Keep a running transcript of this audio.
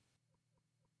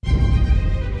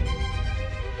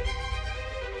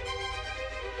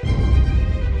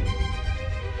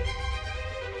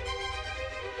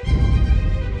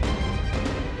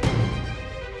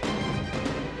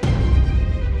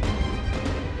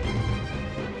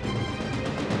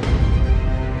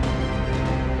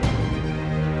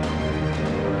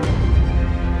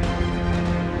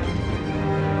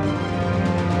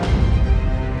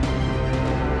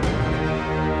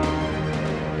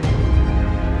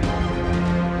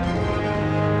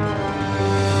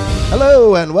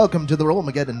Hello and welcome to the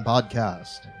Rollmageddon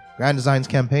podcast. Grand Designs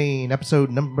campaign, episode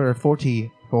number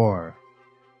 44.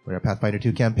 We're a Pathfinder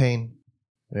 2 campaign.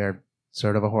 We're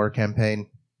sort of a horror campaign.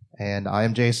 And I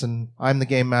am Jason. I'm the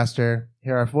game master.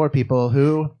 Here are 4 people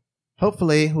who,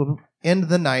 hopefully, will end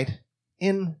the night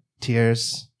in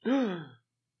tears. Hey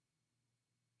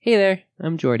there,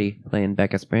 I'm Jordy, playing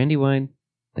Becca's Brandywine,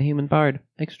 the human bard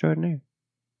extraordinaire.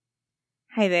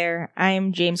 Hi there,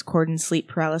 I'm James Corden, Sleep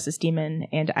Paralysis Demon,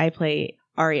 and I play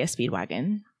Arya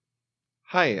Speedwagon.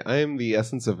 Hi, I'm the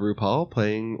Essence of RuPaul,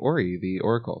 playing Ori, the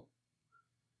Oracle.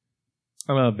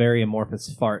 I'm a very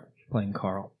amorphous fart playing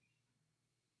Carl.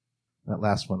 That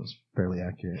last one was fairly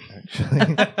accurate,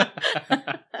 actually.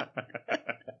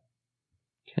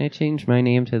 Can I change my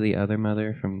name to the other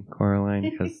mother from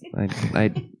Coraline? Because I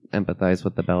empathize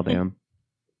with the Beldam.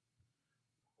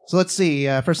 So let's see.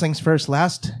 First things first,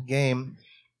 last game,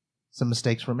 some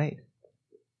mistakes were made.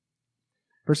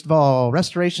 First of all,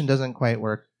 restoration doesn't quite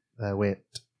work the way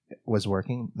it was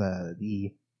working.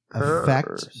 The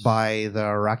effect by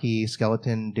the rocky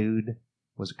skeleton dude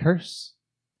was a curse.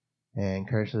 And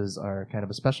curses are kind of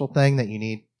a special thing that you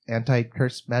need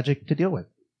anti-curse magic to deal with.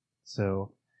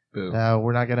 So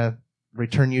we're not going to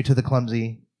return you to the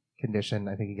clumsy condition.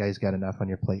 I think you guys got enough on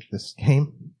your plate this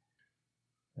game.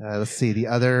 Let's see. The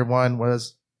other one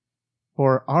was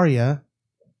for Arya.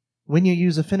 When you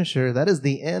use a finisher, that is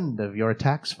the end of your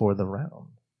attacks for the round.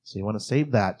 So you want to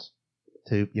save that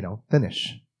to,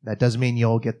 finish. That does mean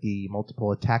you'll get the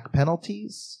multiple attack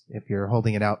penalties if you're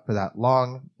holding it out for that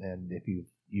long, and if you've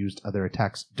used other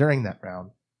attacks during that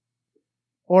round.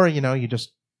 Or, you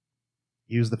just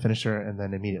use the finisher and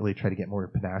then immediately try to get more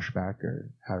panache back,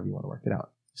 or however you want to work it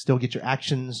out. Still get your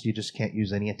actions, you just can't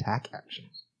use any attack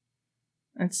actions.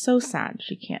 It's so sad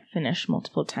she can't finish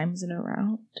multiple times in a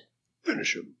round.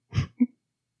 Finish him.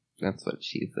 That's what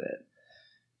she said.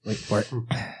 Wait for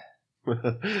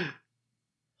it.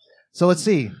 So let's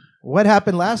see. What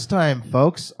happened last time,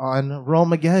 folks, on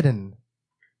Rollmageddon?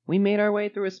 We made our way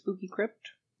through a spooky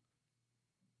crypt.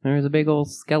 There was a big old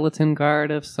skeleton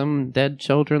guard of some dead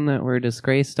children that were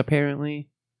disgraced, apparently.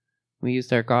 We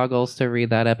used our goggles to read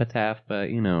that epitaph, but,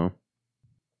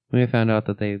 we found out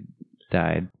that they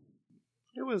died.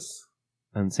 It was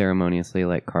unceremoniously,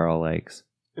 like Carl likes.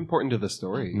 important to the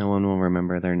story. No one will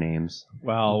remember their names.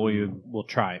 Well, we'll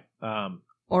try.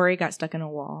 Ori got stuck in a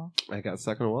wall. I got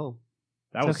stuck in a wall.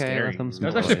 That was okay, scary. let them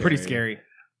That was actually pretty scary.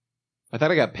 I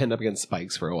thought I got pinned up against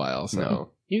spikes for a while, so... No.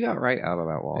 You got right out of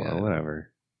that wall, Yeah. though,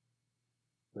 whatever.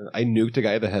 I nuked a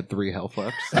guy that had 3 health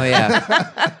left. Oh,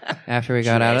 yeah. After we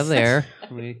got out of there,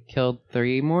 we killed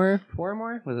 4 more?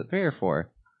 Was it 3 or 4?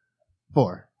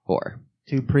 4. 4.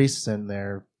 2 priests and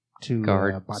their 2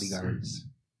 Guards. bodyguards.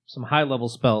 Some high-level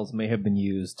spells may have been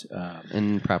used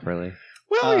Improperly.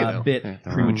 Well, a bit Yeah,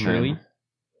 prematurely.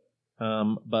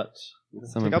 But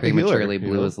Someone Take out the healer, prematurely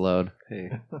blew his load.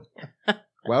 Hey.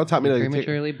 WoW taught me You to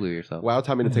prematurely blew yourself. WoW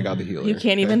taught me to take out the healer. You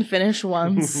can't even finish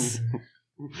once.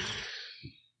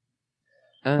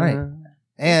 Right.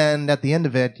 And at the end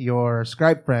of it, your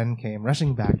scribe friend came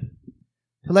rushing back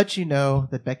to let you know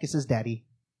that Beckus' daddy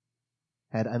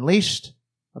had unleashed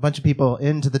a bunch of people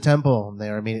into the temple, and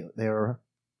they were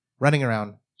running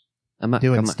around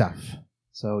doing stuff.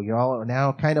 So you all are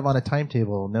now kind of on a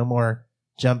timetable. No more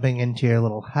jumping into your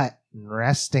little hut and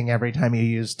resting every time you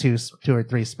use two or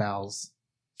 3 spells.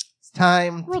 It's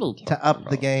time to up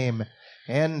the game.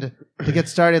 And to get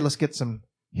started, let's get some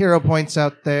hero points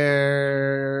out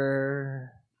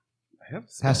there. I have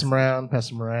Pass them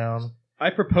around. I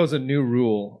propose a new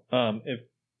rule.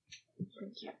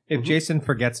 If Jason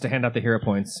forgets to hand out the hero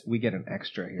points, we get an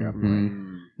extra hero point.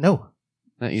 Mm-hmm. No,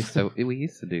 We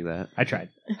used to do that. I tried.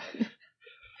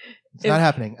 it's not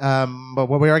happening. But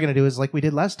what we are going to do is, like we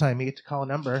did last time, you get to call a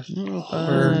number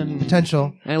for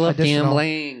potential I love additional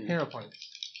gambling. hero points.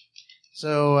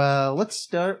 So let's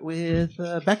start with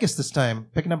Beckus this time.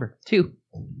 Pick a number. 2.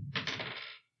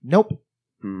 Nope.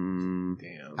 Mm.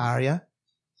 Damn. Arya.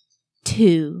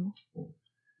 2.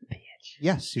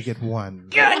 Yes, you get 1.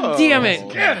 God damn it!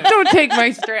 Don't take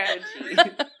my strategy.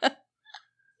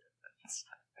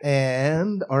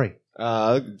 And Ori.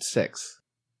 6.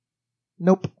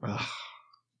 Nope.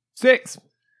 6.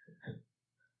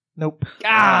 Nope.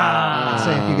 Ah!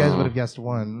 So if you guys would have guessed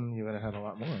 1, you would have had a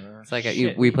lot more. It's like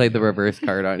we played the reverse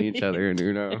card on each other in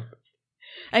Uno.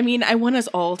 I mean, I want us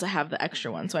all to have the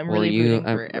extra one, so I'm really rooting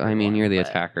for everyone. You're the but-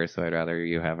 attacker, so I'd rather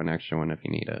you have an extra one if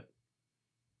you need it.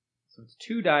 So it's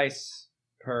 2 dice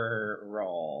per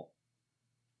roll.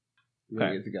 You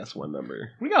only get to guess one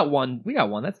number. We got one.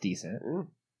 That's decent.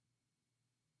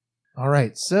 All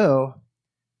right, so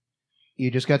you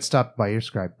just got stopped by your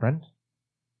scribe friend.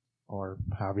 or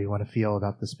however you want to feel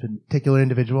about this particular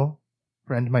individual.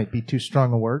 Friend might be too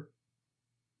strong a word.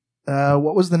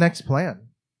 What was the next plan?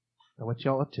 What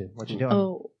y'all up to? What you doing?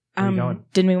 Oh, Where you going?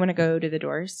 didn't we want to go to the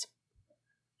doors?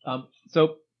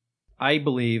 So I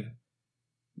believe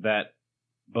that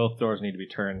both doors need to be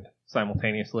turned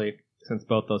simultaneously, since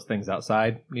both those things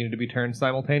outside needed to be turned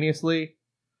simultaneously.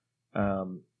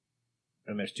 And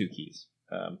there's 2 keys.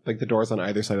 Like the doors on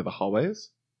either side of the hallways?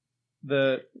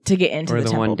 The To get into Or the the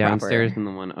temple one downstairs proper. and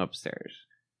the one upstairs.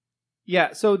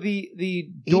 Yeah, so the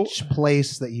door... Each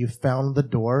place that you found the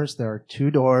doors, there are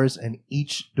 2 doors, and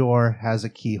each door has a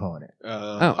keyhole in it.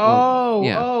 Oh,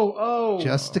 Yeah. oh.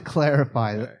 Just to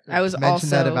clarify, Okay. I was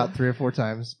mentioned that also- about 3 or 4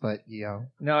 times, but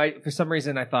No, for some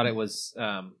reason I thought it was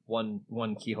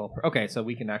one keyhole. Okay, so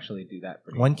we can actually do that.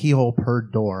 For you. 1 keyhole per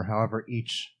door. However,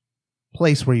 each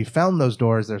place where you found those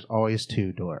doors, there's always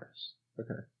 2 doors.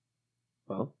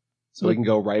 Well, so we can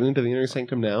go right into the inner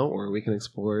sanctum now, or we can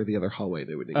explore the other hallway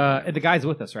that would need. The guy's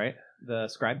with us, right? The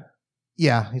scribe.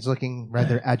 Yeah, he's looking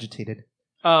rather agitated.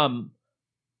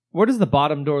 Where does the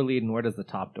bottom door lead, and where does the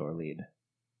top door lead?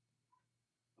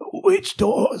 Which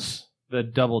doors? The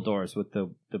double doors with the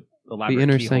elaborate The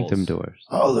inner keyholes. sanctum doors.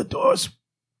 All the doors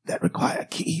that require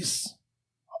keys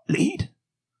lead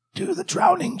to the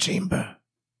drowning chamber.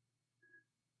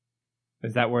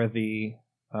 Is that where the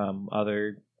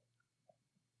other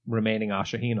remaining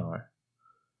Ashaheen are?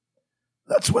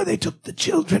 That's where they took the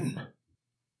children.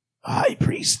 The high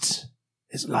priest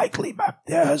is likely back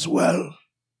there as well.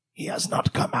 He has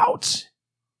not come out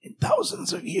in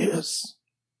thousands of years.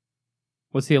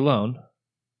 Was he alone?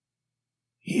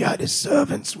 He had his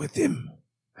servants with him.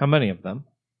 How many of them?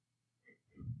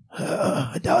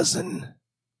 A dozen.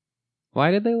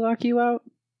 Why did they lock you out?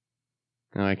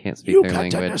 No, I can't speak You their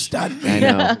can't language. understand I me.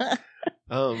 know.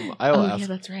 I will Oh, ask. yeah,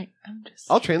 that's right.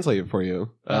 I'll translate it for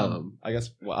you. Um, I guess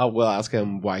we'll ask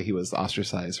him why he was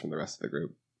ostracized from the rest of the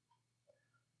group.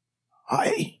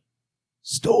 I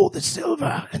stole the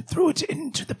silver and threw it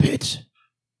into the pit.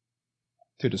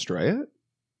 To destroy it?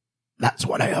 That's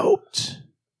what I hoped.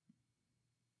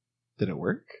 Did it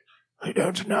work? I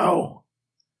don't know.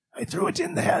 I threw it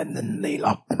in there and then they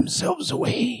locked themselves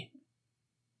away.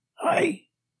 I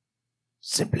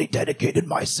simply dedicated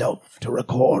myself to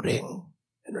recording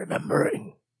and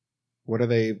remembering. What are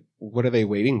they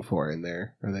waiting for in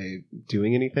there? Are they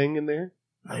doing anything in there?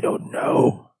 I don't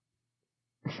know.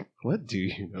 What do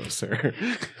you know, sir?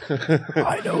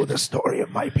 I know the story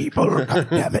of my people. God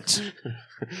damn it.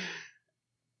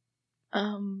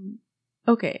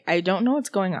 Okay, I don't know what's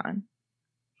going on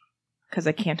because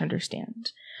I can't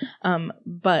understand.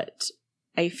 But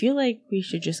I feel like we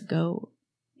should just go.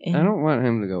 In. I don't want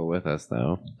him to go with us,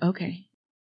 though. Okay.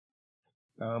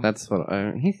 That's what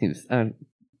he seems.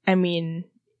 I mean,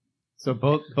 So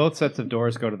both sets of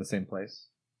doors go to the same place.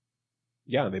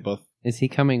 Yeah, they both Is he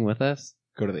coming with us?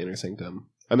 go to the inner sanctum.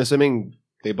 I'm assuming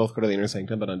they both go to the inner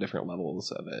sanctum, but on different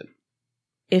levels of it.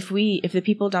 if the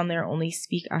people down there only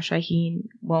speak Ashaheen,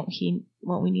 won't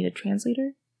we need a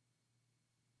translator?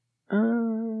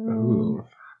 Ooh,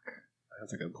 fuck.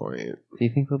 That's a good point. Do you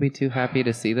think they'll be too happy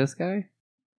to see this guy?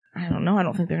 I don't know. I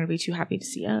don't think they're going to be too happy to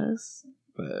see us.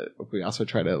 But if we also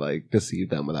try to deceive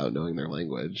them without knowing their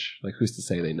language, who's to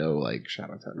say they know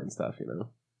Shadow Tongue and stuff, you know?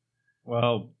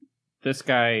 Well, this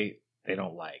guy they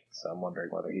don't like, so I'm wondering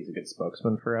whether he's a good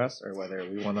spokesman for us or whether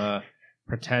we want to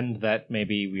pretend that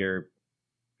maybe we're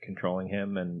controlling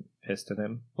him and pissed at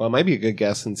him. Well, it might be a good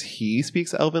guess since he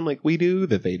speaks Elven like we do,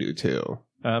 that they do too.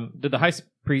 Did the high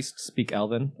priest speak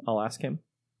Elven? I'll ask him.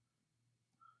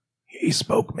 He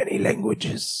spoke many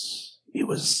languages. He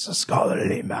was a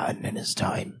scholarly man in his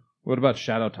time. What about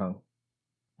Shadow Tongue?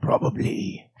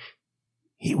 Probably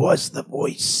he was the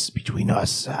voice between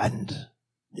us and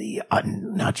the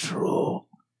unnatural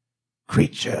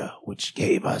creature which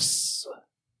gave us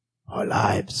our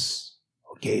lives,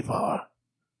 or gave our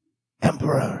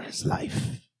emperor his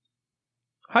life.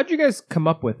 How'd you guys come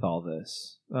up with all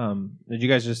this? Did you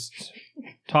guys just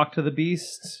talk to the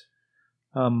beast?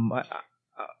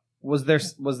 Was there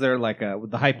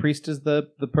the high priest is the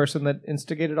person that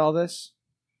instigated all this?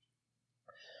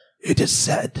 It is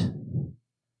said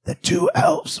that 2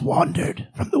 elves wandered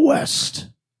from the west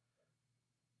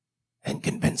and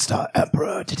convinced our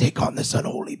emperor to take on this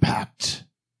unholy pact.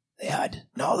 They had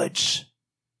knowledge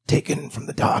taken from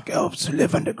the dark elves who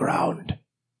live underground,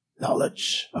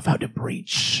 knowledge of how to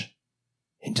breach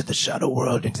into the shadow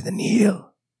world, into the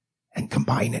Nihil, and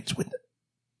combine it with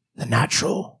the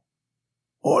natural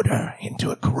order into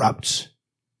a corrupt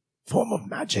form of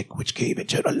magic which gave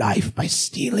eternal life by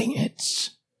stealing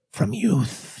it from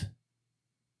youth.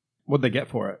 What'd they get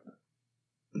for it?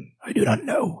 I do not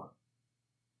know.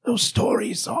 Those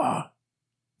stories are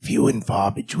few and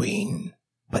far between,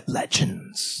 but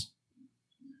legends.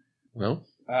 Well,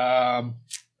 I'm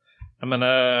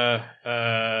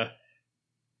gonna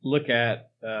look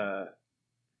at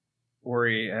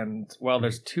Ori, and well,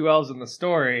 there's 2 elves in the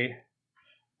story.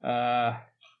 I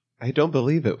don't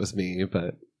believe it was me,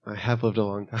 but I have lived a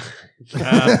long time.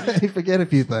 You forget a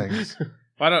few things.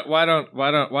 Why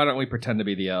don't we pretend to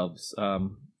be the elves?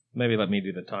 Maybe let me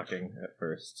do the talking at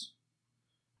first.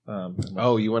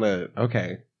 Oh, you want to?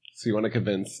 Okay, so you want to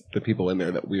convince the people in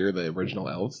there that we're the original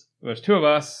elves? There's 2 of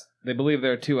us. They believe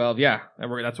there are 2 elves. Yeah,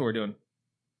 and that's what we're doing.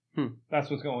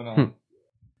 That's what's going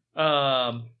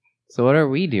on. So what are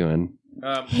we doing?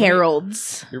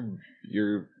 Heralds.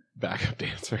 You're backup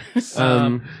dancers.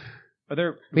 Are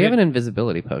there? We have an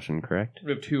invisibility potion, correct?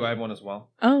 We have 2. I have 1 as well.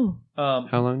 Oh.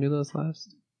 How long do those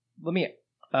last? Let me.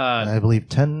 I believe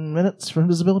 10 minutes for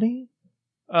invisibility.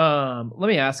 Let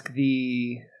me ask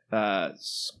the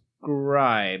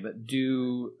scribe.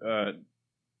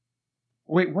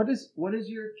 Wait, what is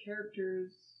your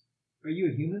character's? Are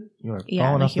you a human? You are Yeah,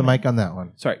 falling I'm a off the human. mic on that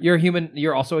one. Sorry, you're a human.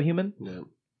 You're also a human. No.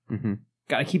 Mm-hmm.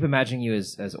 God, I keep imagining you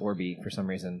as Orby for some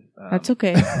reason. That's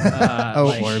okay. Oh,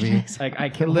 like- Orby. Like I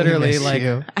can literally Miss like.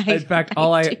 you. In fact,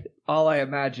 all do. I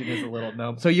imagine is a little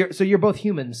gnome. So you're both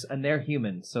humans and they're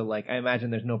humans. So like I imagine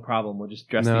there's no problem. We'll just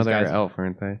dress No, these they're guys. elf,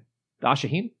 aren't they? The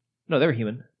Ashaheen? No, they're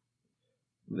human.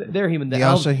 They're human. The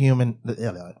elves- the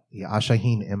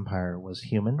Ashaheen Empire was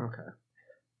human. Okay.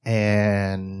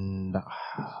 And I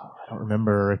don't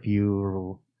remember if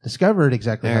you discovered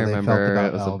exactly I how they felt remember about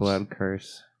it was elves. a blood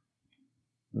curse.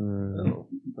 Oh,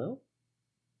 well.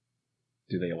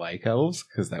 Do they like elves?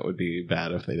 Because that would be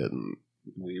bad if they didn't.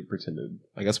 We pretended.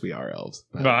 I guess we are elves.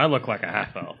 But Well, I look like a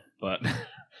half elf, but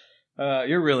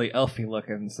you're really elfy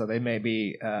looking, so they may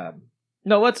be.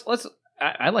 No, let's.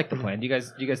 I like the plan. Do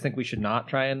you guys think we should not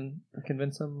try and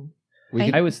convince them? we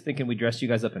could, I was thinking we dress you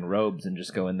guys up in robes and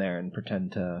just go in there and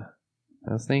pretend to.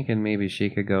 I was thinking maybe she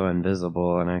could go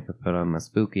invisible and I could put on the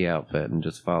spooky outfit and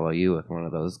just follow you with one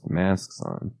of those masks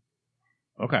on.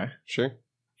 Okay. sure.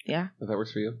 Yeah. If that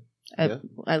works for you.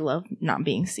 I love not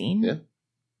being seen. Yeah.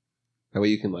 That way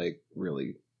you can, like,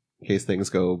 really, in case things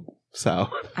go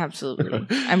south. Absolutely.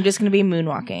 I'm just going to be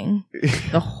moonwalking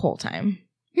the whole time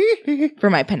for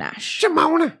my panache.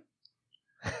 Shimona!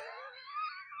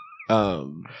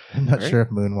 I'm not Alright. sure if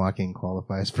moonwalking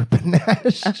qualifies for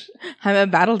panache. I'm a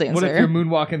battle dancer. What if you're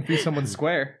moonwalking through someone's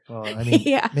square? Well, I mean,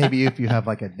 Yeah. maybe if you have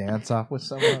like a dance off with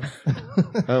someone.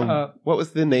 What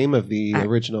was the name of the I-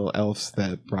 original elves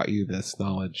that brought you this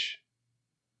knowledge?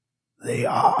 They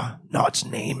are not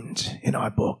named in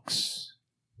our books.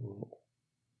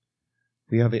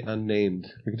 We have the unnamed.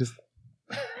 We can just.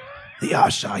 The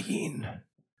Ashaheen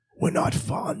were not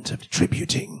fond of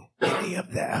attributing any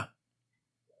of their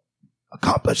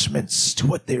accomplishments to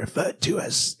what they referred to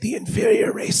as the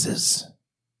inferior races.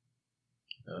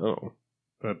 Oh.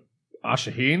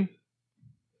 Ashaheen?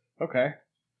 Okay.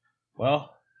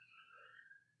 Well,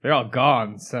 they're all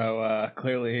gone, so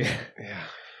clearly. Yeah.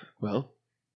 Well.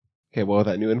 Okay, well, with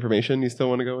that new information, you still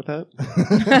want to go with that?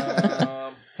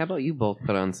 How about you both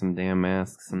put on some damn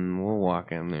masks and we'll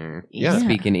walk in there. Yeah.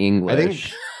 Speaking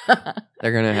English.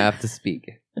 They're going to have to speak.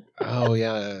 Oh,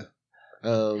 yeah.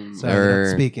 So they don't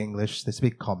Or- speak English, they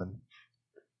speak common.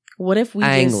 What if we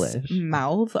English. just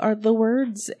mouth are the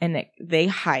words and they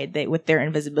hide with their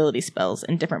invisibility spells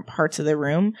in different parts of the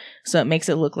room, so it makes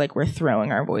it look like we're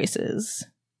throwing our voices,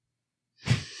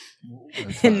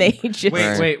 and they just.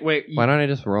 Wait. Why don't I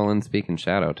just roll and speak in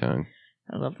Shadow Tongue?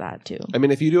 I love that too. I mean,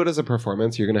 if you do it as a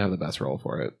performance, you're going to have the best role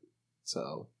for it.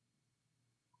 So,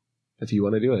 if you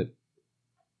want to do it.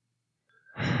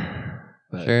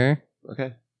 But- Sure.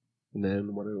 Okay. And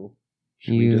then what do...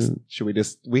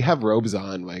 we have robes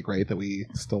on, like, right, that we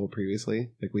stole previously?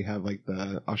 Like, we have, like,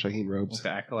 the Ashaheen robes. Okay,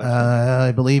 acolyte.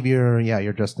 I believe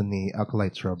you're dressed in the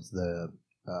Acolyte's robes, the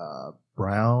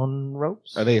brown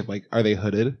robes. Are they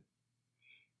hooded?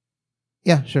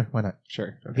 Yeah, sure. Why not?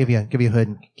 Sure. Okay. Give you a hood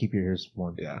and keep your ears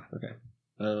warm. Yeah, okay.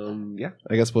 Yeah,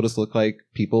 I guess we'll just look like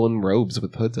people in robes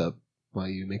with hoods up while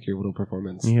you make your little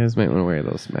performance. You guys might want to wear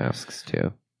those masks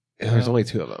too. And there's only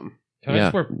 2 of them. Can I Yeah,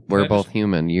 just wear- can we're I both just-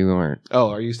 human. You aren't.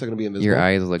 Oh, are you still going to be invisible? Your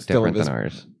eyes look Still different than invisible.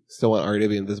 ours. Still want Ari to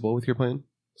be invisible with your plan?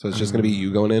 So it's just going to be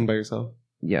you going in by yourself?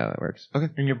 Yeah, that works.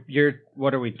 And you're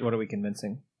what are we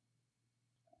convincing?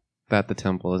 That the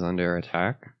temple is under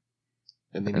attack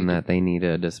And then and that they need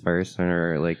to disperse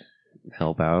or like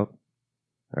help out,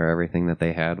 or everything that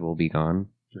they had will be gone.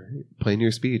 Right. Plan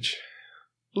your speech.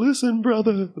 Listen,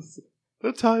 brothers.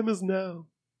 The time is now.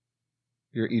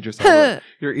 Your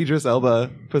Idris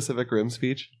Elba Pacific Rim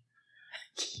speech.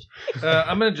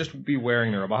 I'm gonna just be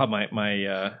wearing the robe. I'll have my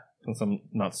since I'm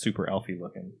not super elfy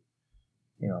looking,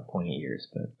 pointy ears.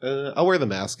 But I'll wear the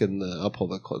mask and I'll pull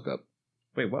the cloak up.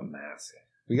 wait, what mask?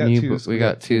 We got We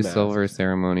got two masks. silver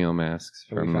ceremonial masks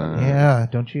And we from found- Yeah,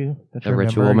 don't you The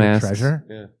ritual remember your masks. treasure?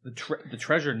 Yeah, The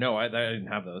treasure? No, I didn't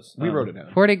have those. we wrote it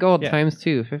down. 40 gold Yeah. times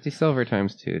 2, 50 silver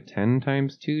times 2, 10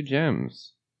 times 2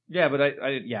 gems. Yeah, but I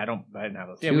didn't have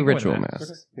those. Yeah, we 2 can wear ritual the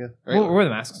masks. Yeah, We'll wear the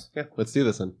masks. Yeah, let's do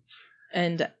this then.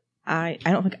 And I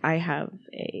don't think I have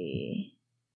a.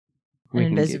 We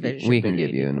An can give you, we can give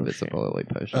you an invisibility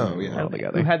invisibility potion. Oh, yeah. All Okay.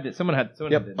 together. Who had this? Someone had.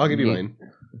 Yep, had I'll give you Me. mine.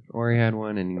 Ori had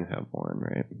one and you have one,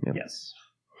 right? Yep. Yes.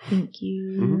 Thank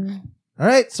you. Mm-hmm. All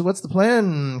right, so what's the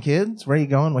plan, kids? Where are you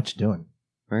going? What you doing?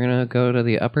 We're going to go to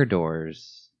the upper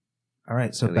doors. All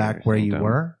right, so To the back inner where you sanctum.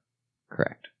 were.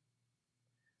 Correct.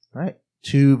 All right,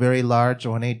 2 very large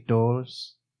ornate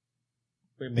doors.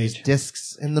 These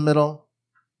discs in the middle.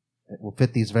 It will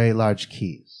fit these very large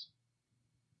keys.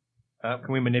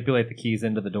 Can we manipulate the keys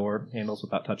into the door handles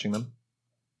without touching them?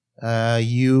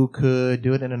 You could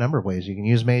do it in a number of ways. You can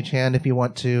use Mage Hand if you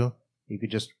want to. You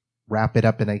could just wrap it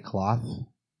up in a cloth,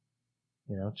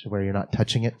 to where you're not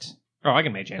touching it. Oh, I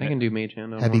can mage hand I it. can do mage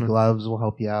hand on Heavy one. gloves will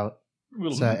help you out.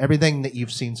 So everything that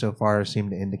you've seen so far seem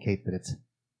to indicate that it's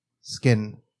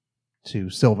skin to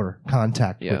silver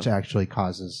contact, Yeah. which actually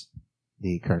causes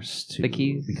the curse to The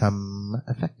keys? become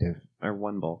effective. Or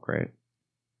one bulk, right?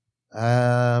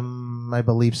 I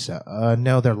believe so.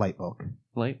 No, they're light bulk.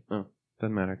 Light? Oh,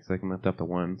 doesn't matter because I can lift up to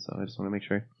 1, so I just want to make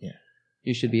sure. Yeah.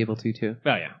 You should be able to, too.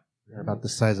 Oh yeah. They're about the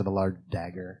size of a large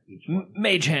dagger each one.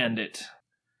 Mage hand it.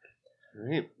 All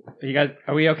right. You guys,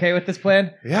 are we okay with this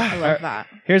plan? I Yeah. love that.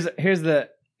 Here's the.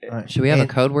 All right. Should we have a And-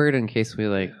 code word in case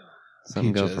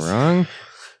something goes Peaches. wrong?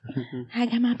 I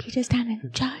got my peaches down in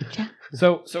Georgia.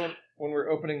 So when we're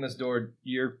opening this door,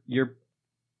 you're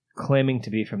claiming to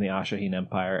be from the Ashaheen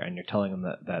Empire, and you're telling them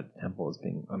that temple is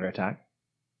being under attack.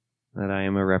 That I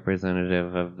am a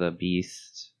representative of the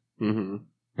beast, Mm-hmm.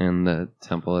 and the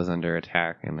temple is under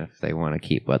attack, and if they want to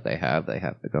keep what they have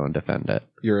to go and defend it.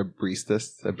 You're a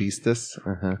beastess. A beastess.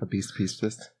 All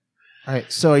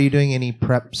right. So, are you doing any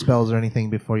prep spells or anything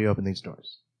before you open these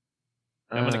doors?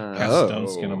 I'm gonna cast Oh. Stone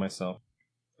Skin on myself.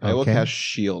 I will Okay. cast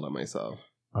shield on myself.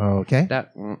 Okay.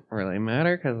 That won't really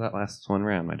matter because that lasts 1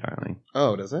 round, my darling.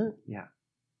 Oh, does it? Yeah.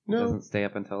 It No. doesn't stay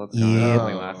up until it's gone. Yeah. It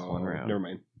only lasts 1 round. Never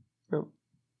mind. No.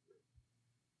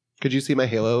 Could you see my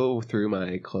halo through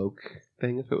my cloak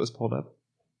thing if it was pulled up?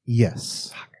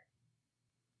 Yes.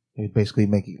 It would basically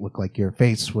make it look like your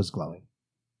face was glowing.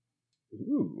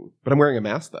 Ooh. But I'm wearing a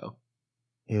mask, though.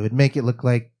 It would make it look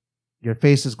like your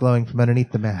face is glowing from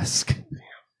underneath the mask.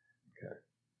 Okay.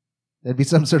 There'd be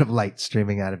some sort of light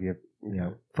streaming out of your,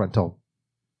 frontal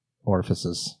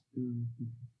orifices.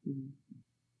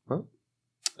 Well,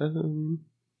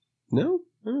 no,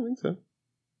 I don't think so.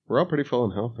 We're all pretty full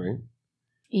in health, right?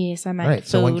 Yes, I'm All at right,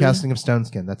 so 1 food. casting of Stone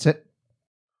Skin. That's it.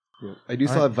 Yeah. I do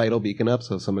still All right. have Vital Beacon up,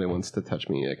 so if somebody wants to touch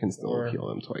me, I can still Or- heal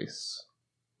them twice.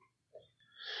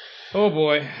 Oh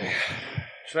boy.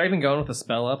 Should I even go in with a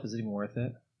spell up? Is it even worth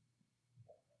it?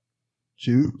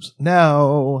 Choose.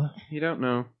 No. You don't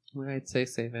know. I'd say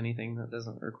save anything that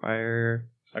doesn't require...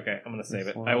 Okay, I'm gonna save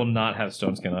it. This I will one. not have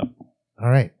Stone Skin up. All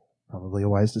right. Probably a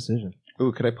wise decision.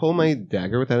 Ooh, could I pull my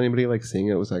dagger without anybody seeing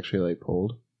it was actually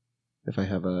pulled? If I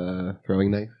have a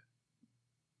throwing knife?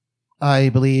 I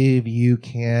believe you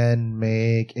can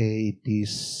make a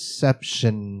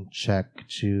deception check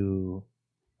to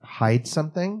hide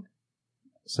something.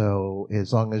 So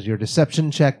as long as your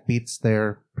deception check beats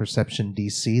their perception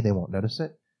DC, they won't notice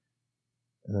it.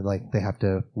 And then they have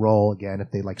to roll again.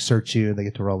 If they search you, they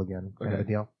get to roll again. Kind of a Okay.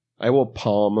 deal. I will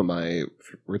palm my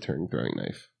return throwing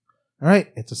knife. All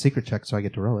right. It's a secret check, so I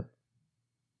get to roll it.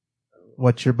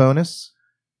 What's your bonus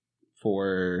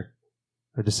For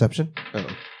for deception?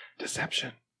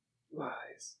 deception.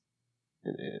 Lies.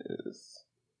 It is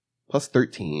plus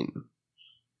 13.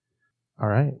 All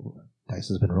right. Dice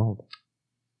has been rolled.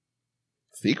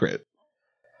 Secret.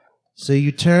 So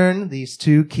you turn these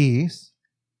 2 keys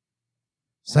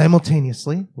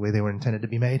simultaneously, the way they were intended to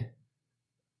be made.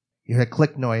 You hear a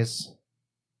click noise,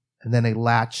 and then a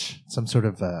latch, some sort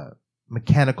of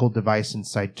mechanical device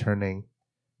inside turning.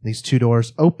 These 2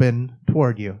 doors open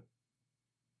toward you,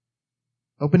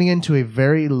 opening into a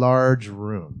very large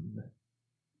room.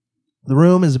 The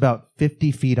room is about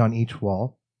 50 feet on each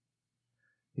wall.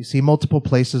 You see multiple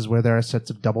places where there are sets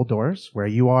of double doors. Where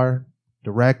you are,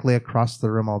 directly across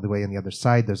the room all the way on the other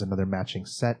side, there's another matching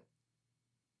set.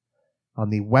 On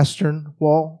the western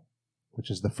wall, which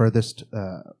is the furthest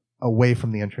away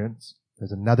from the entrance,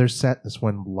 there's another set, this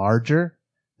one larger,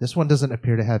 This one doesn't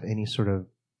appear to have any sort of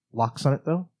locks on it,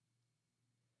 though.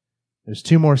 There's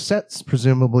 2 more sets,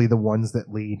 presumably the ones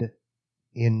that lead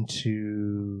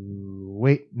into...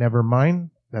 Wait, never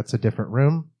mind. That's a different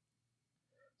room.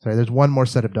 Sorry, there's 1 more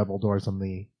set of double doors on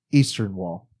the eastern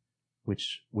wall,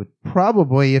 which would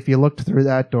probably, if you looked through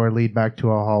that door, lead back to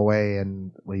a hallway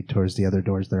and lead towards the other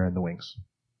doors there in the wings,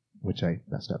 which I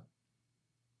messed up.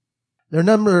 There are a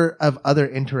number of other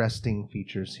interesting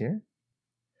features here.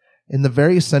 In the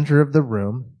very center of the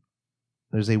room,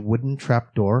 there's a wooden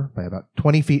trapdoor by about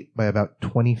 20 feet by about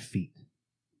 20 feet.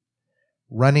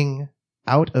 Running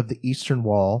out of the eastern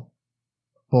wall,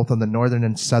 both on the northern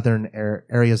and southern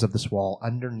areas of this wall,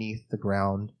 underneath the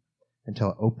ground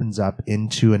until it opens up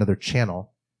into another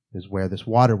channel, is where this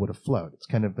water would have flowed. It's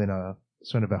kind of been a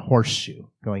sort of a horseshoe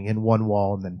going in one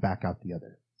wall and then back out the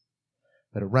other.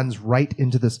 But it runs right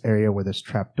into this area where this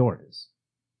trapdoor is.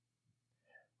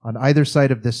 On either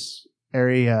side of this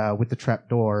area with the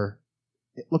trapdoor,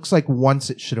 it looks like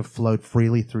once it should have flowed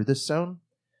freely through this zone,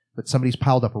 but somebody's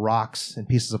piled up rocks and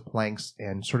pieces of planks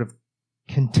and sort of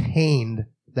contained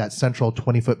that central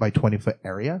 20-foot by 20-foot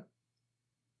area,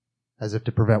 as if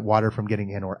to prevent water from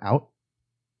getting in or out.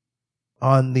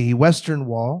 On the western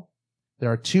wall,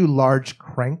 there are 2 large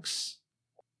cranks.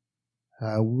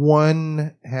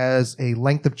 One has a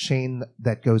length of chain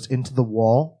that goes into the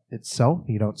wall itself.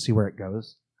 You don't see where it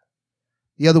goes.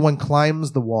 The other one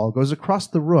climbs the wall, goes across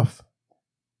the roof,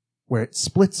 where it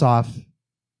splits off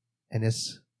and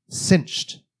is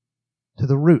cinched to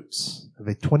the roots of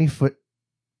a 25-foot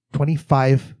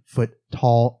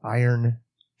tall iron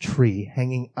tree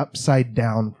hanging upside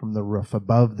down from the roof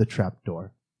above the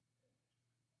trapdoor.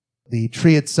 The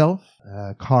tree itself,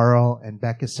 Carl and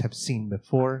Beckus have seen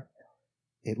before.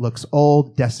 It looks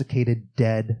old, desiccated,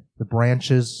 dead. The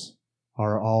branches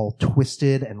are all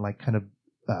twisted and like kind of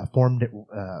formed at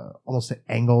almost at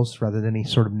angles rather than any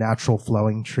sort of natural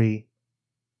flowing tree.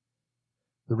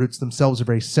 The roots themselves are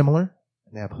very similar.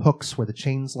 They have hooks where the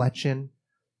chains latch in.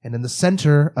 And in the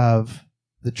center of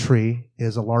the tree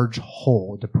is a large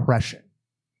hole, a depression.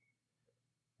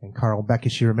 And Carl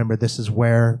Beckus, you remember this is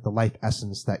where the life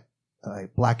essence, that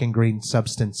black and green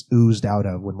substance, oozed out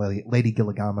of when Lady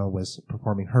Gilligama was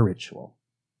performing her ritual.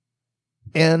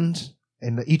 And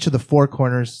in each of the 4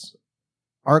 corners,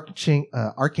 arcing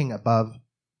above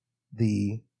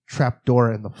the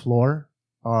trapdoor in the floor,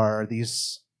 are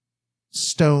these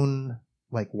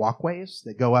stone-like walkways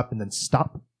that go up and then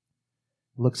stop.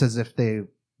 It looks as if they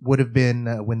would have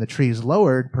been, when the tree is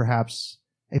lowered, perhaps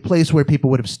a place where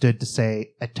people would have stood to,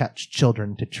 say, attach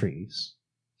children to trees.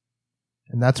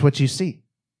 And that's what you see.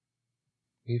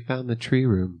 We found the tree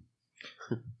room.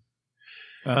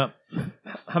 How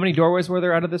many doorways were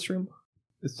there out of this room,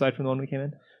 aside from the one we came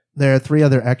in? There are 3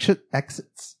 other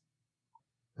exits.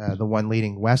 The one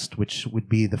leading west, which would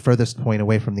be the furthest point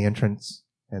away from the entrance,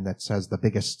 and that has the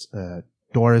biggest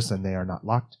doors, and they are not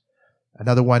locked.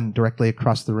 Another one directly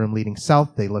across the room leading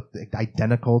south. They look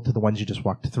identical to the ones you just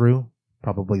walked through.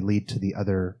 Probably lead to the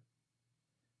other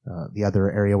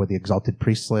area where the exalted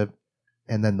priests live.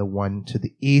 And then the one to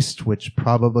the east, which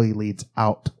probably leads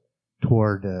out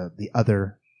toward the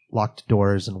other locked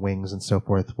doors and wings and so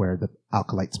forth, where the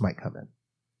alkalites might come in.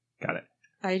 Got it.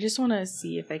 I just want to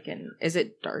see if I can... Is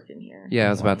it dark in here? Yeah, I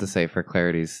was about to say, for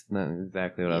clarity's, not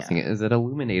exactly what I was thinking. Is it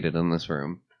illuminated in this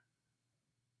room?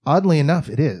 Oddly enough,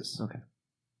 it is. Okay.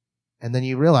 And then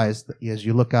you realize that as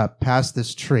you look up past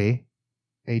this tree,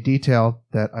 a detail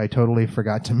that I totally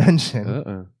forgot to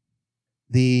mention,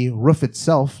 the roof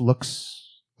itself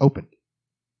looks open.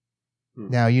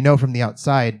 Now, you know from the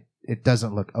outside, it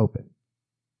doesn't look open.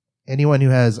 Anyone who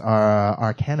has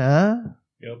Arcana?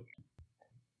 Yep.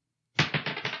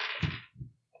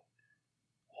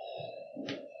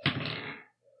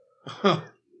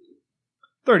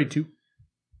 32.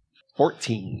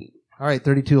 14. All right,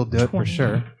 32 will do it for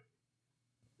sure.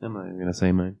 I'm not even going to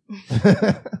say mine.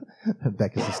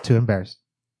 Beckus is too embarrassed.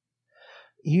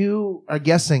 You are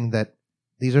guessing that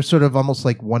these are sort of almost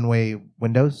like one-way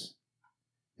windows.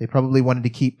 They probably wanted to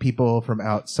keep people from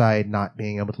outside not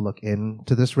being able to look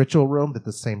into this ritual room, but at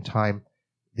the same time,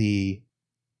 the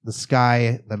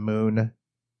sky, the moon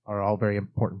are all very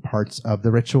important parts of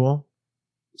the ritual.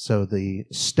 So the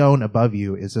stone above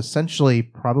you is essentially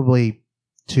probably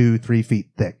 2-3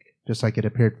 feet thick, just like it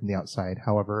appeared from the outside.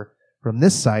 However, from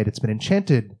this side, it's been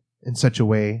enchanted in such a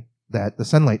way that the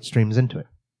sunlight streams into it.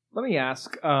 Let me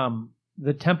ask,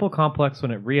 the temple complex,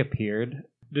 when it reappeared,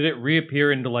 did it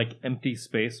reappear into like empty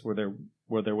space where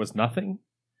there was nothing?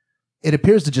 It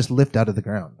appears to just lift out of the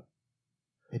ground.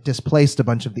 It displaced a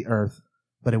bunch of the earth,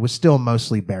 but it was still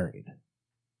mostly buried.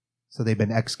 So they've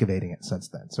been excavating it since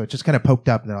then. So it just kind of poked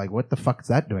up, and they're like, "What the fuck is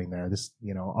that doing there? This,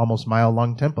 almost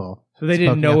mile-long temple." So they It's didn't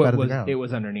poking know up out of the it ground.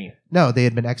 was underneath. No, they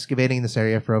had been excavating this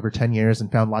area for over 10 years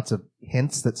and found lots of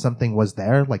hints that something was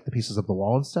there, like the pieces of the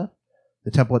wall and stuff.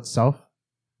 The temple itself,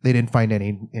 they didn't find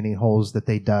any holes that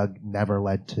they dug. Never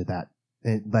led to that.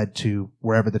 It led to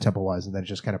wherever the temple was, and then it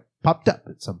just kind of popped up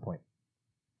at some point.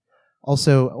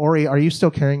 Also, Ori, are you still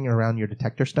carrying around your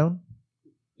detector stone?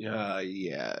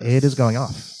 Yes. It is going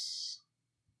off.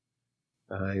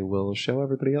 I will show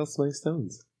everybody else my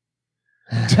stones.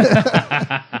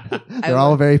 They're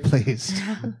all very pleased.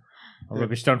 I'll rub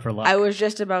your stone for luck. I was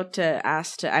just about to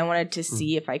ask I wanted to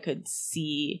see if I could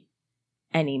see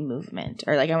any movement,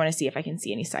 or I want to see if I can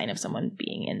see any sign of someone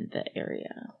being in the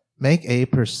area. Make a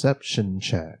perception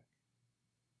check.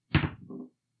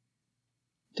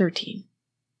 13.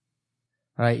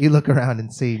 All right, you look around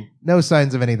and see no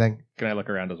signs of anything. Can I look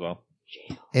around as well?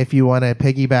 If you want to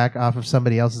piggyback off of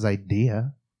somebody else's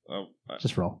idea, Oh,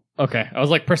 just roll. okay. I was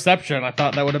like, perception. I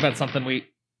thought that would have been something we...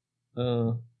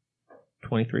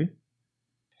 23?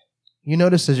 You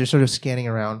notice as you're sort of scanning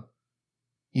around,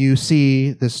 you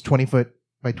see this 20-foot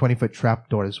by 20-foot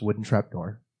trapdoor, this wooden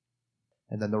trapdoor,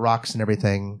 and then the rocks and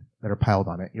everything that are piled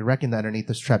on it. You reckon that underneath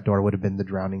this trapdoor would have been the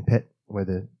drowning pit, where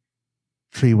the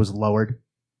tree was lowered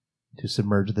to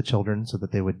submerge the children so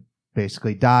that they would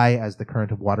basically die as the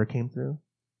current of water came through.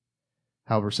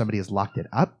 However, somebody has locked it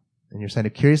up, and you're kind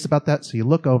of curious about that, so you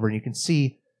look over and you can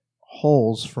see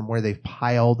holes from where they've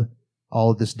piled all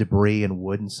of this debris and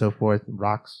wood and so forth, and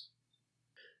rocks.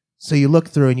 So you look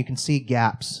through and you can see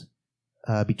gaps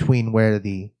between where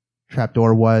the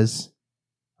trapdoor was,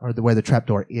 or where the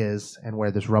trapdoor is, and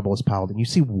where this rubble is piled, and you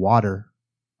see water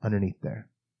underneath there.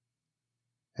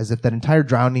 As if that entire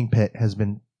drowning pit has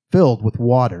been filled with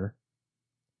water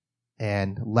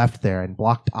and left there and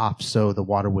blocked off so the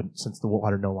water wouldn't, since the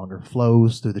water no longer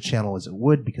flows through the channel as it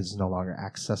would because it's no longer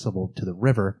accessible to the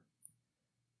river,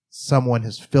 someone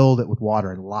has filled it with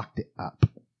water and locked it up.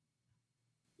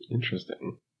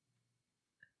 Interesting.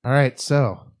 All right,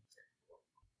 so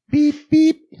beep,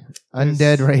 beep.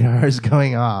 Undead radar is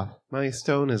going off. My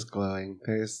stone is glowing.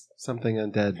 There's something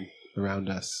undead around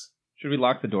us. Should we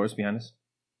lock the doors behind us?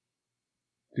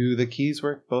 Do the keys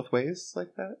work both ways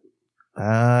like that?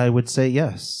 I would say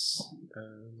yes,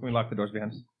 Can we lock the doors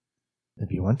behind us?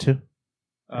 if you want to.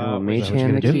 I will is mage that what you're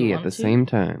hand the gonna do? key at Want the to? same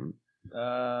time.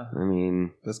 I I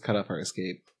mean, Let's cut off our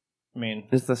escape. mean,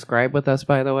 is the scribe with us,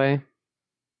 by the way?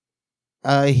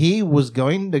 He was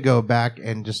going to go back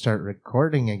and just start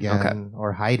recording again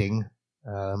or hiding,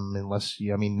 unless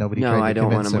nobody No, tried to I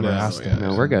don't want convince him him or to- asked yeah. him.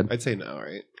 No, we're good. I'd say no,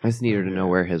 right? I just needed to know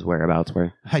where his whereabouts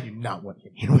were. I do not want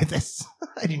him in with this.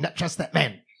 I do not trust that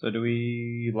man. so do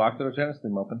we lock the doors behind us?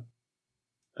 Leave them open?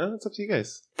 It's up to you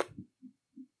guys.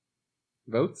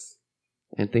 Votes?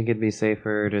 I think it'd be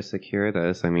safer to secure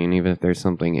this. I mean, even if there's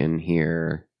something in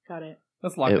here, Got it.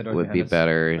 Let's lock the it doors would behind be us.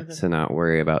 better Okay. to not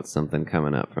worry about something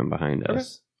coming up from behind Okay.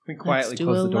 us. We can quietly Let's do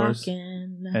close a the doors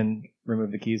lock-in. and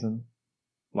remove the keys and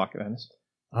lock it behind us.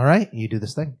 All right, you do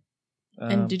this thing.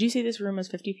 And did you say this room is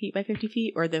 50 feet by 50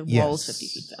 feet, or the wall's 50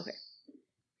 feet? Okay.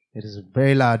 It is a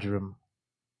very large room.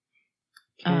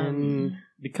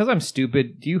 Because I'm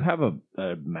stupid, do you have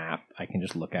a map I can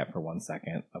just look at for 1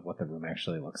 second of what the room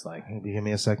actually looks like? If you give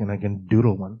me a second, I can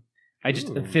doodle one. I just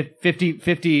Ooh.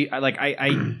 50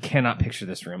 I cannot picture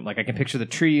this room. Like I can picture the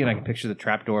tree and I can picture the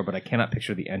trapdoor, but I cannot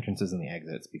picture the entrances and the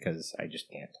exits because I just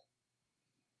can't.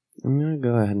 I'm gonna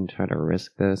go ahead and try to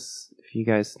risk this. If you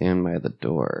guys stand by the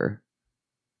door,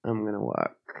 I'm gonna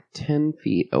walk 10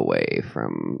 feet away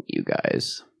from you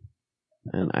guys.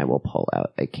 And I will pull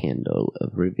out a candle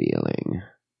of revealing.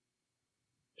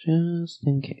 Just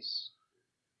in case.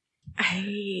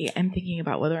 I am thinking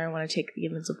about whether I want to take the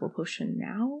invincible potion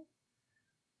now.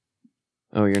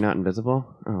 Oh, you're not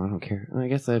invisible? Oh, I don't care. I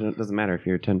guess it doesn't matter if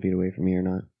you're 10 feet away from me or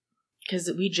not.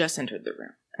 Because we just entered the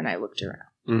room, and I looked around.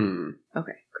 Mm.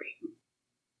 Okay, great.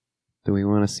 Do we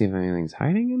want to see if anything's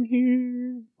hiding in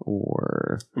here?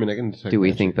 Or I mean, I can detect do we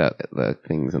magic. think that the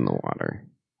thing's in the water?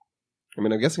 I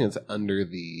mean, I'm guessing it's under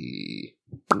the...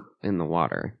 In the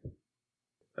water.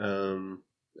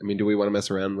 I mean, do we want to mess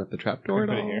around with the trapdoor at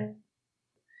Put it all? here.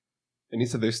 And you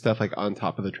said there's stuff like on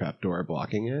top of the trapdoor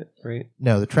blocking it, right?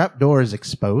 No, the trap door is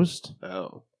exposed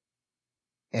Oh.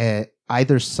 at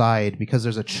either side because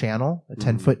there's a channel, a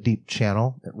 10-foot deep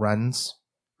channel that runs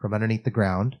from underneath the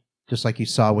ground. Just like you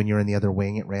saw when you were in the other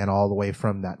wing, it ran all the way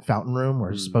from that fountain room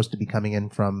where it's supposed to be coming in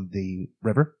from the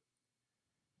river.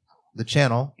 The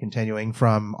channel, continuing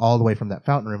from all the way from that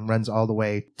fountain room, runs all the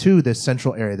way to this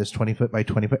central area, this 20-foot by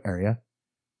 20-foot area.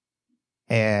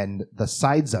 And the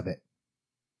sides of it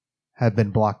have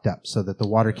been blocked up so that the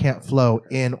water can't flow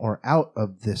in or out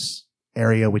of this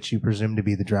area, which you presume to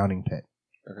be the drowning pit.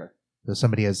 Okay. So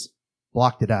somebody has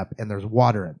blocked it up, and there's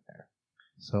water in there.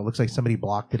 So it looks like somebody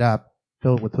blocked it up,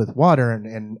 filled it with water,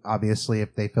 and obviously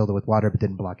if they filled it with water but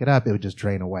didn't block it up, it would just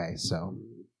drain away. So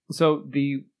So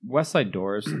the west side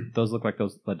doors, those look like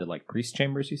those led to like priest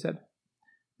chambers, you said?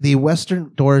 the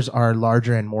western doors are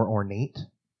larger and more ornate,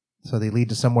 so they lead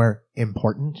to somewhere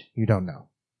important. You don't know.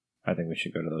 I think we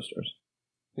should go to those doors.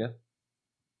 Yeah.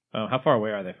 How far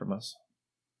away are they from us?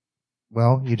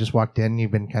 Well, you just walked in.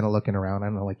 You've been kind of looking around. I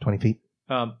don't know, like 20 feet.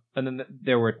 And then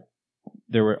there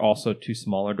were also 2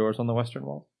 smaller doors on the western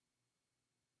wall.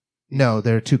 No,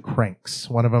 there are 2 cranks.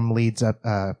 One of them leads up,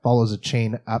 follows a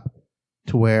chain up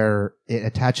to where it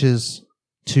attaches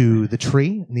to the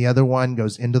tree, and the other one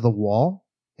goes into the wall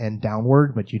and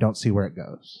downward, but you don't see where it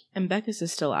goes. And Beckus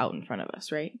is still out in front of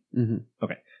us, right? Mm-hmm.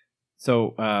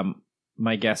 So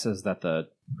my guess is that the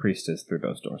priest is through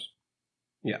those doors.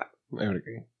 I would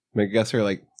agree. My guess are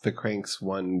like the cranks,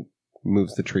 one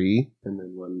moves the tree, and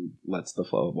then one lets the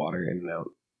flow of water in and out.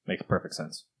 Makes perfect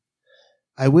sense.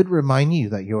 I would remind you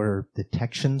that your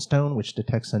detection stone, which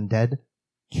detects undead,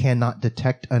 cannot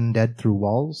detect undead through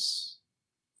walls.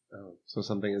 Oh, so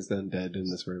something is then dead in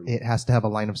this room. It has to have a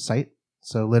line of sight.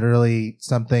 So literally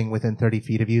something within 30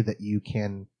 feet of you that you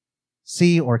can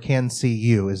see or can see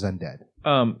you is undead.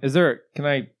 Is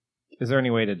there any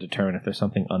way to determine if there's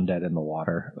something undead in the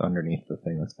water underneath the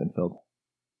thing that's been filled?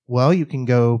 Well, you can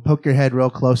go poke your head real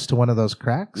close to one of those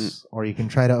cracks, or you can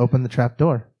try to open the trap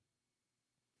door.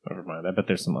 Never mind. I bet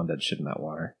there's some undead shit in that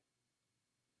water.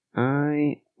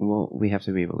 Well, we have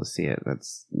to be able to see it.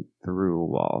 That's through a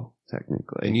wall,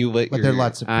 technically. And you lit But there are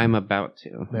lots of I'm about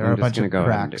to. there I'm are a just bunch gonna of go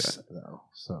ahead and do cracks it. though.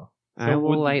 So I will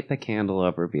would- light the candle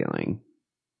of revealing.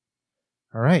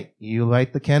 all right, you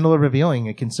light the candle of revealing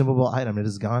a consumable item. It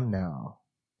is gone now.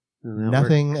 And that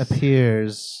Nothing works.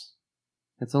 appears.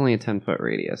 It's only a 10-foot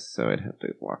radius, so I'd have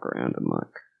to walk around and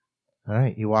look. All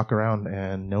right, you walk around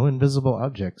and no invisible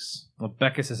objects. Well,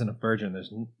 Beckus isn't a virgin.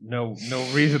 There's no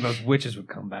reason those witches would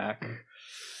come back.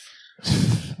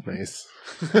 Nice.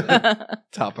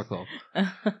 Topical.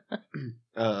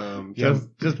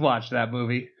 Just watch that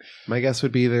movie. My guess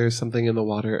would be there's something in the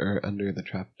water or under the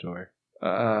trapdoor.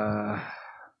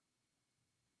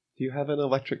 Do you have an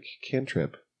electric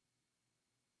cantrip?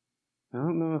 I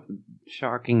don't know if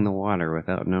shocking the water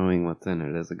without knowing what's in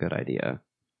it is a good idea.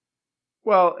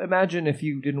 Well, imagine if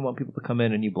you didn't want people to come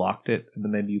in and you blocked it, and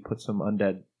then maybe you put some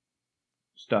undead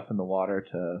stuff in the water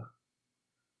to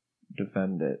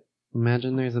defend it.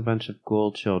 Imagine there's a bunch of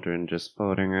ghoul children just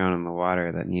floating around in the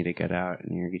water that need to get out,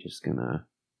 and you're just gonna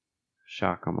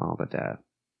shock them all to death.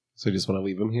 So you just want to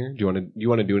leave them here? Do you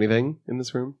want to do anything in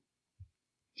this room?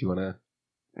 Do you want to?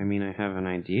 I mean, I have an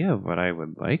idea of what I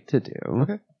would like to do.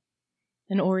 Okay.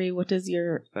 And Ori, what does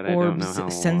your But I don't know orbs how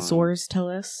long. sensors tell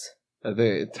us?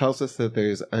 It tells us that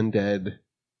there's undead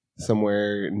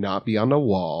somewhere not beyond a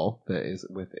wall that is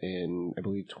within, I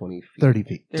believe, 20 feet. 30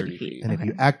 feet. 30 feet. And if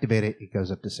you Okay. activate it, it goes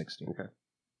up to 60. Okay.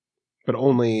 But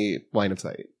only line of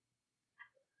sight.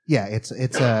 Yeah, it's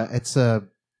a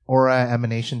aura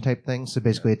emanation type thing. So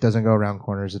basically, it doesn't go around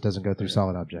corners. It doesn't go through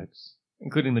solid objects.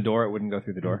 Including the door, it wouldn't go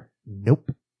through the door.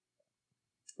 Nope.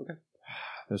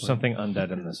 There's something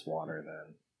undead in this water,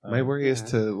 then. My worry is yeah.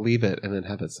 to leave it and then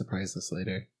have it surprise us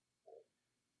later.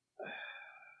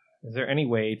 Is there any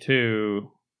way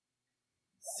to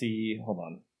see? Hold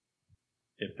on.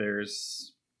 If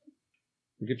there's.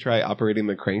 We could try operating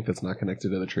the crank that's not connected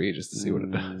to the tree just to see what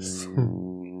it does.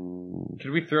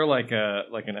 Could we throw like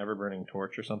an ever burning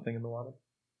torch or something in the water?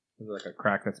 Is there like a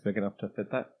crack that's big enough to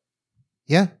fit that?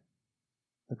 Yeah.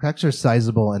 The cracks are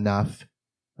sizable enough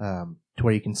to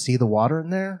where you can see the water in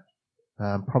there.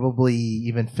 Probably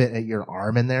even fit at your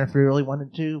arm in there if you really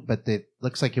wanted to, but it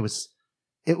looks like it was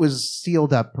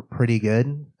sealed up pretty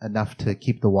good, enough to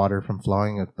keep the water from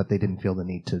flowing, but they didn't feel the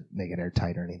need to make it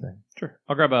airtight or anything. Sure.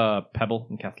 I'll grab a pebble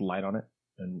and cast light on it,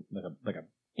 and like a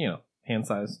hand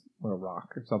sized little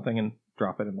rock or something, and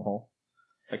drop it in the hole.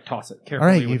 Like toss it All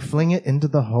carefully. right, you fling it into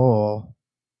the hole.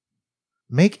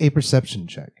 Make a perception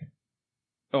check.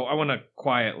 Oh, I want to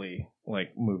quietly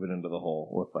like move it into the hole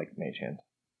with like mage hand,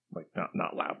 like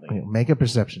not loudly. Make a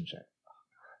perception check.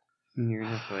 You're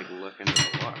gonna have to like look into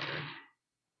the water.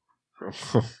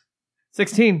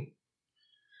 16.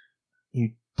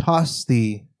 You toss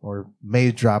or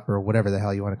maze drop, or whatever the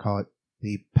hell you want to call it,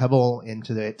 the pebble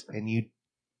into it, and you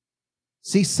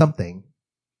see something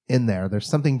in there. There's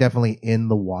something definitely in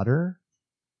the water.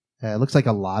 It looks like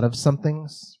a lot of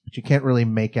somethings, but you can't really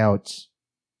make out.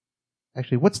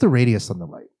 Actually, what's the radius on the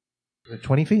light? Is it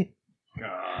 20 feet?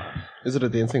 Is it a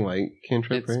dancing light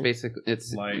cantrip? It's right? basically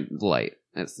it's Light. light.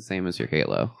 It's the same as your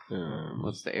halo. Um,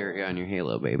 What's the area on your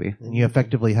halo, baby? And you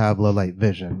effectively have low light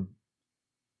vision.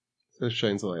 so it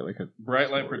shines a light like a Bright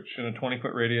light in a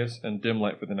 20-foot radius and dim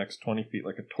light for the next 20 feet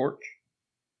like a torch.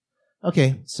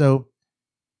 Okay, so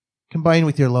combined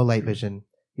with your low light vision,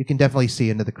 you can definitely see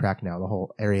into the crack now. The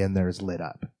whole area in there is lit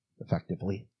up,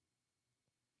 effectively.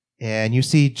 And you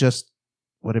see just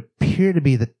what appear to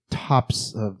be the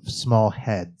tops of small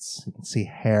heads. You can see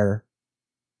hair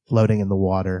floating in the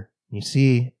water. You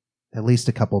see at least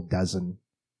a couple dozen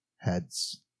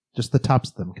heads. Just the tops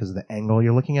of them because of the angle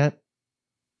you're looking at.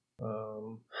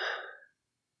 I'm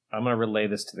going to relay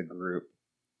this to the group.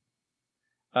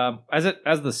 As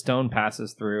the stone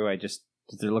passes through, does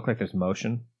it look like there's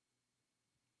motion?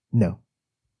 No.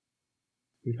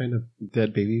 we find a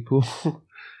dead baby pool.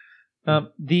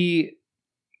 The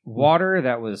water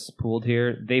that was pooled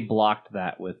here, they blocked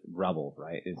that with rubble,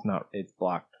 right? It's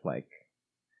blocked like...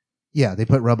 Yeah, they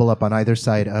put rubble up on either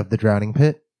side of the drowning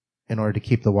pit in order to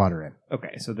keep the water in.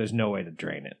 Okay, so there's no way to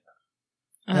drain it.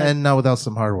 And not without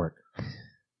some hard work.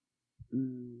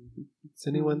 Is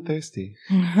anyone thirsty?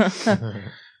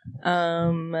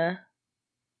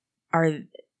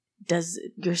 Does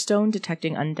your stone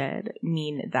detecting undead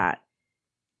mean that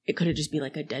it could just be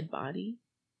like a dead body?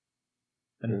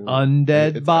 An Ooh. undead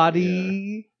It's-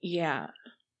 body? Yeah.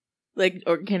 Like,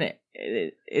 or can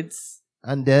it's...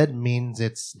 Undead means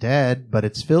it's dead, but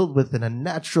it's filled with an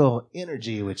unnatural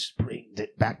energy which brings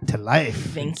it back to life.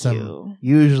 in Thank some you.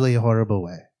 Usually a horrible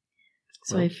way.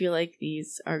 So I feel like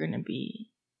these are going to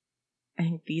be... I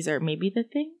think these are maybe the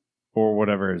thing? Or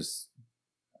whatever's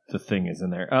the thing is in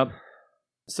there.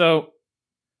 So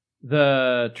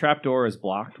the trapdoor is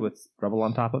blocked with rubble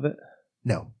on top of it.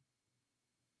 No.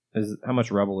 How much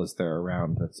rubble is there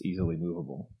around that's easily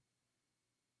movable?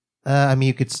 I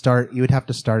mean, you would have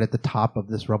to start at the top of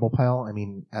this rubble pile. I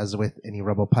mean, as with any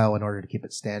rubble pile, in order to keep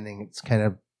it standing, it's kind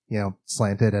of,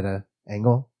 slanted at an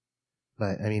angle.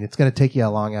 But, I mean, it's going to take you a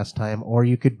long ass time. Or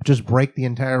you could just break the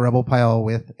entire rubble pile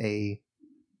with a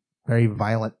very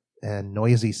violent and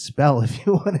noisy spell if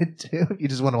you wanted to. If you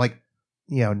just want to,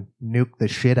 nuke the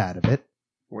shit out of it.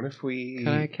 What if we... Can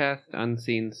I cast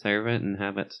Unseen Servant and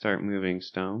have it start moving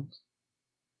stones?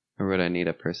 Or would I need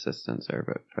a Persistent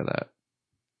Servant for that?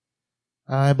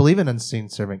 I believe an unseen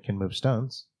servant can move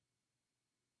stones.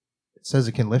 It says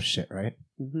it can lift shit, right?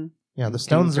 Mm-hmm. Yeah, the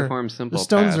stones are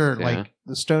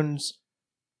the stones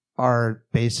are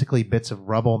basically bits of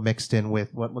rubble mixed in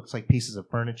with what looks like pieces of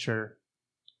furniture,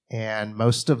 and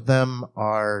most of them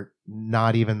are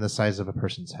not even the size of a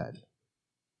person's head.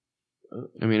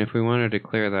 I mean, if we wanted to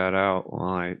clear that out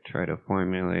while I try to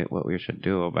formulate what we should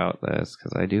do about this,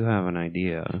 because I do have an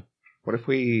idea. What if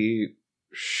we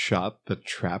shot the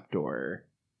trapdoor?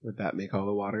 Would that make all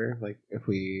the water? Like, if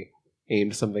we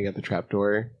aimed something at the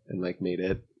trapdoor and, made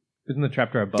it... Isn't the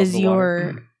trapdoor above Does the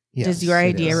water? Yes, does your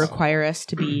it idea is. require us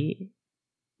to be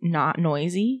not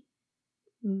noisy?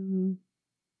 I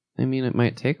mean, it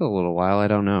might take a little while. I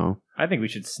don't know. I think we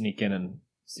should sneak in and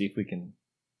see if we can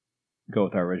go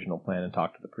with our original plan and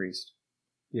talk to the priest.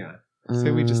 Yeah.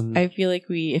 So we just... I feel like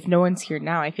if no one's here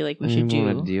now, I feel like we should want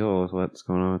do... to deal with what's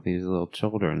going on with these little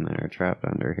children that are trapped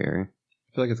under here.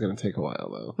 I feel like it's going to take a while,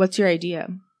 though. What's your idea?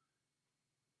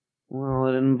 Well,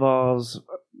 it involves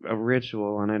a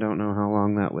ritual, and I don't know how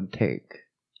long that would take.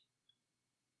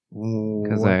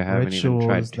 Because What I haven't even ritual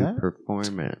tried is to that?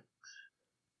 perform it. I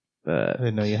But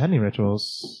didn't know you had any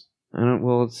rituals. I don't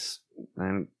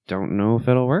know if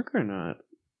it'll work or not.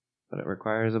 But it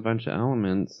requires a bunch of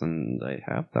elements, and I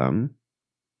have them.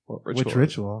 What Which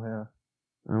ritual?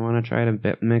 Yeah. I want to try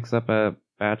to mix up a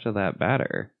batch of that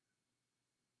batter.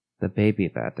 The baby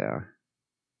batter.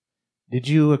 Did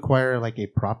you acquire a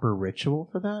proper ritual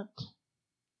for that?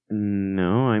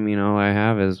 No, I mean, all I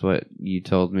have is what you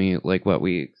told me, what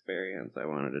we experienced. I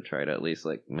wanted to try to at least,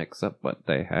 mix up what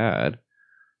they had.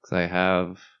 Because I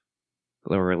have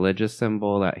the religious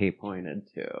symbol that he pointed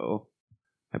to.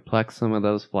 I plucked some of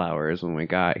those flowers when we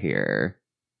got here.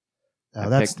 I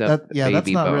That's picked up that's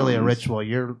baby not really a bones. ritual.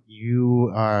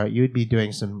 You'd be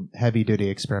doing some heavy duty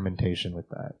experimentation with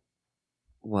that.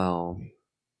 Well,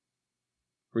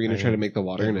 We're going to try to make the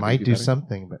water... It and might do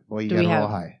something, but boy, you Do got we to roll have-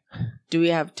 high. Do we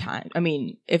have time? I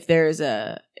mean, if there's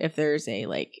a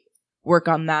work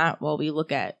on that while we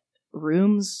look at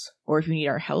rooms, or if you need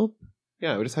our help,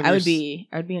 Yeah, I would just have I your...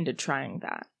 would be into trying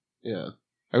that. Yeah.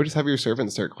 I would just have your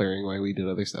servant start clearing while we did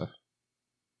other stuff.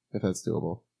 If that's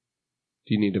doable.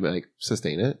 Do you need to,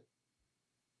 sustain it?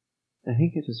 I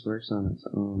think it just works on its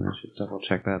own. I should double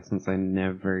check that since I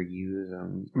never use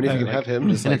them. I mean, if you can have him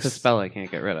just And like it's a spell I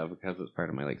can't get rid of because it's part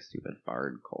of my like stupid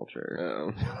bard culture.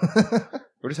 Oh.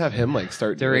 Or just have him like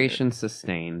start doing it. Duration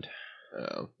sustained.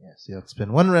 Oh. Yeah, so you have to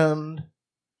spend one round,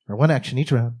 or one action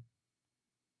each round,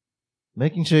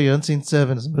 making sure your Unseen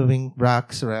Servant is moving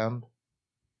rocks around.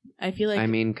 I feel like I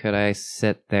mean, could I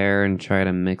sit there and try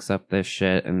to mix up this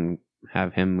shit and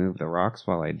have him move the rocks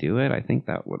while I do it? I think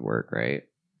that would work, right?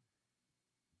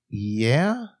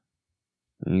 Yeah?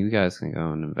 You guys can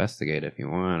go and investigate if you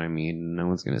want. I mean, no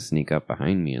one's going to sneak up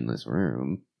behind me in this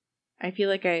room. I feel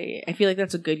like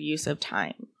that's a good use of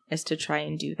time, is to try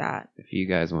and do that. If you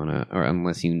guys want to, or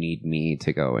unless you need me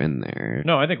to go in there.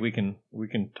 No, I think we can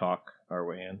talk our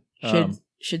way in.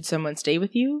 Should someone stay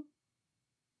with you?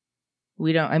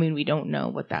 We don't know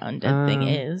what that undead thing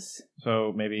is.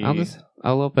 So maybe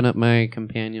I'll open up my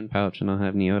companion pouch and I'll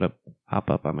have Neota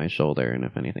pop up on my shoulder, and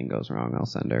if anything goes wrong, I'll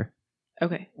send her.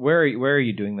 Okay. Where are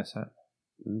you doing this at?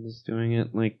 I'm just doing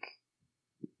it like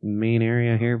main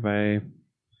area here by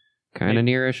kind of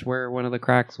nearish where one of the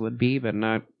cracks would be, but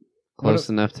not close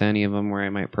enough to any of them where I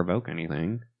might provoke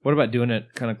anything. What about doing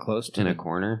it kind of close to In a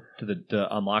corner? to the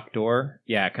unlocked door?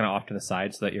 Yeah, kind of off to the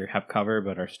side so that you have cover,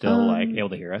 but are still like able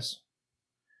to hear us.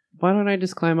 Why don't I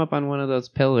just climb up on one of those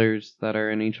pillars that are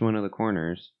in each one of the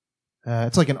corners?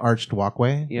 It's like an arched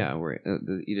walkway. Yeah, where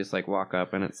you just like walk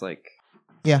up and it's like...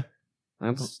 Yeah.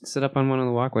 I'll just sit up on one of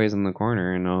the walkways in the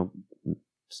corner and I'll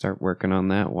start working on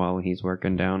that while he's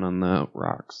working down on the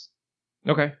rocks.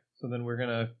 Okay, so then we're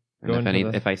gonna go And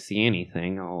into if I see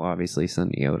anything, I'll obviously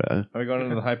send Neota. Are we going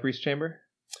into the high priest chamber?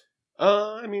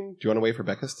 I mean, do you want to wait for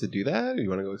Beckus to do that, or do you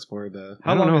want to go explore the...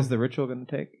 How long is the ritual going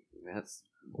to take? That's...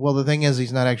 Well, the thing is,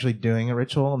 he's not actually doing a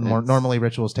ritual. Normally,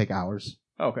 rituals take hours.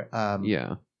 Oh, okay.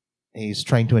 Yeah. He's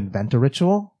trying to invent a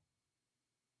ritual,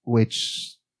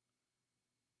 which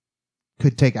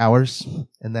could take hours,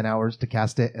 and then hours to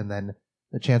cast it, and then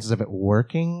the chances of it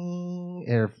working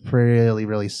are really,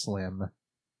 really slim.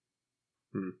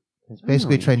 He's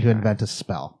basically trying to invent a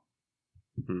spell.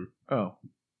 Oh.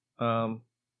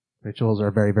 Rituals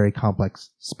are very, very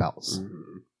complex spells.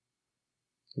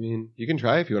 I mean, you can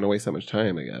try if you want to waste that much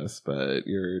time, I guess, but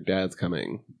your dad's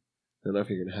coming. I don't know if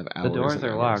you're going to have hours. The doors and are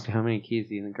hours. locked. How many keys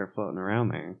do you think are floating around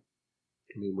there?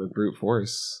 I mean, with brute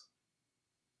force.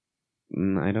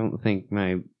 I don't think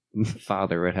my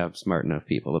father would have smart enough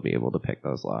people to be able to pick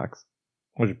those locks.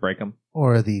 We'll just break them.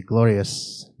 Or the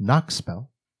glorious knock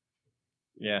spell.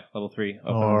 Yeah, level 3.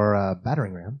 Or a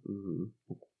battering ram.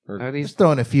 Are these Just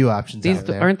throwing a few options out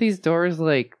there. aren't these doors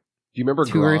like Do you remember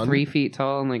 2 Gron? or 3 feet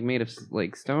tall and like made of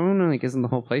like stone? Like, isn't the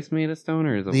whole place made of stone,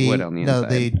 or is it wood on the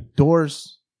inside? No,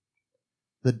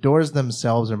 the doors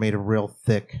themselves are made of real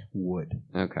thick wood.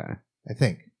 Okay. I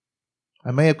think. I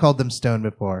may have called them stone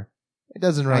before. It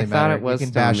doesn't really I thought matter. it was you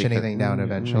can stone bash because- anything down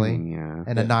eventually. Yeah.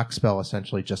 And a knock spell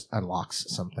essentially just unlocks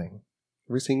something.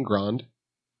 Have you seen Grond?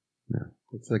 No.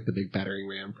 It's like the big battering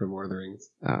ram from Lord of the Rings.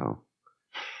 Oh.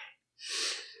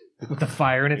 With the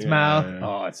fire in its Yeah. mouth.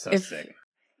 Oh, it's so If- sick.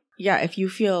 Yeah, if you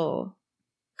feel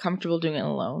comfortable doing it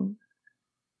alone,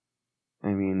 I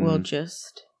mean, we'll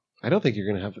just... I don't think you're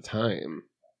going to have the time.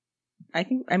 I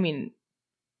feel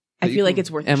But you like can-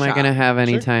 it's worth a am shot. I going to have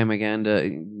any Sure. time again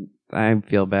to... I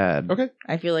feel bad. Okay.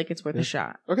 I feel like it's worth a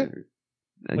shot. Okay.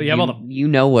 Well, you have all the- You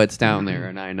know what's down there,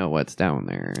 and I know what's down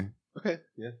there. Okay.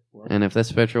 Yeah. Well, And if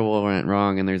this ritual went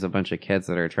wrong and there's a bunch of kids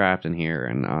that are trapped in here,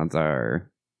 and odds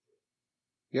are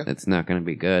Yeah. it's not going to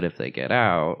be good if they get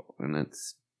out, and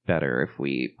it's better if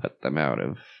we put them out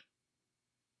of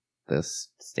this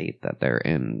state that they're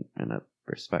in a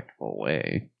respectful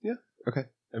way. okay.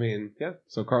 I mean, yeah.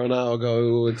 So Carl and I will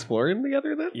go exploring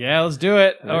together then? Yeah, let's do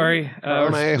it. All right. Ori, Carl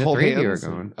and I the hold three of you hands. are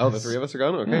going. Oh, the three of us are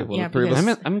going? Okay. Yeah. Well, Yeah, the three of because-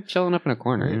 us... I'm chilling up in a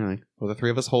corner. You know, like, Well, the three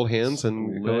of us hold hands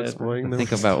and go Split. exploring the...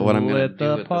 think about what I'm going to Split do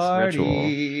the with party.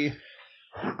 this ritual.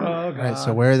 Oh, God. All right,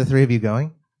 so where are the three of you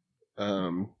going?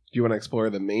 Do you want to explore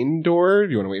the main door?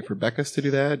 Do you want to wait for Beckus to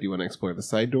do that? Do you want to explore the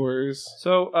side doors?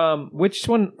 So, which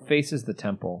one faces the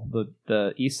temple?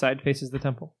 The east side faces the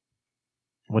temple?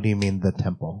 What do you mean the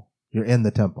temple? You're in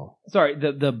the temple. Sorry,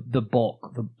 the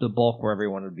bulk. The bulk where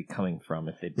everyone would be coming from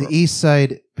if they The broke. east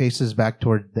side faces back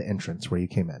toward the entrance where you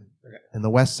came in. Okay. And the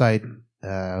west side,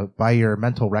 by your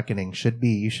mental reckoning,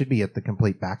 you should be at the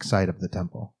complete back side of the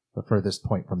temple, the furthest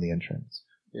point from the entrance.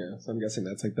 Yeah, so I'm guessing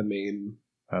that's like the main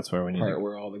That's where we need part to,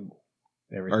 where all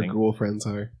our everything. ghoul friends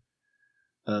are.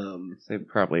 They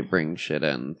probably bring shit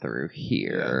in through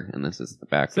here, and this is the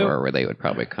back So- door where they would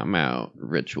probably come out.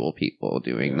 Ritual people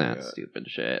doing Yeah, that yeah. stupid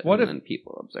shit, What and if- then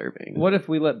people observing. What if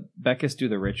we let Beckus do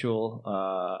the ritual,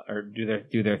 or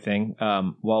do their thing,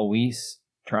 while we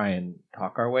try and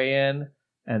talk our way in,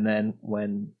 and then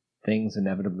when things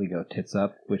inevitably go tits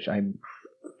up, which I'm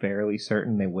fairly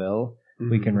certain they will,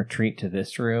 we can retreat to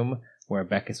this room where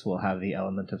Beckus will have the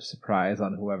element of surprise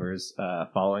on whoever's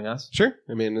following us. Sure.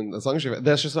 I mean, as long as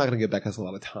that's just not going to give Beckus a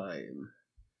lot of time.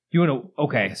 You want to?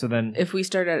 Okay, so then If we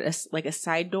start at a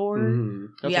side door,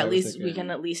 we can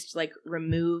at least like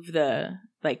remove the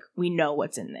we know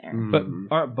what's in there. But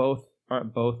aren't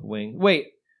both wings?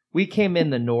 Wait, we came in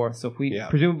the north, so if we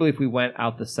presumably if we went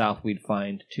out the south, we'd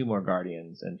find 2 more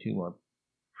guardians and 2 more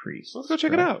priests. Let's go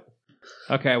check it out.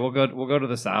 Okay, we'll go to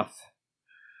the south.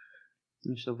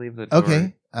 You should leave the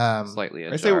door slightly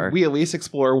ajar. I say we at least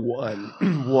explore one,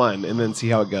 and then see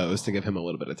how it goes to give him a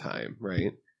little bit of time,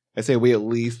 right? I say we at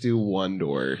least do one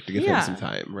door to give him some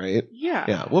time, right? Yeah.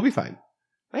 Yeah, we'll be fine.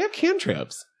 I have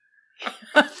cantrips.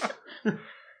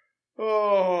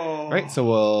 Right, so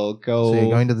we'll go. So you're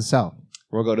going to the south.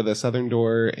 We'll go to the southern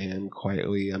door and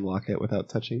quietly unlock it without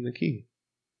touching the key.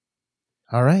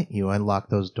 All right, you unlock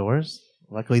those doors.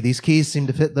 Luckily, these keys seem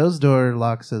to fit those door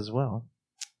locks as well.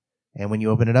 And when you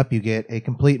open it up, you get a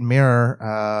complete mirror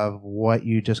of what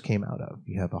you just came out of.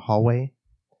 You have a hallway.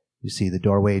 You see the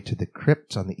doorway to the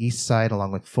crypt on the east side,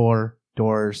 along with 4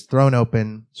 doors thrown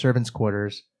open, servants'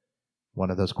 quarters.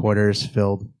 One of those quarters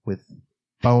filled with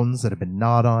bones that have been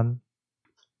gnawed on.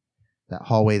 That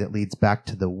hallway that leads back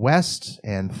to the west,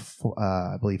 and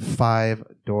I believe 5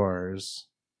 doors.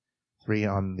 3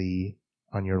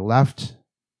 on your left,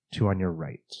 2 on your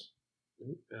right.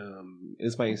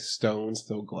 Is my stone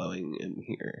still glowing in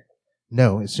here?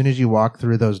 No, as soon as you walk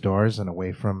through those doors and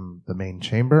away from the main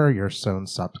chamber, your stone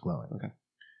stops glowing. Okay.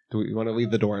 Do we want to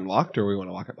leave the door unlocked, or we want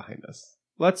to lock it behind us?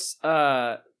 Let's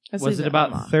was leave it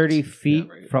about unlocked. 30 feet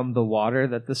Yeah, right. from the water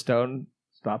that the stone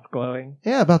stopped glowing?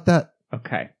 Yeah, about that.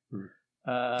 Okay.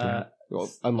 Well,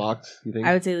 unlocked, you think?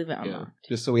 I would say leave it Yeah. unlocked.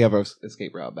 Just so we have our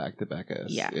escape route back to Beckus.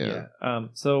 Yeah.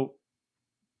 So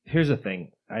here's the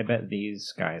thing. I bet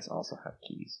these guys also have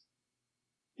keys.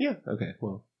 Yeah. Okay.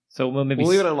 Well, So we'll maybe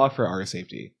we'll leave it unlocked for our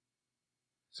safety,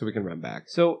 so we can run back.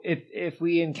 So if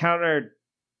we encountered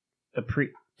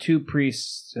 2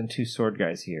 priests and 2 sword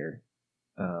guys here,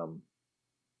 and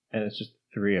it's just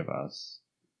 3 of us.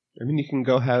 I mean, you can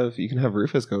have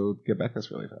Rufus go get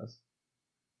Beckus really fast.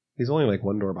 He's only like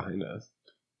 1 door behind us.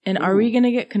 And are we going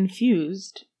to get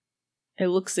confused? It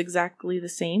looks exactly the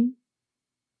same.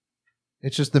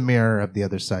 It's just the mirror of the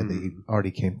other side that you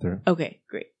already came through. Okay,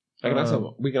 great.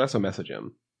 We can also message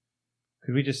him.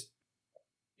 Could we just?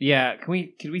 Yeah,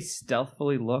 could we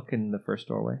stealthily look in the first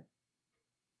doorway?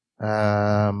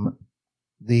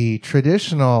 The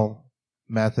traditional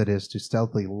method is to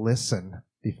stealthily listen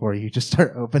before you just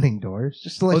start opening doors,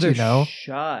 just to let you know.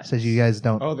 Shut. So you guys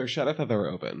don't. Oh, they're shut. I thought they were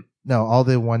open. No, all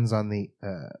the ones on the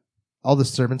all the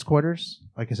servants' quarters.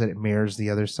 Like I said, it mirrors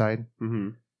the other side.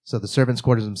 Mm-hmm. So the servants'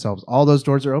 quarters themselves, all those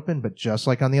doors are open, but just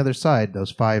like on the other side, those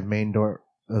 5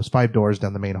 doors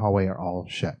down the main hallway are all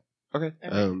shut. Okay.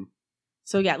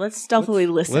 So yeah, let's stealthily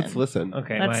listen. Let's listen.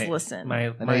 Okay, Let's listen.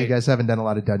 I know you guys haven't done a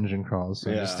lot of dungeon crawls, so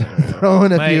I'm Yeah. just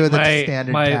throwing a few of the My-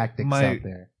 standard my- tactics my- out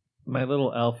there. My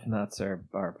little elf nuts are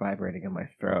vibrating in my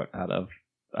throat out of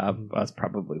us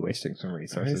probably wasting some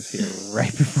resources Nice. here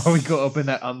right before we go open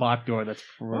that unlocked door. That's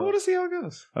I want to see how it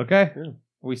goes. okay. Yeah. Are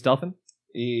we stealthing?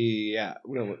 Yeah.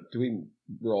 No, do we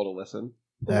roll to listen?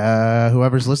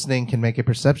 Whoever's listening can make a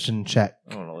perception check.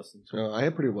 I don't want to listen to it. I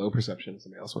have pretty low perception. If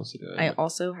somebody else wants to do it. I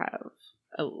also have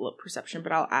a low perception,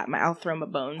 but I'll throw my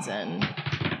bones in.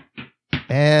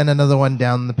 And another one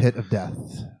down the pit of death.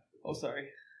 Oh, sorry.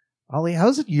 Ollie,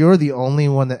 how's it you're the only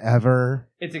one that ever...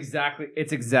 It's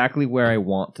exactly where I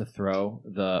want to throw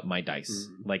my dice.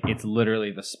 Like it's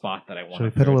literally the spot that I want. Should we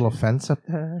to put a throw it little to. fence up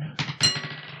there?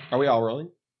 Are we all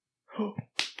rolling?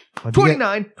 What'd you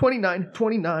get?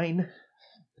 29.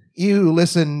 You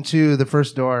listen to the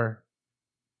first door,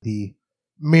 the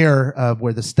mirror of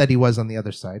where the study was on the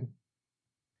other side,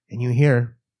 and you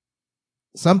hear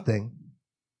something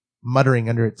muttering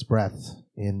under its breath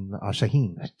in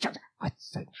Shaheen.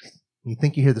 You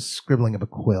think you hear the scribbling of a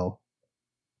quill.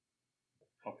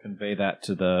 I'll convey that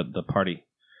to the party.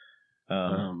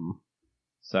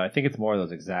 So I think it's more of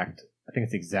those exact. I think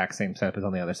it's the exact same setup as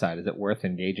on the other side. Is it worth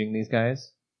engaging these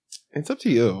guys? It's up to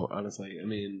you, honestly. I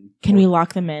mean, Can we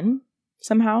lock them in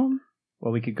somehow?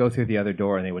 Well, we could go through the other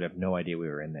door and they would have no idea we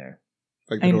were in there.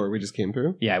 like the door we just came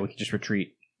through? Yeah, we could just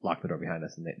retreat, lock the door behind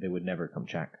us, and they would never come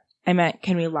check. I meant,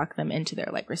 can we lock them into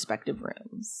their respective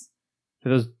rooms? Do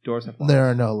those doors have locks? There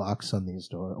are no locks on these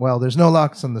doors. Well, there's no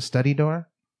locks on the study door.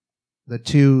 The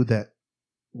 2 that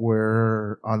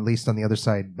were at least on the other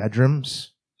side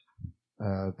bedrooms,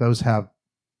 those have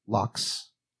locks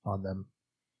on them.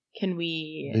 Can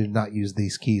we? Do not use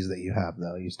these keys that you have,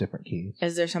 though. Use different keys.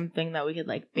 Is there something that we could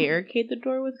like barricade the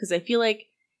door with? Because I feel like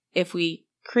if we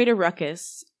create a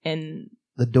ruckus and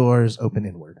The doors open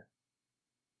inward.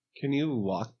 Can you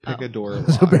lockpick a door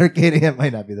So locked? barricading it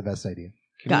might not be the best idea.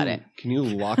 Got it. Can you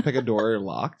lockpick a door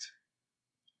locked?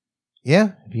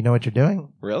 Yeah, if you know what you're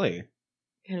doing. Really?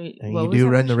 can we? And what you was do that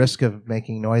run the question? risk of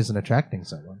making noise and attracting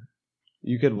someone.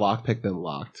 You could lockpick them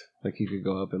locked. Like you could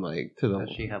go up and like to the.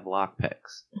 Does she have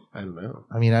lockpicks? I don't know.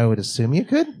 I mean, I would assume you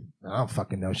could. I don't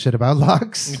fucking know shit about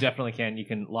locks. You definitely can. You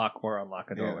can lock or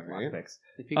unlock a door Yeah, with right? lockpicks.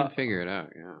 If you can figure it out,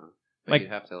 yeah. But Like-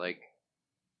 you'd have to like.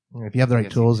 If you have the I right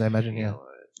guess tools, you I imagine, yeah. feel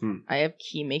it. I have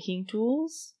key making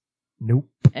tools Nope.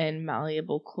 and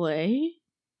malleable clay.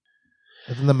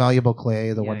 Isn't the malleable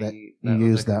clay the Yeah, one that you you was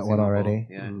used a that one consumable. already?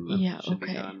 Yeah. Mm. that Yeah, should be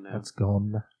okay. gone now. That's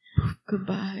gone.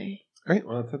 Goodbye. Great.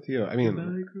 Well, it's up to you. I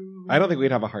mean, I don't think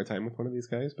we'd have a hard time with one of these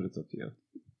guys, but it's up to you.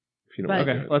 If you don't But- want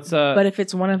to Okay, do it. let's. But if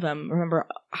it's one of them, remember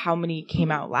how many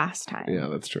came out last time? Yeah,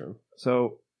 that's true.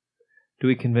 So, do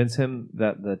we convince him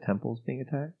that the temple's being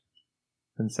attacked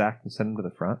and sacked and send him to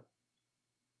the front?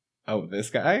 Oh, this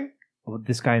guy? Well,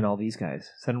 this guy and all these guys.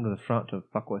 Send him to the front to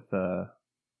fuck with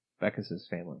Beckus'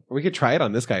 family. We could try it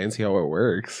on this guy and see how it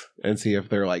works, and see if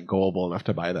they're like gullible enough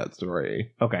to buy that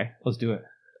story. Okay, let's do it.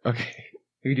 Okay.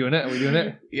 Are you doing it? Are we doing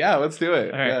it? Yeah, let's do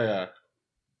it. All right. Yeah.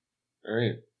 All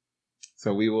right.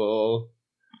 So we will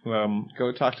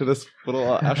go talk to this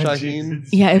little Ashaheen.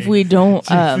 Yeah, if we don't,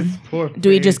 do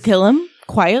we just kill him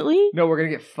quietly? No, we're gonna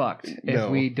get fucked if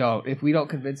No. we don't. If we don't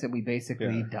convince him, we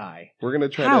basically Yeah. die. We're gonna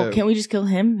try How? to. Can't we just kill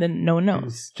him? Then no one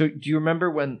knows. So, do you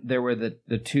remember when there were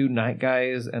the two knight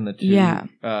guys and the two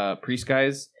Yeah. priest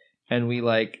guys, and we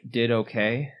like did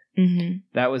okay? Mm-hmm.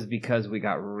 That was because we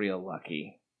got real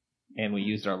lucky, and we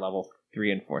used our level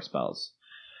 3 and 4 spells.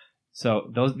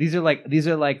 So these are like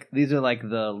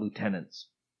the lieutenants.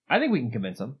 I think we can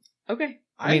convince them. Okay.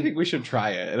 I think we should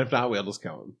try it, and if not, we'll just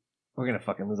kill him. We're gonna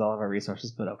fucking lose all of our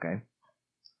resources, but okay.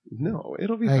 No,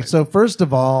 it'll be All fine. right, so first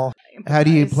of all, how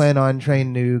do you Improvise. plan on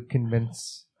trying to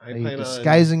convince? I Are you plan on-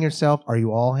 disguising yourself? Are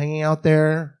you all hanging out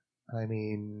there? I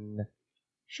mean,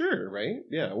 Sure, right?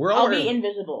 Yeah, we're all. I'll be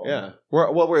invisible. Yeah,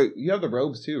 we're. You have the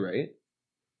robes too, right?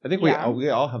 I think Yeah. we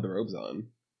all have the robes on.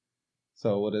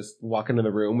 So we'll just walk into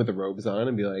the room with the robes on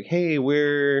and be like, "Hey,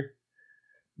 we're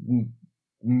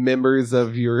members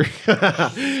of your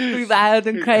Loud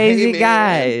and Hey, crazy man.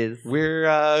 guys.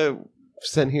 We're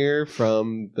sent here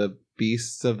from the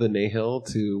beasts of the Nahil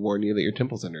to warn you that your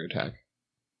temple's under attack."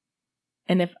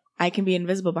 And if I can be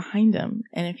invisible behind him,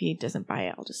 and if he doesn't buy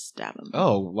it, I'll just stab him.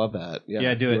 Oh, love that! Yeah,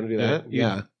 Yeah, do You it. wanna do Do that? it. You-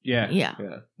 Yeah, Yeah. Yeah.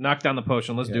 yeah. Knock down the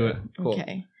potion. Let's do Yeah. it. Cool.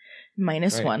 Okay.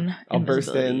 Minus Right. 1. I'll burst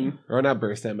invisibility. in, or not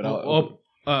burst in, but I'll.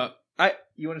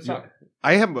 You want to talk?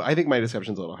 I think my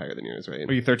deception's a little higher than yours, right?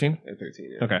 Are you 13? At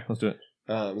 13. Yeah. Okay, let's do it.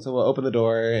 So we'll open the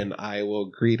door and I will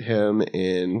greet him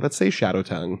in, let's say, Shadow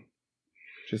Tongue,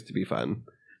 just to be fun.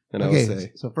 And I will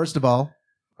say, so first of all,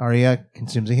 Arya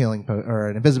consumes a healing or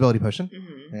an invisibility potion.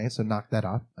 Mhm. Okay, so knock that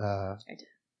off. I did.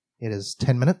 It is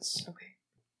 10 minutes. Okay.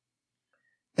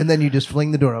 And then you just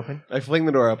fling the door open. I fling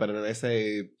the door open and I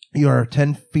say, You are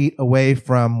 10 feet away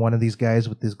from one of these guys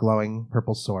with these glowing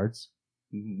purple swords.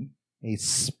 He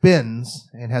spins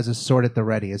and has his sword at the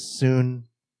ready as soon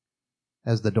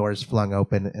as the door is flung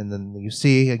open. And then you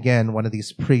see again one of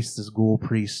these priests, this ghoul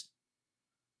priest.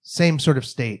 Same sort of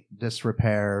state,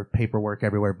 disrepair, paperwork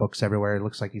everywhere, books everywhere. It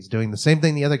looks like he's doing the same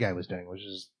thing the other guy was doing, which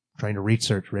is trying to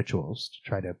research rituals to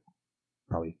try to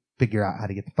probably figure out how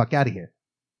to get the fuck out of here.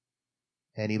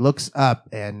 And he looks up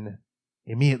and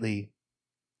immediately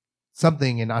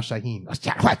something in Ashaheen.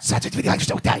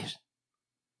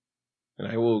 and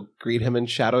I will greet him in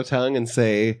Shadow Tongue and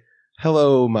say,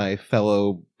 "Hello, my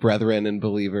fellow brethren and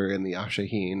believer in the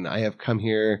Ashaheen. I have come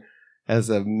here as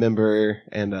a member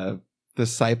and a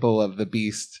disciple of the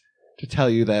beast to tell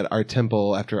you that our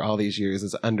temple, after all these years,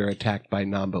 is under attack by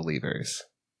non-believers."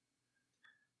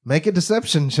 Make a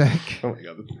deception check. Oh my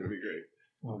god, this is gonna be great.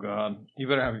 Oh god, you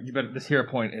better. This hero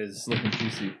point is looking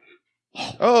juicy.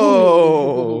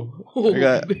 Oh, I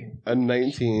got a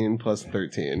 19 plus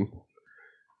 13.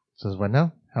 Says what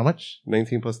now? How much?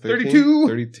 19 plus 13? 32.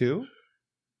 32?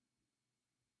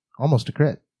 Almost a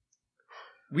crit.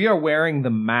 We are wearing the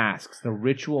masks, the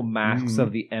ritual masks Mm.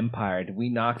 of the Empire. Did we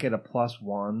not get a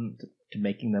 +1 to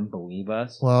making them believe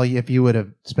us? Well, if you would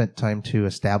have spent time to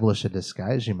establish a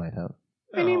disguise, you might have.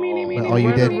 Oh. But all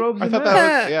you did- I thought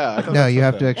that was, yeah. I thought No, that's you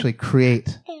have to something. actually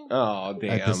create Oh, a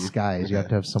damn. disguise. You have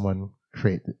to have someone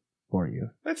create it for you.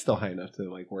 That's still high enough to,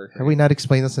 like, work. Have we not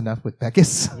explained this enough with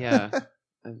Beckus? Yeah.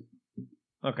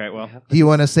 Okay, well. Do you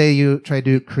want to say you tried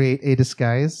to create a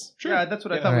disguise? Sure. Yeah, that's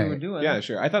what I Yeah. thought we Alright. were doing. Yeah,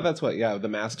 sure. I thought that's what. Yeah, the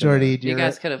mask. Jordy, do You you,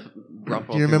 guys could have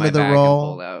ruffled do you through remember my the bag and role?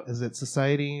 pulled out. Is it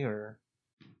society or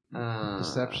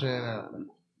deception?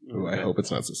 Ooh, I hope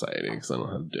it's not society because I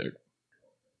don't have dick.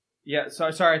 Yeah,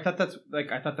 sorry. I thought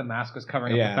the mask was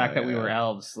covering up Yeah, the fact that we yeah. were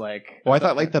elves. Like, Well, I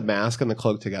thought like the mask and the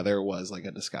cloak together was like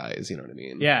a disguise. You know what I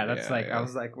mean? yeah, that's like yeah. I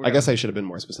was like, I guess I should have been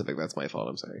more specific. That's my fault.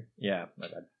 I'm sorry. yeah, my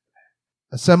bad.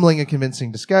 Assembling a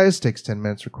convincing disguise takes 10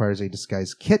 minutes, requires a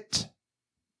disguise kit.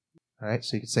 All right,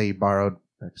 so you could say you borrowed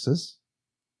X's.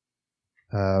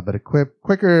 But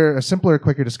a simpler,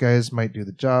 quicker disguise might do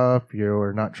the job if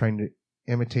you're not trying to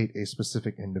imitate a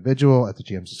specific individual at the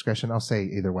GM's discretion. I'll say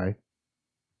either way.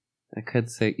 I could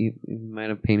say you might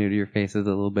have painted your faces a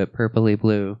little bit purpley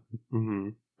blue, Mm-hmm.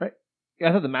 Yeah,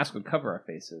 I thought the mask would cover our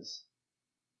faces.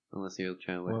 unless you're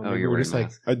trying to. Well, oh, maybe you're we're wearing just a like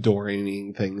mask.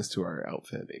 adorning things to our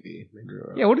outfit. Maybe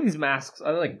we're- Yeah, what are these masks?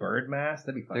 Are they like bird masks?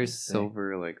 That'd be fun. There's to see.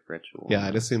 silver like ritual. Yeah,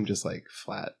 I'd assume just like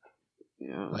flat,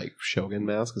 Yeah. like Shogun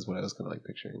mask is what I was kind of like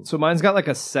picturing. So mine's got like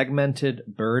a segmented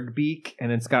bird beak,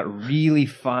 and it's got really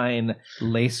fine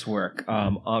lacework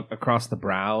across the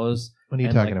brows. What are you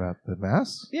And, talking like- about? The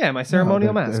masks? Yeah, my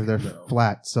ceremonial No, mask. They're No.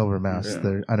 flat silver masks. Yeah.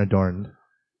 They're unadorned.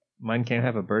 Mine can't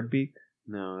have a bird beak.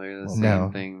 No, they're the Well, same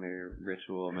no. thing. They're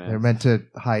ritual masks. They're meant to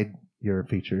hide your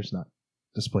features, not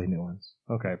display new ones.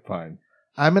 Okay, fine.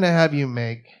 I'm going to have you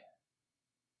make...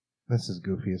 This is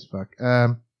goofy as fuck.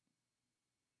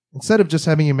 Instead of just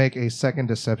having you make a second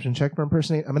deception check for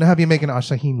impersonate, I'm going to have you make an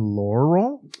Ashahin lore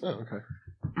roll. Oh, okay.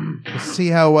 To see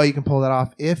how well you can pull that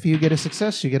off. If you get a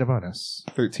success, you get a bonus.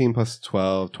 13 plus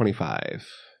 12, 25.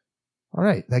 All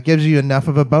right. That gives you enough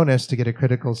of a bonus to get a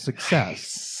critical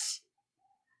success.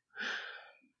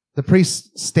 The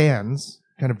priest stands,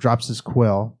 kind of drops his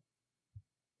quill.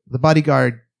 The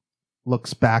bodyguard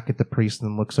looks back at the priest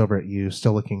and looks over at you,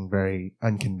 still looking very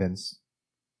unconvinced.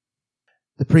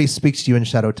 The priest speaks to you in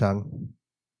Shadow Tongue.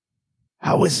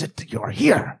 How is it that you are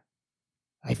here?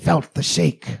 I felt the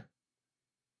shake.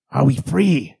 Are we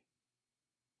free?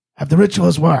 Have the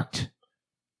rituals worked?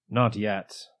 Not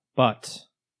yet, but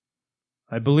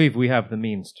I believe we have the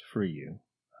means to free you.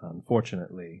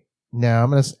 Unfortunately. Now, I'm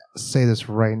going to say this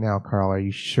right now, Carl. Are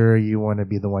you sure you want to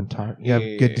be the one talking? You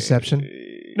have good deception?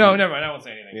 No, never mind. I won't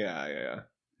say anything. Yeah.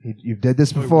 You did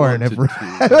this before and wanted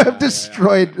have, to. have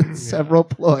destroyed several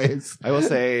ploys I will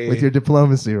say with your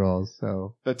diplomacy rolls.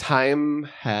 So the time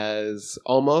has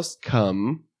almost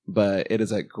come, but it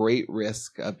is at great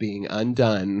risk of being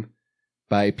undone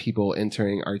by people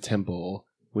entering our temple.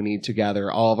 We need to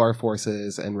gather all of our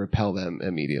forces and repel them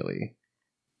immediately.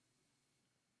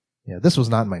 yeah, this was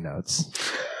not in my notes.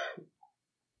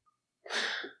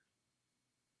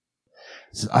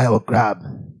 Says, I will grab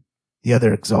the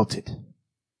other exalted,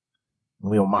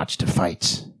 and we will march to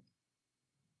fight.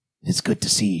 It's good to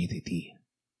see that the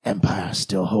Empire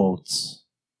still holds.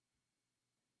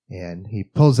 And he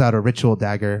pulls out a ritual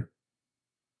dagger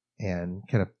and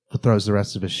kind of throws the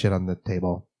rest of his shit on the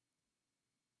table.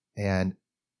 And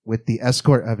with the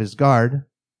escort of his guard,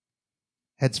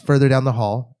 heads further down the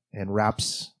hall and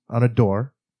raps on a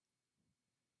door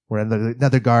where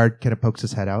another guard kind of pokes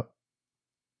his head out.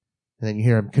 And then you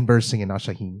hear him conversing in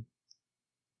Ashahin.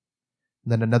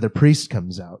 And then another priest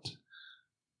comes out,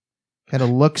 kind of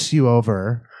looks you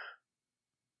over.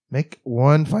 Make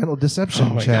one final deception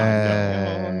Oh my check.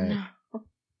 Oh, no.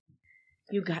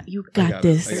 You got got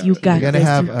this. it. I got You it. got You're this. gonna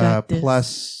have You got this.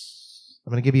 plus.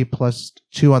 I'm gonna give you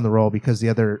 +2 on the roll because the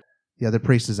other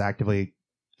priest is actively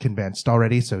convinced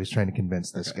already, so he's trying to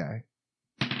convince this Okay. guy.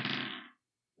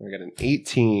 I got an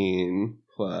 18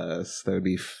 plus, that would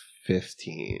be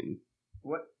 15.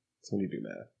 What? So when you do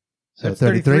math. So That's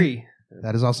 33.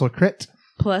 That is also a crit.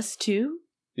 +2.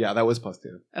 Yeah, that was plus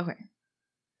 2. Okay.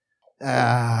 All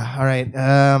right.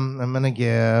 I'm gonna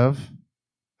give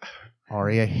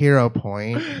Ari a hero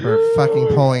point for fucking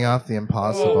pulling off the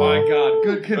impossible. Oh my god,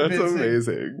 good That's convincing.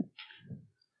 amazing.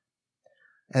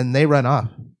 And they run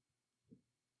off.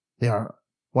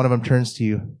 One of them turns to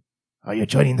you. Are you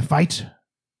joining the fight?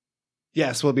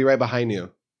 Yes, we'll be right behind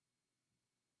you.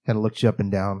 Kind of looks you up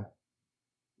and down.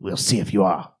 We'll see if you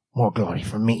are. More glory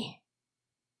for me.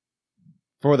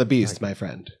 For the beast, my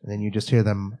friend. And then you just hear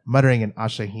them muttering in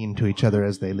Ashahin to each other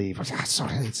as they leave.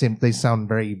 They sound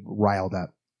very riled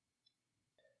up.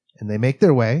 And they make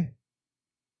their way.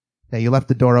 Now, you left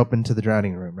the door open to the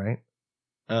drowning room, right?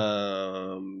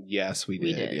 Yes, we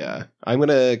We did. did. Yeah.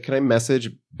 Can I message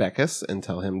Beckus and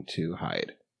tell him to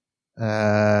hide?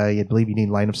 You believe you need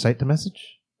line of sight to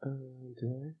message? Do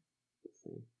I?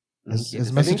 Let's see. Is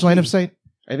I message think line he- of sight?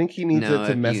 I think he needs No, it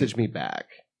to if message you- me back.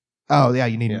 Oh, yeah,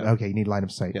 you need, Yeah. okay, you need line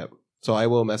of sight. Yep. So I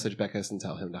will message Beckus and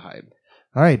tell him to hide.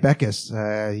 All right, Beckus,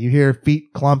 you hear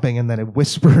feet clomping and then a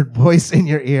whispered voice in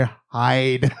your ear.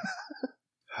 Hide.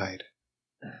 Hide.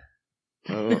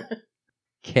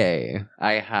 Okay,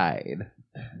 I hide.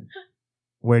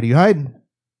 Where do you hide?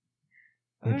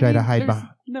 You try to hide There's behind.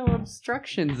 no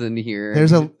obstructions in here.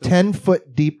 There's a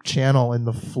 10-foot deep channel in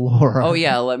the floor. Oh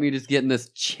yeah, let me just get in this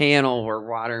channel where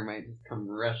water might just come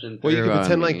rushing through. Well, you can on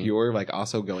pretend like me. you're like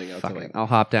also going out Fuck to it, like. I'll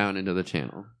hop down into the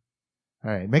channel.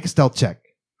 All right, make a stealth check.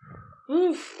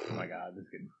 Oof. Oh my god, this is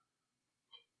good.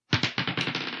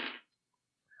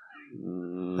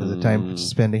 Is it time to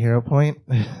spend a hero point?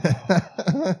 Yeah,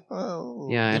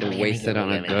 I had to waste it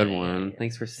on a good one.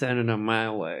 Thanks for sending them my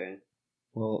way.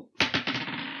 Well,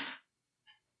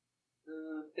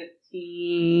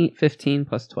 15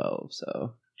 plus 12,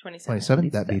 so 27. 27.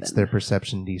 That beats their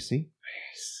perception DC.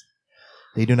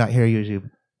 They do not hear you as you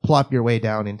plop your way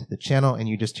down into the channel, and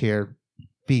you just hear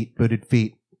booted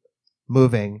feet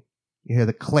moving. You hear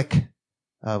the click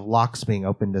of locks being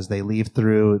opened as they leave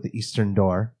through the eastern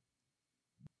door.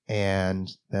 And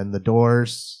then the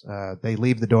doors, they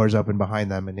leave the doors open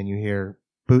behind them, and then you hear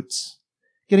boots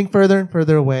getting further and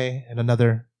further away, and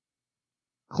another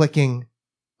clicking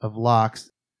of locks.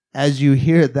 As you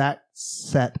hear that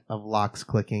set of locks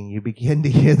clicking, you begin to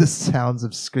hear the sounds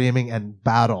of screaming and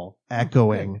battle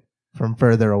echoing from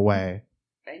further away.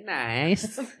 very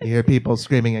nice. You hear people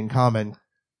screaming in common,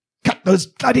 "Cut those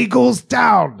bloody ghouls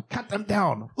down! Cut them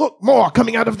down! Look, more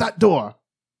coming out of that door!"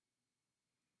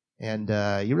 And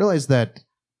you realize that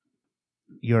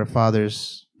your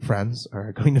father's friends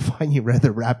are going to find you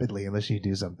rather rapidly unless you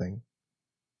do something.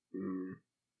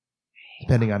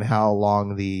 Depending on how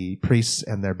long the priests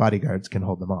and their bodyguards can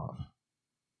hold them off.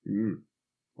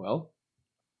 Well,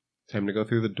 time to go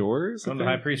through the doors. Come to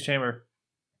High Priest Chamber.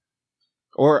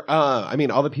 Or, I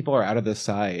mean, all the people are out of this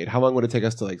side. How long would it take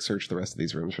us to like search the rest of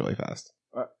these rooms really fast?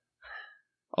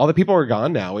 All the people are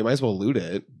gone now. We might as well loot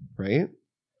it, right?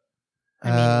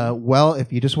 Well,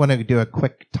 if you just want to do a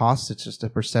quick toss, it's just a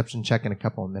perception check in a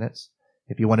couple of minutes.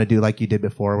 If you want to do like you did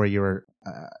before, where you were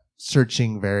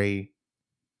searching very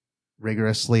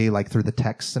rigorously, like through the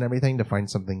texts and everything to find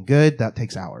something good, that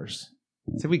takes hours.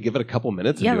 So we give it a couple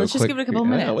minutes. And Yeah, do let's a just quick, give it a couple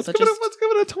minutes. Let's Let's give just-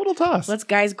 it a total toss. Let's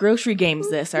guys grocery games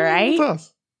this, all right?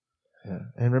 Toss. Yeah.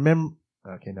 And remember,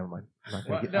 okay, never mind.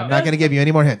 What? No. I'm not going to give you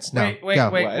any more hints. No, wait, go.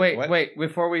 wait.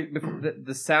 Before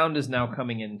the sound is now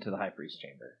coming into the High Priest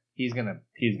Chamber. He's gonna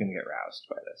get roused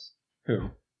by this. Who?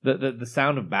 The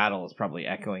sound of battle is probably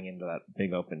echoing into that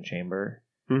big open chamber.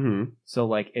 Mm-hmm. So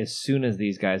like as soon as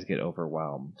these guys get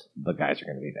overwhelmed, the guys are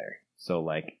gonna be there. So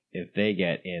like if they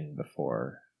get in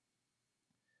before.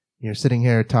 You're sitting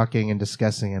here talking and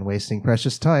discussing and wasting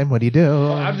precious time. What do you do?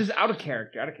 Well, I'm just out of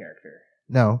character.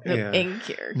 No, Yeah. In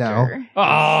character. No.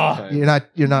 Oh,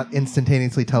 you're not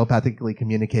instantaneously telepathically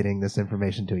communicating this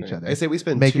information to each other. I say we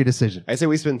spend. Make your decision. I say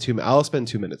we spend 2. I'll spend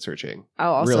 2 minutes searching.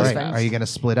 I'll also Really All right. spend. Are you going to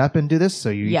split up and do this so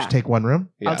you Yeah. each take one room?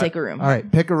 I'll take a room. All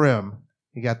right, pick a room.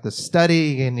 You got the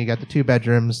study and you got the 2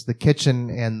 bedrooms. The kitchen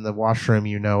and the washroom,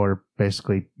 are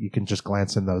basically, you can just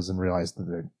glance in those and realize that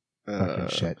they're fucking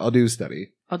shit. I'll do study.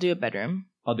 I'll do a bedroom.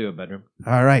 I'll do a bedroom.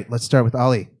 All right, let's start with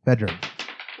Ollie. Bedroom.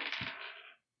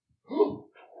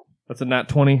 That's a nat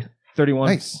 20, 31.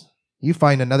 Nice. You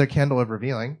find another candle of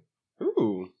revealing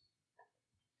Ooh.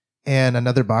 and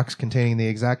another box containing the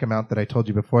exact amount that I told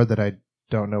you before that I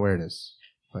don't know where it is.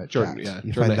 But Jordan, that. yeah.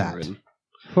 You Jordan find that. handwritten.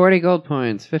 40 gold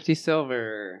points, 50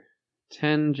 silver,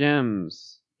 10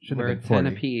 gems. Should have worth been 10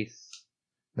 40. apiece.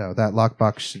 No, that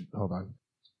lockbox should, hold on.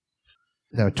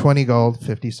 No, 20 gold,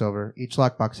 50 silver. Each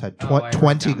lockbox had Oh, I wrote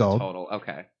 20 down the gold. total.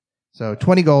 Okay. So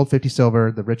 20 gold, 50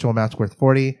 silver. The ritual amount's worth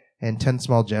 40, and 10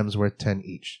 small gems worth 10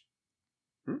 each.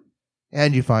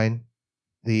 And you find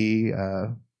the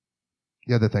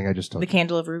other thing I just told The you.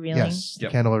 candle of revealing. Yes, Yep.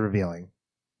 the candle of revealing.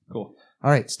 Cool.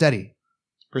 All right, steady.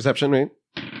 Perception, right?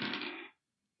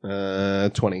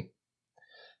 20.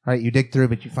 All right, you dig through,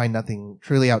 but you find nothing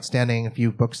truly outstanding. A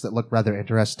few books that look rather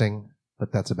interesting,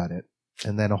 but that's about it.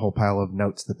 And then a whole pile of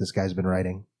notes that this guy's been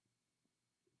writing.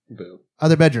 Boo.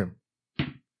 Other bedroom,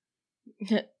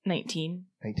 19.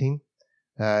 19.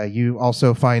 You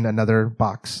also find another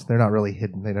box. They're not really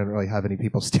hidden. They don't really have any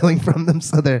people stealing from them,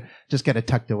 so they're just kind of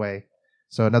tucked away.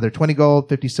 So another 20 gold,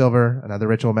 50 silver, another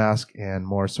ritual mask, and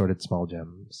more sorted small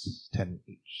gems, 10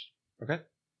 each. Okay.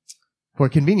 For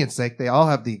convenience sake, they all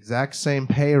have the exact same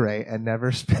pay rate and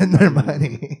never spend their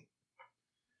money.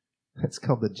 It's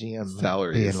called the GM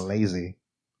Salaries. being lazy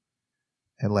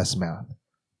and less math.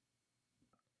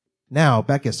 Now,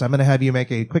 Beckus, I'm going to have you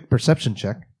make a quick perception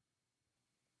check.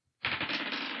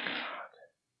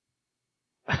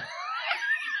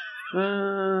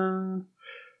 Fuck.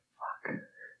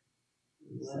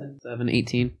 7,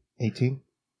 18. 18.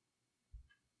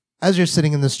 As you're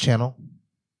sitting in this channel,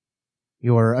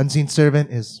 your unseen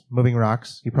servant is moving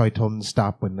rocks. You probably told him to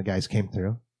stop when the guys came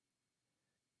through.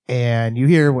 And you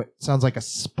hear what sounds like a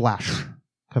splash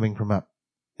coming from up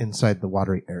inside the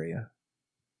watery area.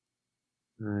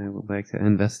 I would like to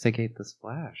investigate the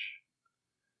splash.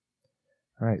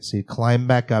 All right, so you climb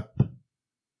back up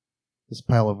this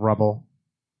pile of rubble.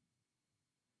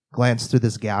 Glance through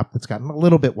this gap that's gotten a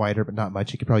little bit wider, but not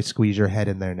much. You could probably squeeze your head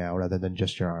in there now rather than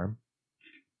just your arm.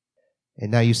 And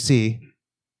now you see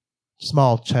a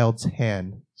small child's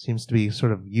hand seems to be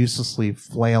sort of uselessly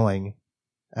flailing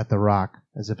at the rock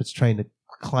as if it's trying to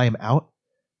climb out,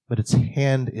 but its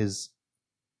hand is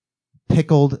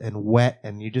pickled and wet,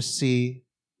 and you just see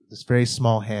this very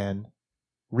small hand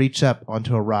reach up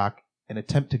onto a rock and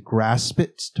attempt to grasp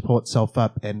it to pull itself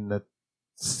up, and the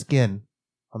skin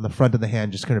on the front of the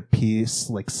hand just kind of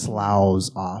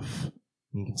sloughs off.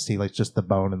 You can see like just the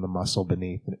bone and the muscle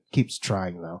beneath, and it keeps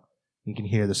trying though. You can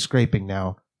hear the scraping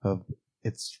now of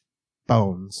its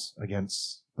bones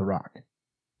against the rock.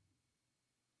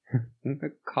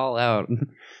 Call out.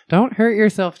 Don't hurt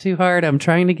yourself too hard. I'm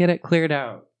trying to get it cleared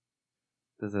out.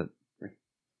 Does it...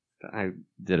 I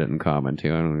did it in common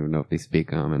too. I don't even know if they speak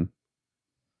common.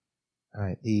 All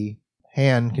right, the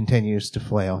hand continues to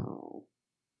flail. Oh.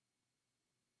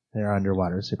 They're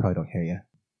underwater, so they probably don't hear you.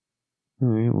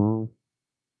 Alright, well,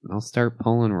 I'll start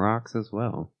pulling rocks as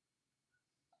well.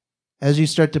 As you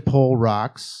start to pull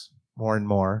rocks more and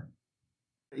more,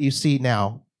 you see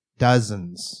now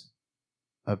dozens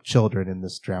of children in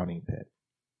this drowning pit.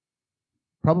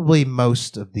 Probably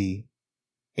most of the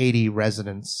 80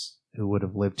 residents who would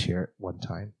have lived here at one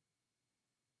time.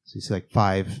 So you see like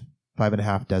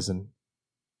 5.5 dozen,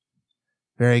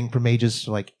 varying from ages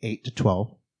to like 8 to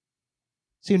 12.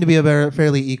 Seem to be a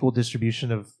fairly equal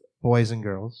distribution of boys and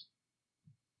girls,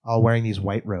 all wearing these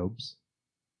white robes.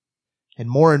 And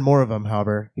more of them,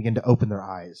 however, begin to open their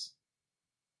eyes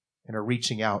and are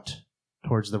reaching out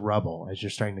towards the rubble as you're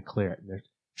starting to clear it. And they're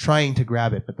trying to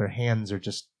grab it, but their hands are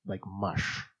just like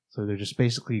mush. So they're just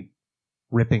basically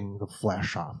ripping the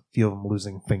flesh off. A few of them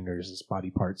losing fingers as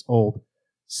body parts, old,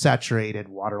 saturated,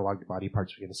 waterlogged body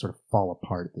parts begin to sort of fall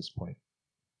apart at this point.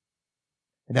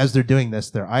 And as they're doing this,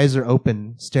 their eyes are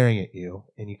open, staring at you,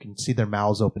 and you can see their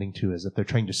mouths opening too, as if they're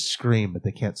trying to scream, but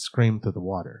they can't scream through the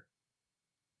water.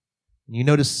 And you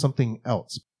notice something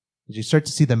else. As you start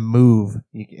to see them move,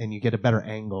 and you get a better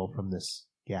angle from this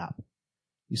gap,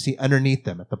 you see underneath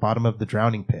them, at the bottom of the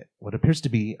drowning pit, what appears to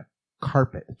be a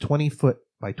carpet, a 20-foot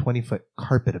by 20-foot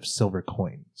carpet of silver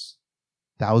coins.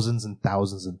 Thousands and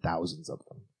thousands and thousands of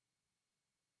them.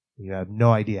 You have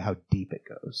no idea how deep it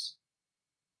goes.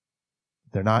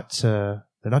 They're not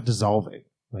dissolving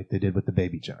like they did with the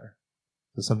baby jar.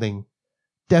 So something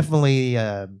definitely,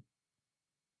 the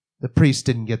priest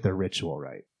didn't get their ritual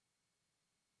right.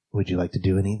 Would you like to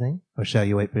do anything? Or shall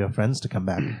you wait for your friends to come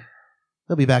back?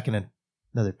 They'll be back in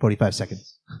another 45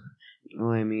 seconds.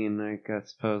 Well, I mean, I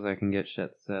suppose I can get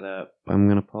shit set up. I'm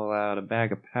gonna pull out a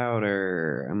bag of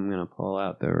powder. I'm gonna pull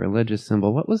out the religious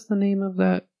symbol. What was the name of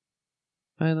that,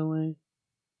 by the way?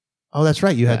 Oh, that's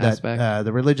right. You had Aspect. that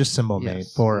the religious symbol made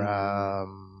Yes. for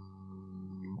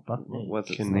fuck me. What's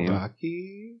its name?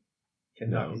 Kendaki?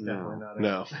 Kendaki's No. definitely not it.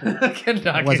 No.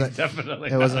 Kendaki's wasn't-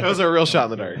 definitely it wasn't- That was a real shot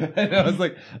in the dark. I know, I was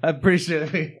like, I'm pretty sure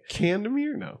we...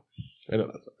 Candemir? No. I know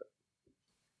that's not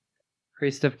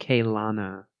Priest of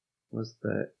Kailana was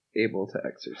the able to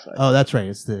exercise. Oh, that's right.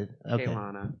 It's the okay.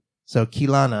 Kailana. So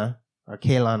Kilana or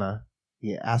Kailana,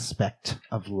 the aspect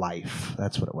of life.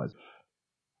 That's what it was.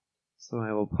 So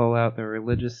I will pull out the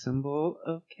religious symbol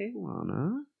of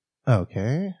Kailana.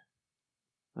 Okay.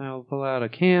 I will pull out a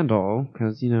candle,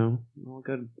 because, all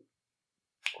good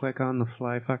quick on the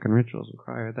fly fucking rituals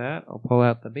require that. I'll pull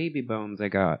out the baby bones I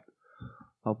got.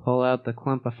 I'll pull out the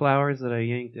clump of flowers that I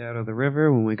yanked out of the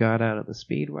river when we got out of the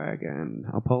speedwagon.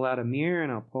 I'll pull out a mirror,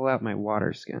 and I'll pull out my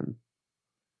water skin.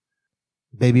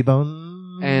 Baby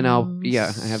bones. And I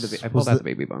pulled out the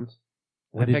baby bones.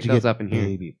 What I did picked you those get? up in here.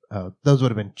 Baby. Oh, those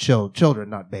would have been children,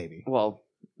 not baby. Well,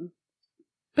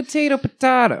 potato.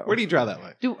 Where do you draw that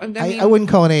line? I wouldn't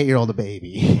call an 8-year-old a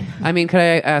baby. I mean, could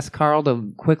I ask Carl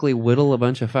to quickly whittle a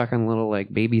bunch of fucking little,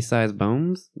 like, baby-sized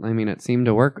bones? I mean, it seemed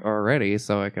to work already,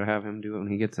 so I could have him do it when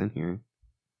he gets in here.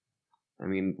 I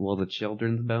mean, will the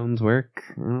children's bones work?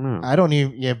 I don't know. I don't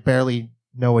even. You barely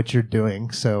know what you're doing,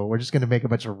 so we're just going to make a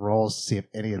bunch of rolls to see if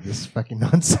any of this fucking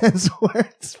nonsense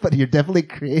works. But you're definitely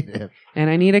creative. And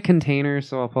I need a container,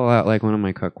 so I'll pull out, like, one of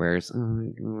my cookwares.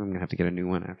 I'm going to have to get a new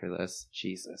one after this.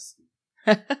 Jesus.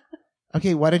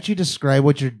 Okay, why don't you describe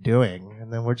what you're doing,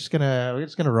 and then we're just gonna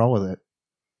roll with it.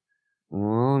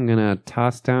 Well, I'm gonna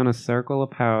toss down a circle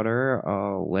of powder.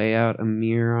 I'll lay out a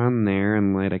mirror on there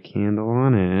and light a candle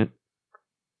on it.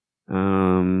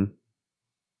 I'm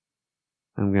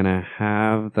gonna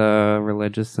have the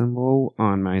religious symbol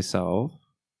on myself.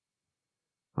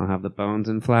 I'll have the bones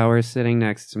and flowers sitting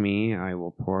next to me. I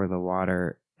will pour the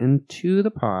water into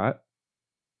the pot.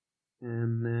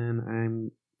 And then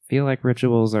I feel like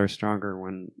rituals are stronger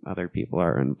when other people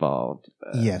are involved.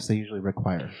 But Yes, they usually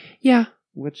require. yeah,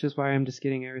 which is why I'm just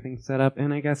getting everything set up.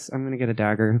 And I guess I'm going to get a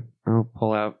dagger. I'll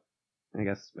pull out. I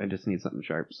guess I just need something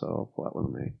sharp, so I'll pull out one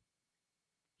of my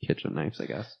kitchen knives, I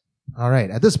guess. All right,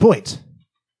 at this point,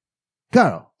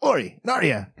 Carl, Ori,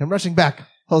 Narya come rushing back,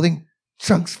 holding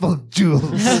trunks full of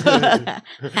jewels,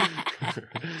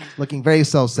 looking very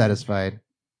self-satisfied.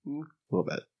 A little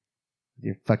bit.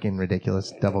 Your fucking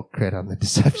ridiculous double crit on the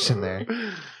deception there.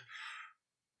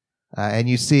 And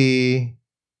you see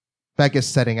Becca's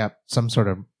setting up some sort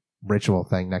of ritual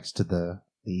thing next to the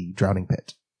drowning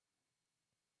pit.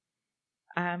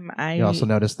 You also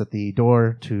notice that the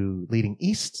door to leading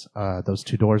east, those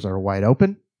two doors are wide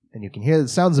open, and you can hear the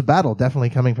sounds of battle definitely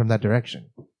coming from that direction.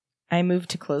 I move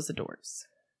to close the doors.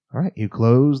 All right, you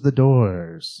close the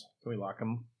doors. Can we lock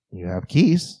them? You have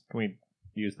keys. Can we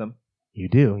use them? You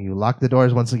do. You lock the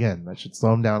doors once again. That should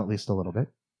slow them down at least a little bit.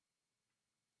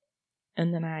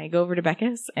 And then I go over to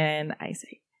Becca's and I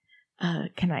say,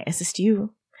 can I assist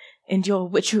you in your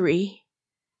witchery?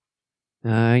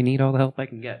 I need all the help I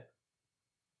can get.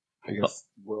 I guess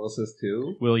Will assist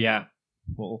too. Will, yeah.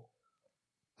 Well,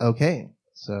 Okay,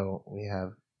 so we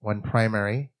have one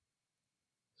primary.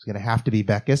 It's going to have to be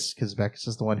Beckus, because Beckus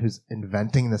is the one who's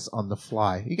inventing this on the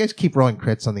fly. You guys keep rolling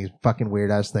crits on these fucking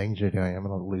weird-ass things you're doing. I'm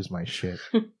going to lose my shit.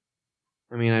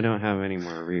 I mean, I don't have any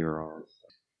more rerolls.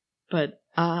 But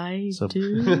I So-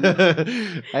 do.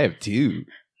 I have 2.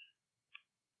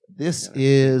 This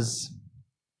is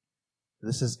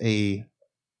a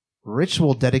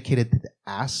ritual dedicated to the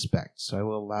aspect. So I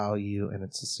will allow you, and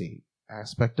it's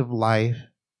aspect of life.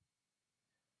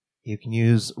 You can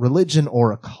use religion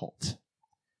or occult.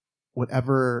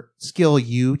 Whatever skill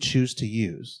you choose to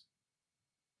use.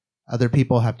 Other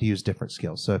people have to use different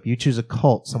skills. So if you choose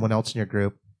occult, someone else in your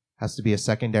group has to be a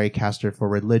secondary caster for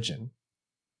religion.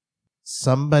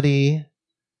 Somebody...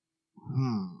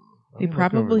 let We me look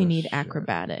probably over need this shit.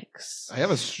 acrobatics. I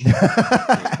have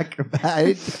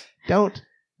I don't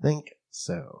think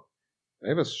so. I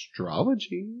have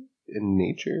astrology in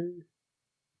nature.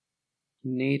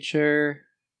 Nature.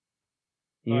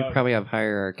 You probably have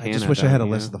higher arcana. I just wish I had a don't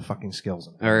you? list of the fucking skills.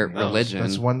 In Or front of me. religion.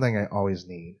 That's one thing I always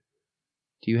need.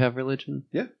 Do you have religion?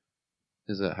 Yeah.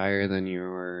 Is it higher than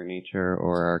your nature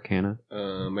or arcana?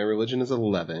 My religion is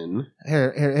 11.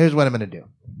 Here's what I'm going to do.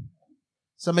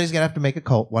 Somebody's going to have to make a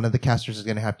cult. One of the casters is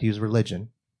going to have to use religion.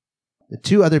 The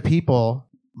two other people,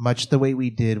 much the way we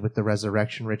did with the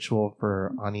resurrection ritual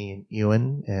for Ani and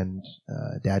Ewan and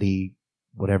Daddy,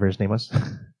 whatever his name was,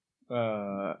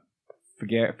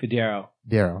 Fidero.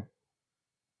 Darrow,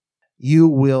 you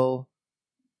will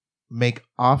make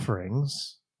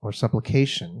offerings or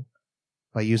supplication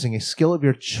by using a skill of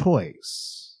your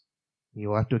choice. You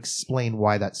will have to explain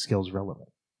why that skill is relevant.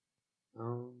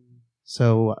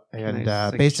 So, and I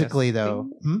suggest basically, though,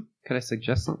 Could I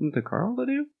suggest something to Carl to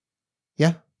do?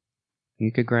 Yeah.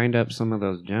 You could grind up some of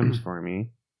those gems for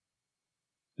me.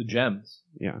 The gems.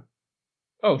 Yeah.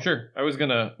 Oh, sure. I was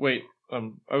gonna wait.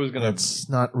 I was gonna. That's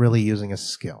not really using a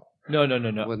skill. No.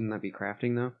 Wouldn't that be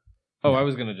crafting, though? Oh, I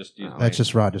was gonna just use. Oh. That's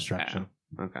just raw distraction.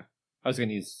 Okay. I was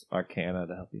gonna use Arcana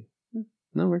to help you.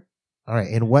 No worries. All right.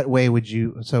 In what way would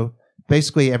you? So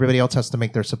basically, everybody else has to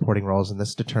make their supporting rolls, and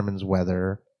this determines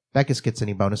whether Beckus gets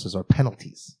any bonuses or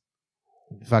penalties.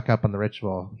 If you fuck up on the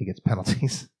ritual, he gets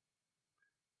penalties.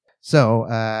 So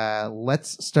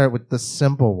let's start with the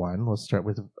simple one. Let's start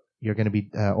with you're going to be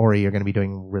Ori. You're going to be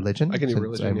doing religion. I can do since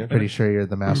religion, I'm yeah. pretty sure you're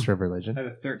the master of religion. I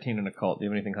have a 13 in occult. Do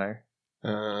you have anything higher?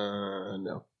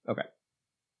 No. All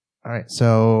right.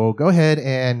 So go ahead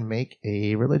and make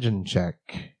a religion check.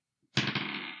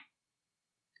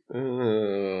 I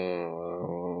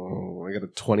got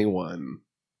a 21.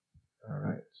 All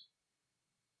right.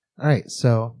 All right.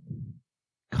 So,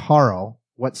 Carl,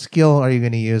 what skill are you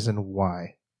going to use and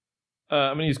why?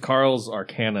 I'm gonna use Carl's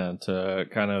Arcana to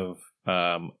kind of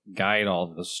guide all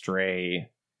the stray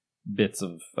bits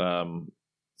of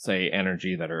say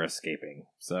energy that are escaping.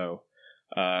 So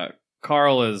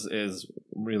Carl is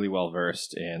really well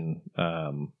versed in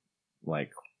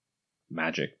like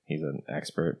magic. He's an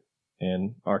expert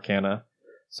in Arcana,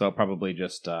 so probably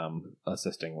just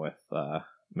assisting with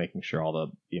making sure all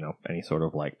the, any sort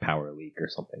of like power leak or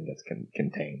something gets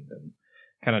contained, and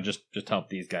kind of just help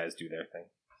these guys do their thing.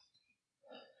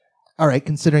 All right,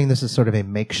 considering this is sort of a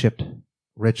makeshift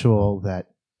ritual that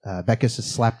Beckus has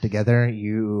slapped together,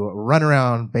 you run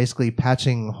around basically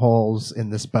patching holes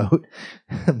in this boat.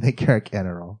 Make your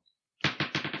Arcana roll.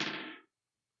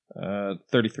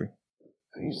 33.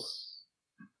 Nice.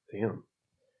 Damn.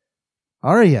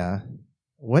 Arya,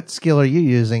 what skill are you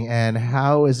using, and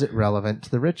how is it relevant to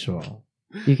the ritual?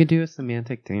 You could do a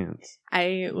semantic dance.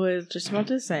 I was just about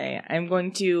to say, I'm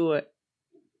going to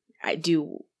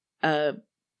do a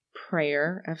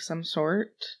prayer of some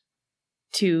sort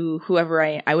to whoever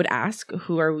I would ask.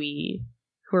 Who are we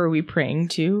praying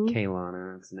to?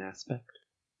 Kaylana, it's an aspect.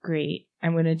 Great.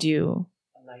 I'm going to do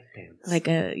A life dance.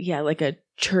 like a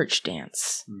church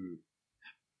dance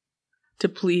to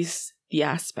please the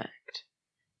aspect.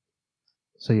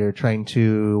 So you're trying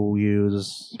to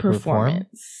use perform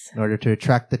Performance. in order to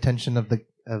attract the attention of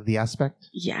the aspect?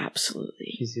 Yeah,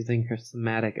 absolutely. She's using her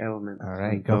somatic element. All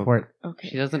right, go for it. Okay.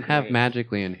 She doesn't have great.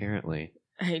 magically inherently.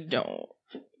 I don't.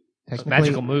 Technically,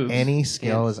 magical moves. any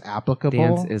skill Dance. is applicable.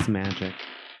 Dance is magic.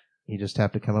 You just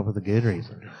have to come up with a good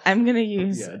reason. I'm going to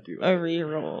use Yeah, do a it.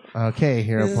 reroll. Okay,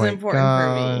 hero This is point important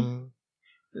for me. gone.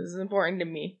 This is important to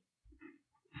me.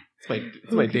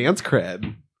 It's my dance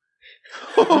cred.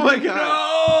 Oh my god.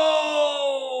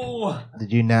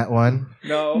 Did you nat one?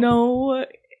 No. No.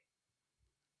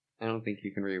 I don't think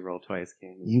you can re-roll twice,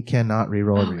 can you? You cannot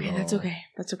reroll a Okay, reroll. that's okay.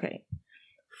 That's okay.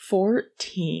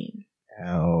 14.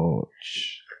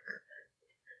 Ouch.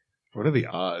 What are the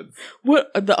odds?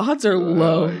 What? The odds are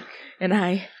low. Like, And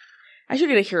I should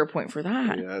get a hero point for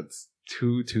that. yeah, it's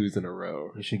 2 2s in a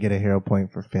row. You should get a hero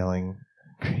point for failing.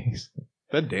 Grace.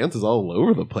 That dance is all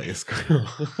over the place.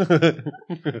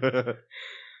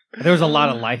 There was a lot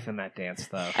of life in that dance,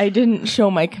 though. I didn't show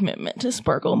my commitment to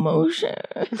sparkle motion.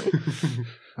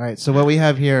 All right, so what we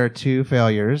have here are 2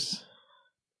 failures,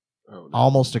 Oh, no.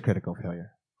 almost a critical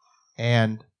failure,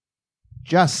 and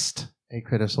just a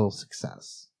critical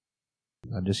success.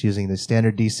 I'm just using the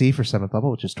standard DC for 7th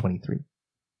level, which is 23.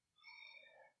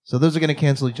 So those are going to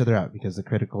cancel each other out because the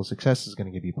critical success is going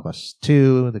to give you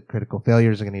 +2. The critical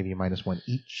failures are going to give you -1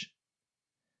 each.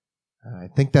 I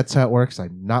think that's how it works.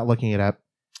 I'm not looking it up.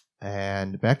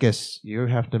 And Beckus, you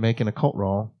have to make an occult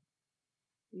roll.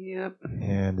 Yep.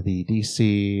 And the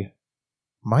DC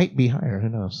might be higher. Who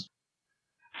knows?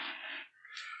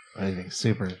 I think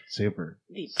super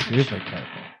critical.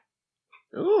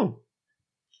 Oh.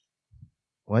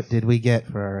 What did we get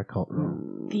for our occult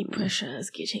roll? The pressure is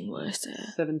getting worse.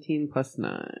 17 plus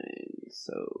 9,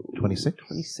 so 26?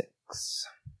 26.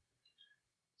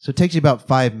 So it takes you about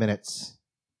 5 minutes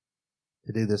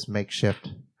to do this makeshift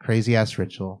crazy-ass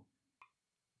ritual.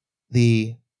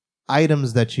 The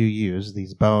items that you use,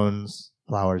 these bones,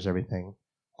 flowers, everything,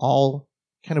 all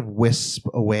kind of wisp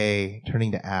away,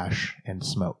 turning to ash and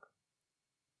smoke.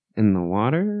 In the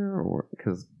water, or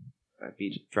because I'd be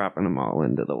just dropping them all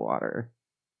into the water.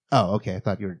 Oh, okay. I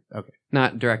thought you were... Okay.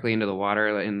 Not directly into the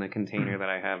water, in the container that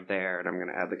I have there, and I'm going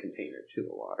to add the container to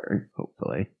the water,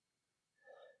 hopefully.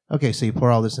 Okay, so you pour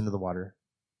all this into the water.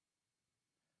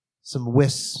 Some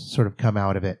wisps sort of come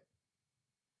out of it.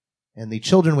 And the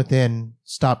children within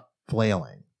stop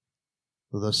flailing.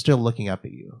 Though they're still looking up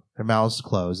at you. Their mouths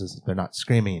close as if they're not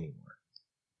screaming anymore.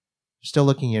 They're still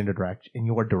looking in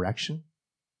your direction.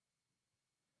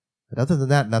 But other than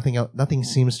that, nothing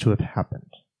seems to have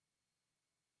happened.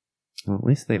 Well, at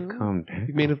least they've calmed down.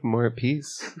 You made them more at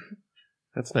peace.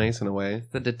 That's nice in a way. Is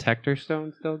the detector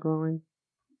stone still glowing?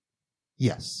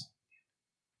 Yes.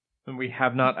 And we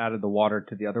have not added the water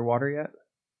to the other water yet?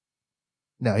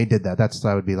 No, he did that. That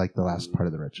would be like the last part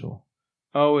of the ritual.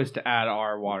 Oh, is to add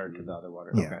our water to the other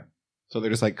water. Yeah. Okay. So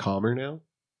they're just like calmer now?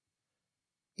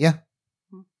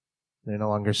 They're no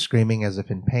longer screaming as if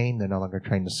in pain. They're no longer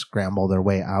trying to scramble their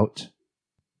way out.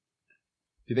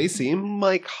 Do they seem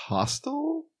like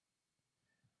hostile?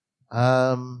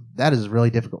 That is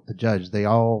really difficult to judge. They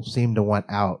all seem to want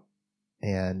out.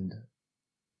 And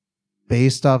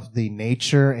based off the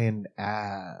nature and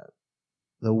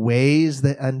the ways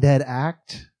that undead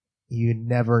act, you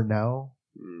never know.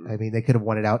 I mean, they could have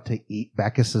wanted out to eat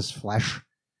Beckus's flesh.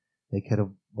 They could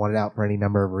have wanted out for any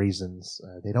number of reasons.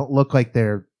 They don't look like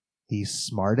they're the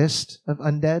smartest of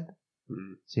undead.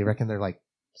 So you reckon they're like,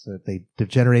 so they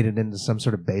degenerated into some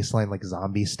sort of baseline like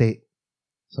zombie state.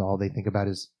 So all they think about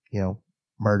is,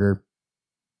 murder,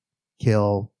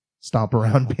 kill, stomp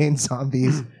around, paint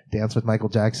zombies, dance with Michael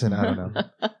Jackson. I don't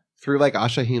know. Through like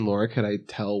Ashaheen lore, could I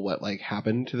tell what like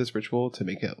happened to this ritual to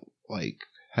make it like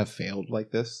have failed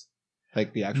like this?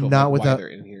 Like the actual Not why without- they're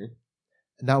in here.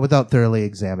 Not without thoroughly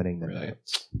examining the Really?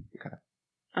 notes.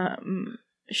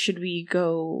 Should we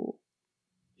go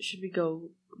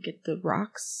get the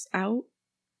rocks out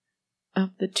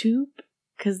of the tube?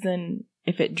 Because then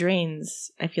if it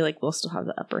drains, I feel like we'll still have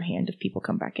the upper hand if people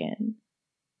come back in.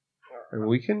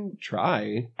 We can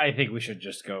try. I think we should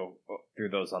just go through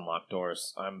those unlocked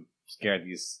doors. I'm scared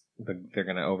they're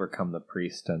going to overcome the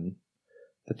priest and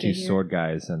the two Get here. sword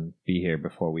guys and be here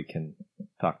before we can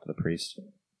talk to the priest.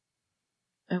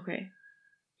 Okay.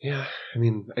 Yeah, I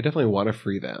mean, I definitely want to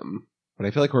free them, but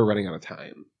I feel like we're running out of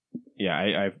time. Yeah,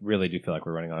 I really do feel like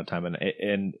we're running out of time,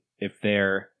 and if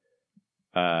they're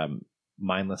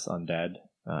mindless undead,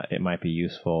 it might be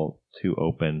useful to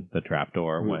open the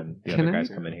trapdoor when the Can other I- guys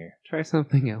come in here. Try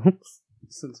something else,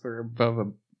 since we're above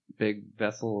a big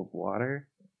vessel of water.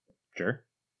 Sure.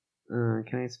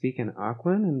 Can I speak in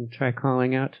Aquan and try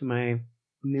calling out to my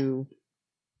new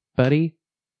buddy?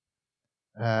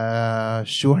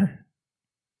 Sure.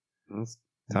 Let's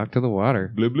talk to the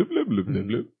water. Blub, blub, blub, blub, blub,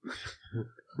 blub.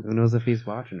 Who knows if he's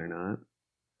watching or not?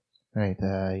 All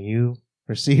right. You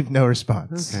receive no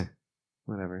response. Okay.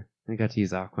 Whatever. I got to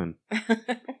use Aquan.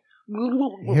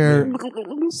 You hear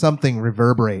something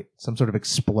reverberate, some sort of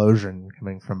explosion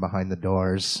coming from behind the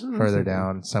doors, Oh, further that's okay.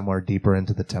 down, somewhere deeper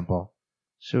into the temple.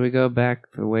 Should we go back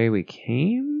the way we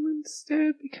came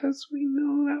instead because we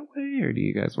know that way? Or do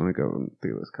you guys want to go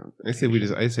through this conversation? I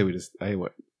say we just. I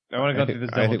want to go I through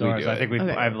think- the I double think we doors. do I it. think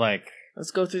Okay. I've like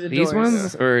Let's go through the These doors.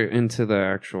 ones or into the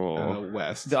actual...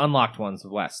 West. the unlocked ones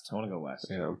west. I want to go west.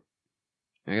 Yeah.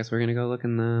 I guess we're going to go look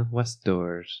in the west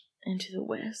doors. Into the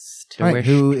west. The All right, wish-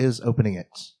 who is opening it?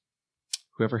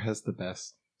 Whoever has the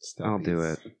best stuff. I'll do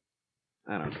it.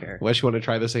 I don't care. Unless you want to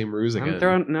try the same ruse again.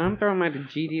 I'm throwing my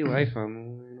GD life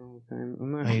on.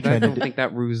 I'm not, Are you I trying to don't do- think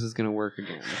that ruse is going to work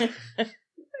again.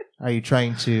 Are you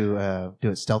trying to do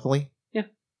it stealthily? Yeah.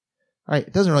 All right,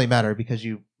 it doesn't really matter because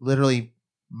you literally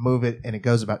move it and it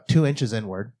goes about 2 inches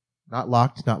inward, not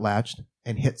locked, not latched,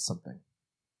 and hits something.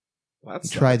 Well, You that's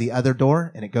try the other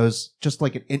door and it goes just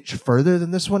like an inch further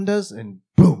than this one does, and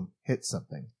boom, hits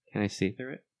something. Can I see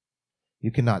through it?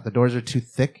 You cannot. The doors are too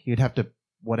thick. You'd have to,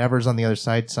 whatever's on the other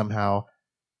side, somehow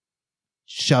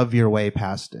shove your way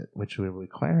past it, which would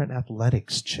require an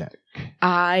athletics check.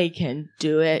 I can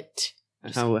do it.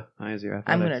 How high is your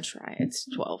athletics? I'm going to try. It's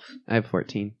 12. I have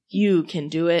 14. You can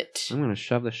do it. I'm going to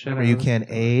shove the shit Remember, out you of can this.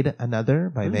 aid another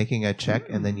by making a check,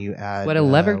 and then you add. Would a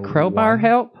levered crowbar 1.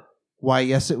 help? Why,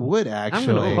 yes, it would I'm actually.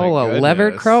 going to my pull a goodness.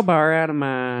 levered crowbar out of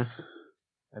my...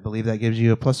 I believe that gives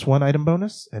you a +1 item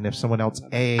bonus, and if someone else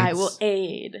aids, I will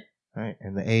aid. All right,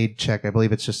 and the aid check, I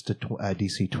believe it's just a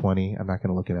DC 20. I'm not going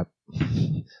to look it up.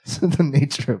 So the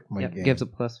nature of my Yep, game. gives a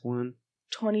 +1.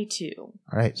 22. All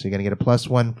right, so you're going to get a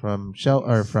 +1 from Shell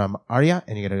or from Arya,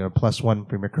 and you're going to get a +1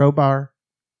 from your crowbar.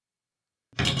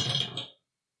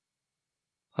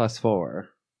 +4.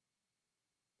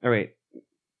 Oh, wait.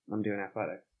 I'm doing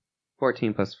athletics.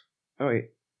 14 plus... Oh,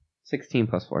 wait. 16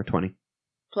 plus 4, 20.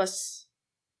 Plus,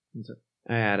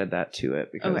 I added that to it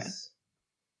because...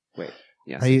 Okay. Wait.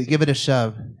 Yeah. All right, you 16. give it a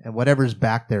shove, and whatever's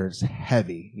back there is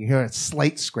heavy. You hear a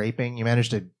slight scraping. You manage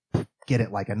to get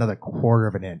it like another quarter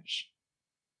of an inch.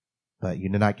 But you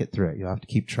did not get through it. You'll have to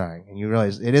keep trying. And you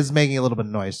realize it is making a little bit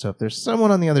of noise, so if there's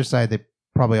someone on the other side, they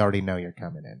probably already know you're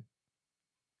coming in.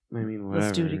 I mean, whatever.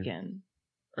 let's do it again.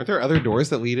 Aren't there other doors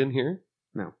that lead in here?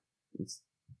 No. It's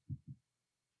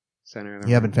center of the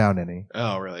You haven't room. found any.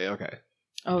 Oh, really? Okay.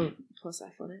 Oh, plus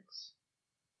athletics.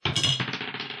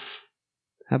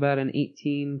 How about an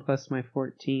 18 plus my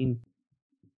 14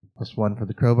 +1 for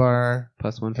the crowbar.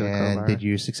 plus 1 for the And crowbar? did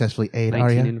you successfully aid 19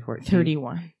 Arya? and 14.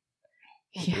 31.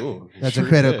 Yeah. Ooh, That's sure a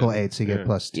critical did. aid, so you get Yeah.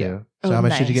 +2. Yeah. So Oh, how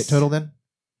much did you nice. get total then?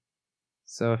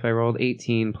 So if I rolled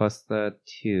 18 plus the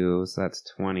 2, so that's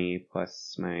 20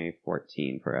 plus my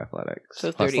 14 for athletics.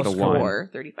 So plus the 34, 1,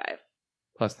 35.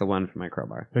 plus the 1 for my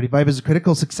crowbar. 35 is a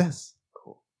critical success.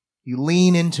 Cool. You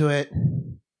lean into it.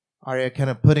 Arya kind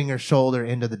of putting her shoulder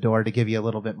into the door to give you a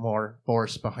little bit more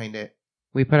force behind it.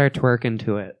 We put our twerk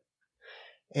into it.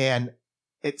 And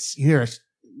you hear a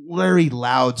very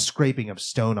loud scraping of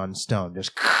stone on stone,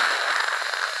 just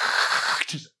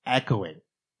echoing.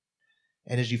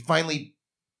 And as you finally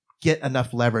get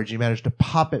enough leverage, you manage to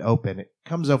pop it open. It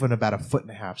comes open about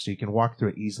 1.5 feet, so you can walk through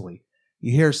it easily.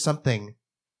 You hear something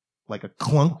like a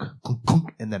clunk, clunk,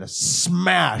 clunk, and then a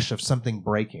smash of something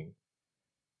breaking.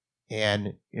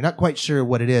 And you're not quite sure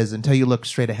what it is until you look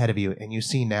straight ahead of you, and you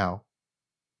see now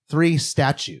 3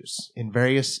 statues in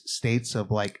various states of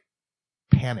like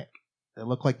panic. They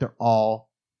look like they're all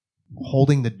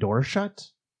holding the door shut.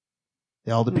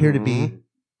 They all appear to be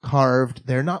carved.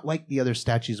 They're not like the other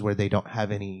statues where they don't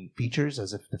have any features,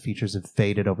 as if the features have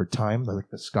faded over time, like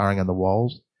the scarring on the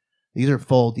walls. These are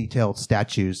full, detailed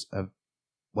statues of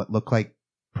what look like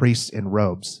priests in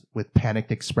robes with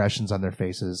panicked expressions on their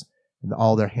faces and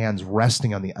all their hands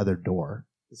resting on the other door.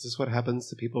 Is this what happens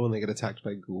to people when they get attacked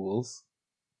by ghouls?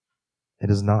 It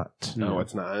is not. No,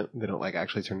 it's not. They don't like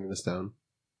actually turn into stone.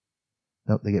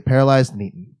 Nope, they get paralyzed and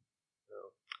eaten.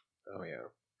 Oh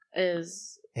yeah.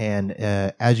 And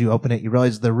as you open it, you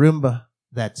realize the room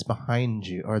that's behind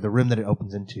you, or the room that it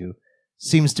opens into,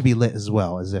 seems to be lit as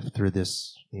well, as if through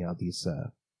this, these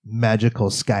magical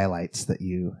skylights that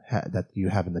you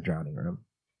have in the drowning room.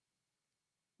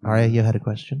 Arya, you had a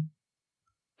question?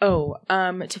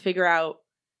 To figure out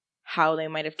how they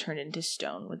might have turned into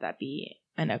stone, would that be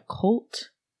an occult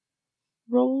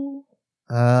roll?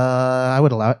 I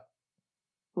would allow it.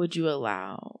 Would you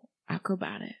allow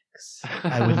acrobatics?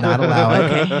 I would not allow it.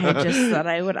 Okay, I just thought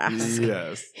I would ask.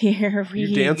 Yes. Here we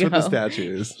You dance go. with the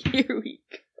statues. Here we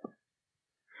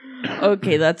go.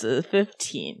 Okay, that's a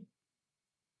 15.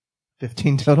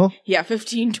 15 total? Yeah,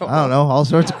 15 total. I don't know. All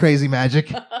sorts of crazy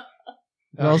magic.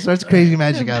 All sorts of crazy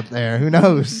magic out there. Who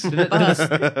knows? Do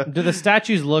the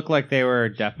statues look like they were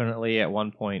definitely at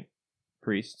one point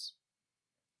priests?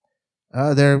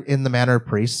 They're in the manner of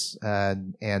priests,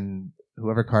 and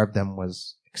whoever carved them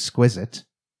was exquisite,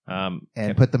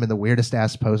 and put them in the weirdest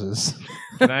ass poses.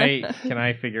 Can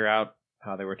I figure out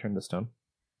how they were turned to stone?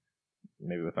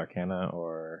 Maybe with Arcana,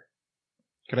 or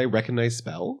Can I recognize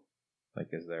spell? like,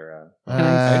 is there a? I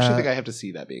actually think I have to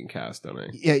see that being cast, don't I?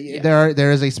 Yeah.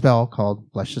 There is a spell called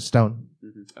Flesh of Stone,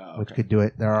 Oh, which could do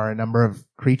it. There are a number of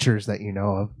creatures that you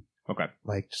know of. Okay.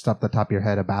 Like, just off the top of your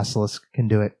head, a basilisk can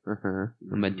do it. A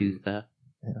Medusa.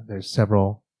 Yeah, there's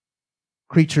several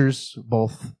creatures,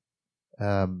 both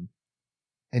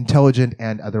intelligent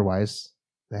and otherwise,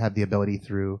 that have the ability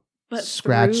through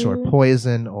scratch or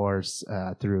poison or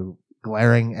through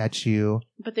glaring at you.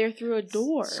 But they're through a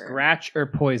door. Scratch or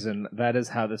poison. That is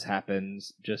how this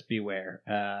happens. Just beware.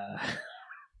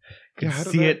 Could how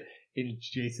did see that- it in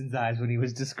Jason's eyes when he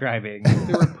was describing.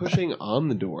 They were pushing on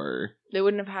the door. They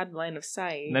wouldn't have had line of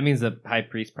sight. That means the high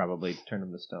priest probably turned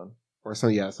him to stone. Or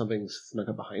something snuck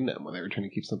up behind them when they were trying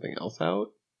to keep something else out.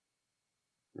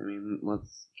 I mean,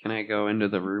 can I go into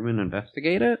the room and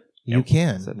investigate it? You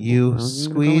can. So- You Well,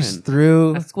 squeeze go in.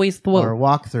 through I squeeze the or wall.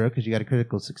 walk through because you got a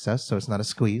critical success, so it's not a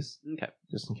squeeze. Okay.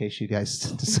 Just in case you guys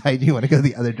decide you want to go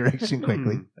the other direction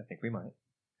quickly. I think we might.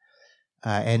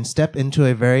 And step into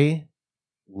a very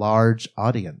large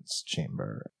audience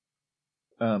chamber.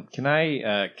 Can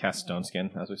I cast Stone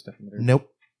Skin as we step into the room? Nope.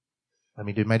 Let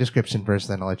me do my description first,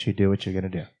 then I'll let you do what you're going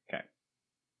to do. Okay.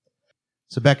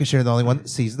 So, Beckish, you're the only one that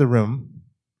sees the room.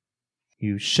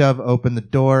 You shove open the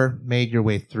door, made your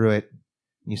way through it.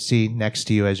 You see next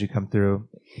to you as you come through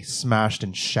a smashed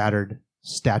and shattered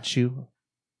statue.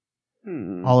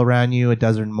 All around you, a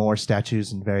dozen more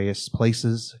statues in various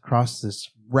places across this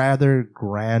rather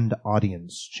grand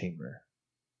audience chamber.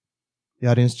 The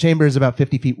audience chamber is about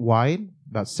 50 feet wide,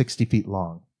 about 60 feet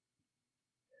long.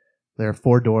 There are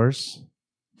 4 doors,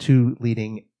 2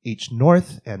 leading each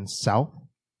north and south.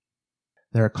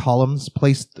 There are columns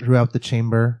placed throughout the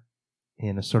chamber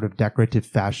in a sort of decorative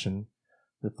fashion.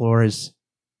 The floor is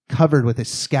covered with a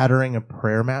scattering of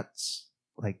prayer mats,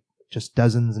 like just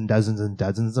dozens and dozens and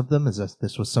dozens of them, as if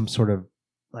this was some sort of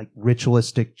like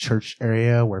ritualistic church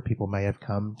area where people may have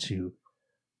come to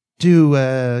do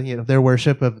their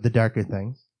worship of the darker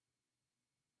things.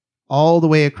 All the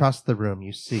way across the room,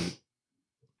 you see,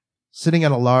 sitting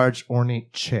on a large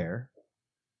ornate chair,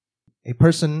 a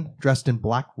person dressed in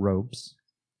black robes.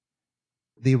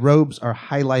 The robes are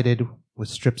highlighted with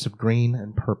strips of green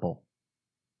and purple.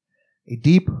 A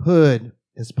deep hood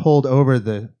is pulled over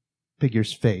the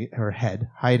figure's head,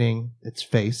 hiding its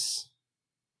face.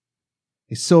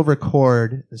 A silver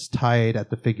cord is tied at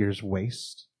the figure's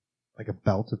waist, like a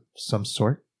belt of some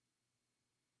sort.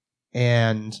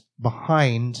 And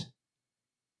behind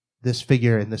this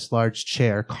figure in this large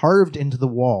chair, carved into the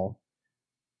wall,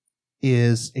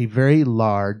 is a very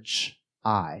large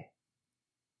eye.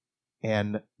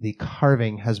 And the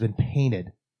carving has been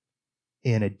painted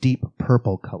in a deep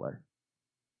purple color.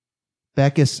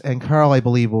 Beckus and Carl, I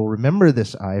believe, will remember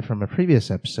this eye from a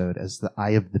previous episode as the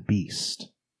Eye of the Beast.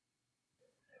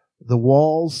 The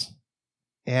walls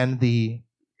and the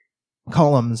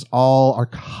columns all are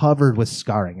covered with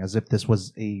scarring, as if this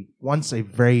was once a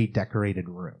very decorated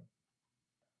room.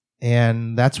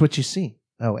 And that's what you see.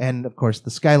 Oh, and of course, the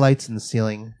skylights in the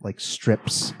ceiling, like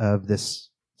strips of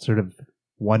this sort of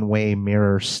one-way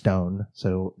mirror stone.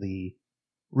 So the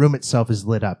room itself is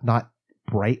lit up, not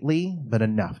brightly, but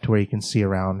enough to where you can see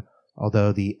around,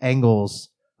 although the angles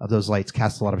of those lights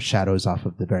cast a lot of shadows off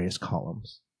of the various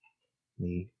columns.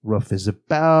 The roof is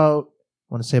about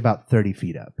 30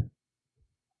 feet up.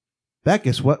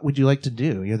 Beckus, what would you like to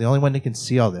do? You're the only one that can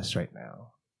see all this right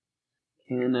now.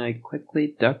 Can I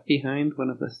quickly duck behind one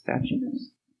of the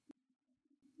statues?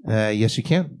 Yes, you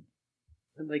can.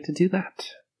 I'd like to do that.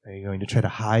 Are you going to try to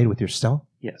hide with your stealth?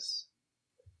 Yes.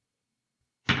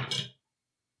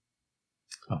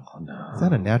 Oh no! Is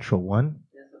that a natural one?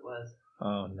 Yes, it was.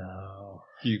 Oh no!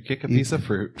 You kick a piece of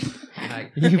fruit.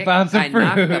 You found some I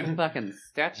knocked fruit. the fucking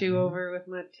statue over with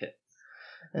my tits.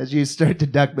 As you start to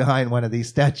duck behind one of these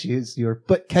statues, your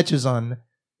foot catches on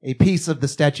a piece of the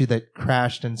statue that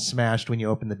crashed and smashed when you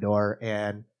opened the door,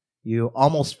 and you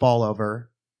almost fall over,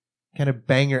 kind of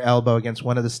bang your elbow against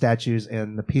one of the statues,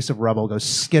 and the piece of rubble goes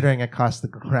skittering across the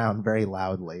ground very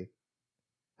loudly.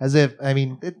 As if,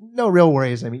 no real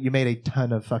worries. You made a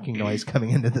ton of fucking noise coming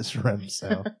into this room,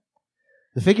 so.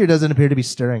 The figure doesn't appear to be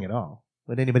stirring at all.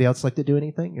 Would anybody else like to do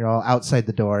anything? You're all outside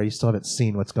the door. You still haven't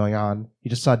seen what's going on. You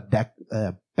just saw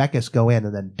Beckus go in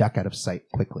and then duck out of sight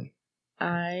quickly.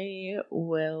 I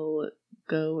will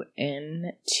go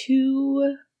in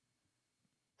to.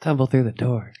 Tumble through the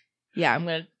door. Yeah, I'm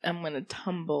gonna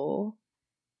tumble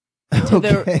to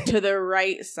the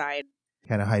right side.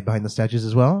 Kind of hide behind the statues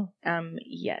as well.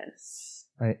 Yes.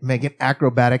 All right, make an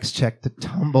acrobatics check to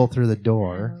tumble through the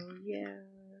door. Oh yeah.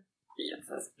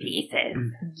 Jesus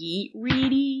pieces. Yeet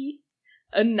reedy.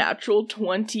 A natural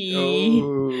 20.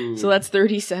 Oh. So that's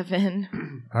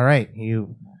 37. All right,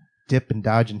 you dip and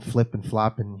dodge and flip and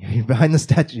flop, and you're behind the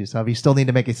statues. However, you still need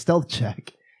to make a stealth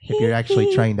check if you're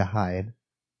actually trying to hide.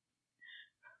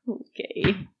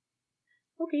 Okay.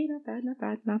 Okay, not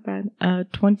bad.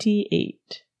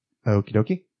 28. Okie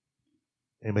dokie.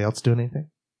 Anybody else doing anything?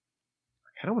 I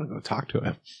kind of want to go talk to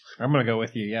him. I'm gonna go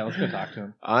with you. Yeah, let's go talk to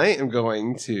him. I am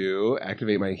going to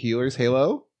activate my healer's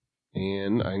halo,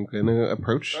 and I'm going to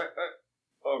approach.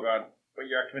 Oh god! But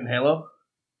you're activating Halo?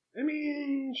 I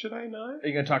mean, should I not? Are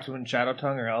you gonna talk to him in Shadow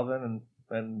Tongue or Elven?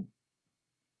 And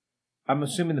I'm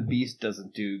assuming the Beast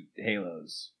doesn't do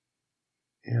halos.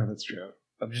 Yeah, that's true.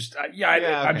 I'm just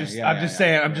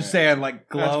saying, like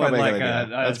That's glowing probably a like good idea.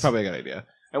 That's probably a good idea.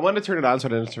 I wanted to turn it on so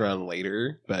I didn't turn it on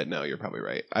later, but no, you're probably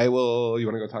right. You want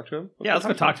to go talk to him? Yeah, let's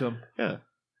go talk to him. Yeah.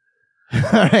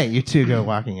 All right, you two go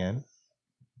walking in.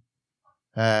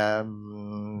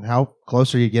 How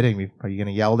close are you getting? Are you going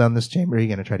to yell down this chamber? Are you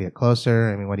going to try to get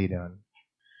closer? What are you doing?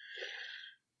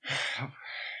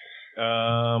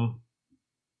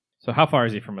 So how far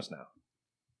is he from us now?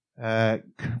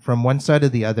 From one side to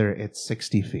the other, it's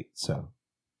 60 feet. So I'm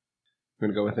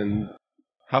going to go within.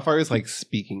 How far is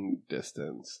speaking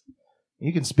distance?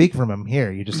 you can speak from him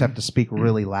here. You just have to speak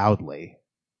really loudly.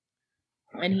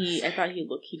 And I thought he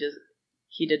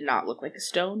did not look like a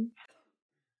stone.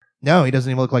 No, he doesn't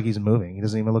even look like he's moving. He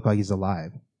doesn't even look like he's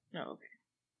alive. No, okay.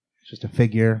 It's just a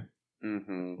figure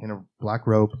Mm-hmm. in a black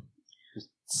robe, just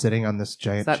sitting on this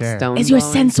giant Is that chair. stone Is your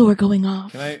glowing? sensor going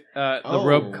off? Can I? The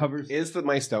rope covers. Is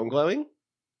my stone glowing?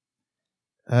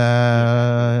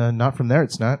 Not from there.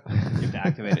 It's not. You have to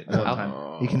activate it one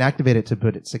time. You can activate it to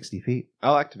put it 60 feet.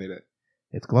 I'll activate it.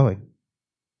 It's glowing.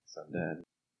 It's undead.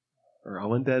 Are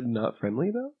all undead not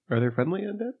friendly though? Are there friendly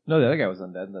undead? No, the other guy was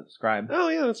undead. The scribe. Oh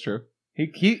yeah, that's true.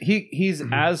 He's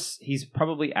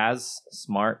probably as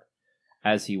smart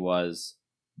as he was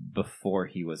before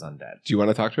he was undead. Do you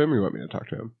want to talk to him, or you want me to talk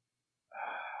to him?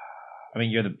 I mean,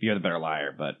 you're the better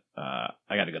liar, but I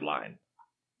got a good line.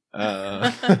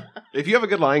 If you have a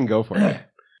good line, go for it.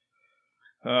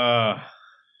 No,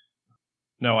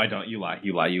 I don't. You lie.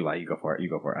 You go for it. I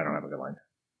don't have a good line.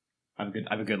 I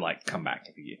have a good comeback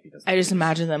if he doesn't. I just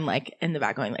imagine them in the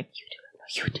back going you do it, no,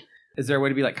 you do it. Is there a way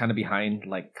to be kind of behind,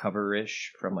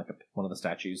 cover-ish from one of the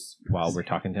statues while we're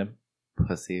talking to him?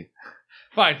 Pussy.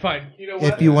 Fine. You know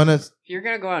what? If you want to, If you're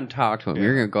gonna go out and talk to him,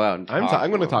 you're gonna go out and talk. I'm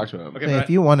going to him. talk to him. Okay, if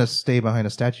you want to stay behind a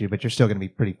statue, but you're still going to be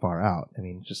pretty far out.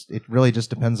 It really just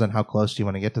depends on how close you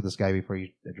want to get to this guy before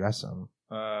you address him.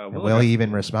 And will he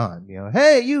even respond?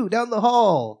 Hey, you down the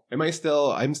hall. I'm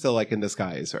still in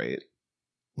disguise, right?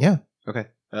 Yeah. Okay.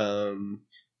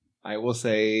 I will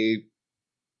say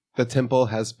the temple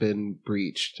has been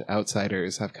breached.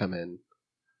 Outsiders have come in.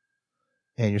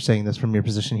 And you're saying this from your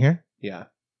position here? Yeah.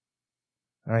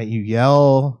 All right, you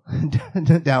yell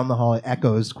down the hall. It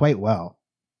echoes quite well.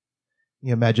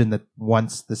 You imagine that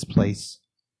once this place,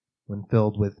 when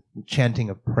filled with chanting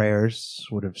of prayers,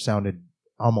 would have sounded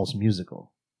almost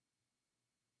musical.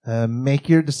 Make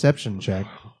your deception check.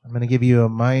 I'm going to give you a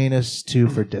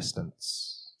 -2 for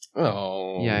distance.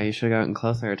 Oh. Yeah, you should have gotten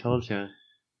closer. I told you.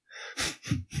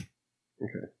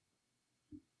 Okay.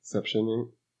 Deception, right?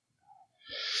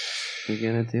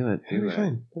 You're gonna do it. It'll Do be it.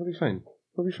 fine. It'll be fine.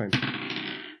 It'll be fine.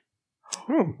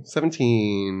 Oh,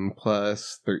 17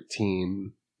 plus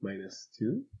 13 minus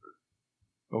 2.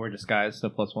 But we're disguised, so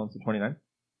 +1, so 29.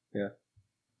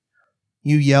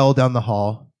 You yell down the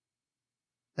hall.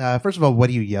 First of all, what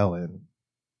do you yell in?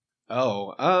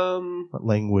 Oh, What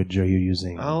language are you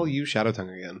using? I'll use Shadow Tongue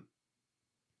again.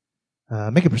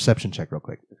 Make a perception check real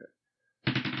quick.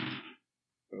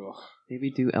 Ugh. Maybe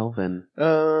do Elven.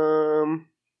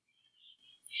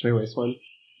 Should I waste one?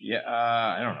 Yeah,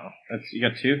 I don't know. You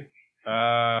got 2?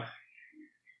 As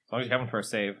long as you have one for a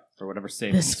save, for whatever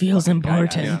save. This feels fucking guy has.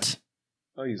 important.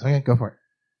 I'll use Okay, go for it.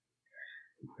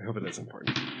 I hope it is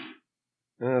important.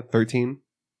 13.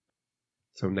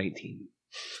 So 19.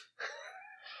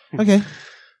 Okay.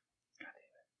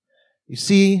 You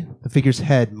see the figure's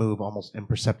head move almost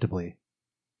imperceptibly.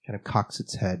 Kind of cocks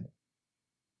its head.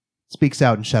 Speaks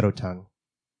out in Shadow Tongue.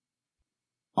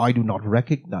 I do not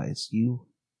recognize you.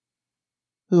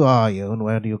 Who are you and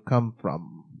where do you come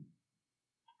from?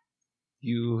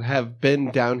 You have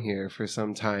been down here for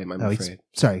some time, I'm He's, afraid.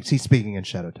 sorry, he's speaking in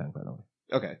Shadow Tongue, by the way.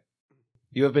 Okay.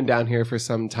 You have been down here for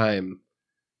some time.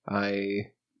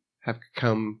 I have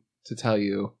come to tell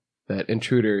you that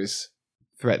intruders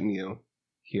threaten you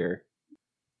here.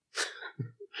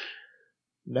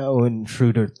 No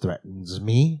intruder threatens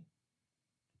me.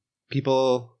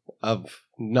 People of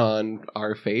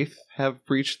our faith have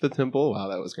breached the temple. Wow,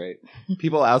 that was great.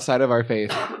 People outside of our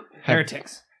faith,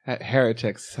 Heretics.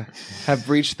 heretics, have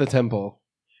breached the temple.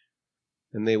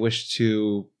 And they wish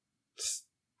to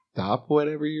stop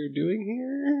whatever you're doing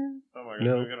here? Oh my god,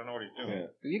 No. I gotta know what he's doing.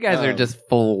 You guys are just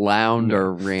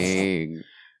floundering.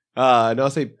 No, I'll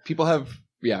say people have,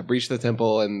 breached the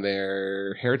temple and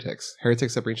they're heretics.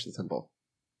 Heretics have breached the temple.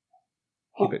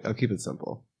 I'll keep it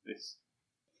simple. This.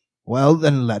 Well,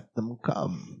 then let them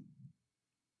come.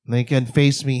 They can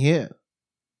face me here.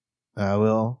 I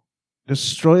will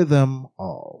destroy them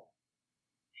all.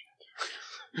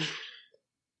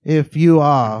 If you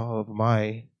are of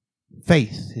my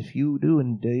faith, if you do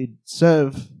indeed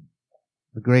serve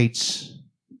the great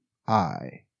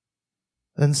I,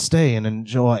 then stay and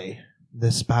enjoy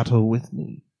this battle with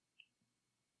me.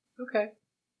 Okay.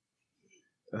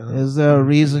 Is there a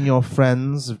reason your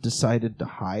friends have decided to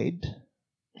hide?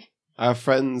 Our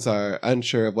friends are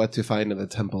unsure of what to find in the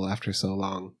temple after so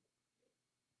long.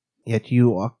 Yet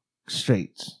you are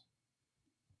straight.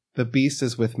 The beast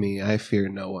is with me. I fear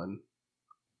no one.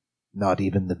 Not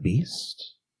even the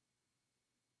beast?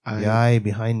 The eye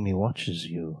behind me watches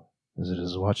you, as it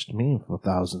has watched me for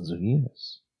thousands of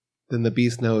years. Then the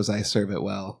beast knows I serve it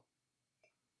well.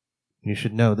 You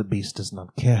should know the beast does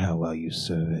not care how well you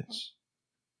serve it.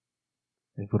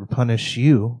 It will punish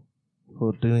you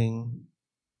for doing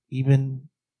even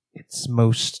its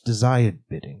most desired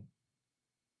bidding.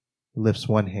 He lifts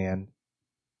one hand.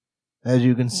 As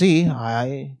you can see,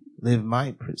 I live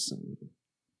my prison.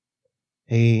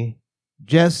 A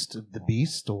jest of the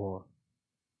beast, or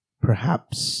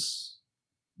perhaps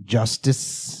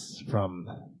justice from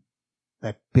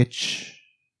that bitch,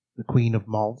 the Queen of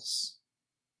Malls.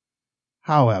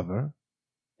 However,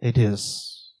 it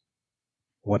is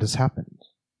what has happened.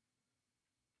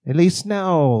 At least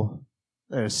now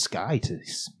there's sky to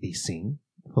be seen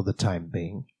for the time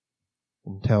being,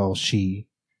 until she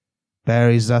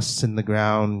buries us in the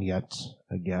ground yet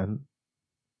again.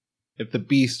 If the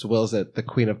beast wills it, the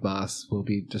Queen of Moss will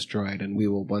be destroyed and we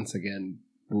will once again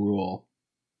rule.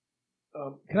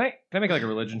 Can I make like a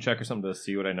religion check or something to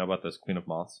see what I know about this Queen of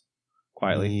Moths?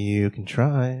 Quietly. You can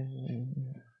try.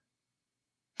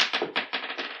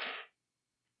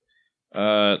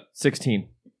 16.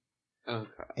 Okay.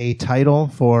 A title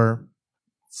for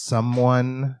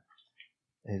someone.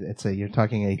 You're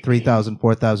talking a 3,000,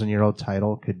 4,000 year old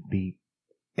title, could be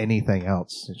anything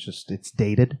else. It's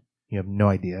dated. You have no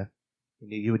idea.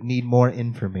 You would need more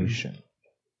information.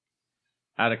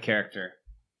 Out of character.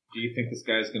 Do you think this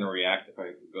guy's going to react if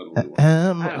I go to Lulu?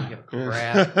 I don't give a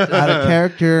crap. Out of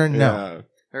character, no. Yeah.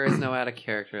 There is no out of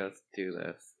character. Let's do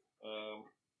this.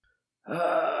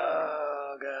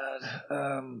 Oh,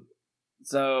 God.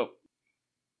 So,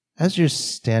 As you're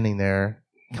standing there,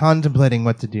 contemplating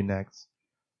what to do next,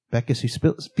 Beckus, you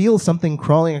feel something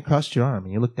crawling across your arm,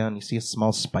 and you look down and you see a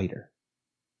small spider.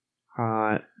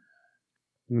 Hot.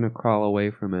 I'm gonna crawl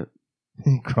away from it.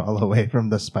 You crawl away from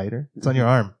the spider. It's on your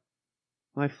arm.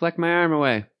 I flick my arm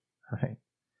away. All right.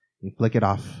 You flick it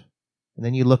off. And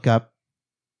then you look up.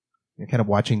 You're kind of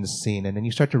watching the scene, and then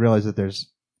you start to realize that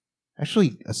there's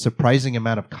actually a surprising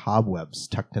amount of cobwebs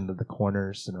tucked into the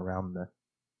corners and around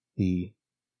the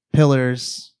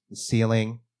pillars, the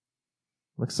ceiling.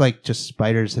 Looks like just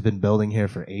spiders have been building here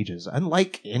for ages,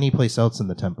 unlike any place else in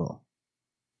the temple.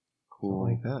 Cool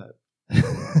like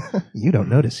that. You don't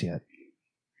notice yet.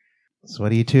 So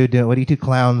what are you two doing? What are you two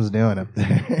clowns doing up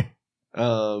there?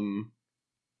 I'm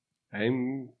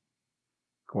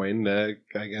going to,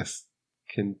 I guess,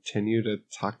 continue to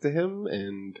talk to him,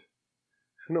 and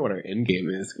I don't know what our end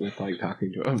game is with like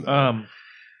talking to him.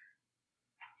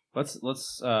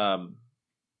 Let's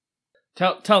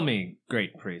tell me,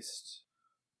 great priest,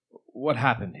 what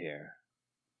happened here?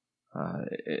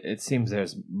 It seems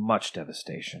there's much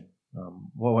devastation.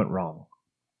 What went wrong?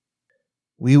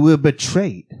 We were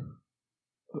betrayed.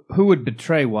 Who would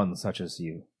betray one such as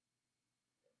you?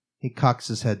 He cocks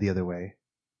his head the other way.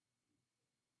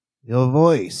 Your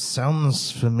voice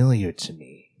sounds familiar to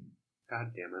me.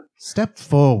 God damn it. Step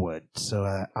forward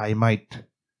so I might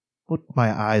put my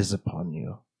eyes upon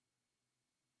you.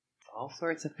 All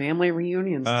sorts of family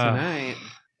reunions tonight.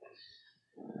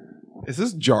 Is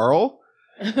this Jarl?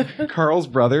 Carl's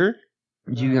brother?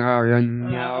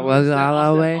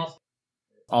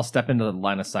 I'll step into the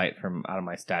line of sight from out of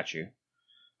my statue.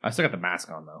 I still got the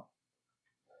mask on, though.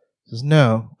 Says,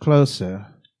 no, closer.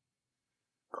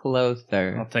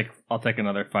 Closer. I'll take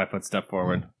another 5-foot step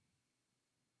forward.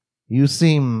 You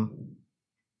seem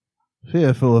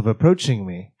fearful of approaching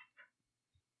me.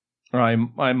 I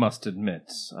must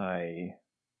admit, I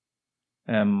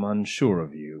am unsure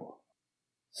of you.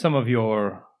 Some of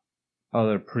your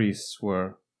other priests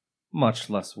were much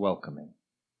less welcoming.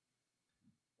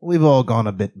 We've all gone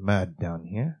a bit mad down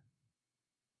here.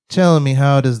 Tell me,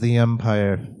 how does the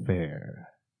Empire fare?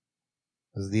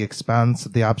 Does the expanse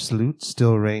of the Absolute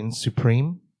still reign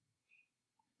supreme?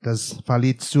 Does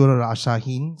Falitsur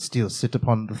Ashahin still sit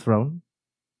upon the throne?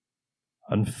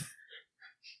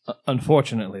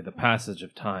 Unfortunately, the passage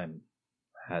of time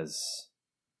has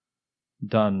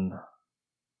done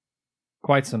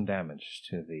quite some damage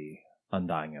to the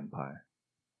Undying Empire.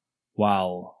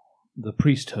 While the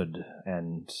priesthood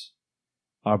and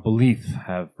our belief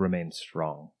have remained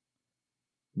strong,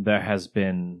 there has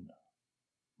been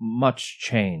much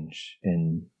change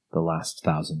in the last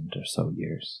 1,000 or so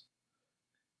years.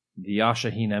 The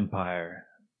Ashahin Empire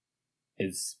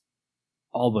is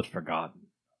all but forgotten,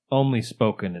 only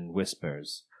spoken in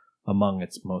whispers among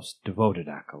its most devoted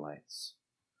acolytes.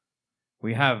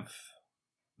 We have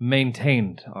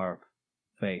maintained our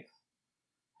faith,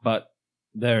 but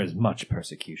there is much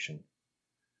persecution.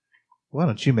 Why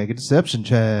don't you make a deception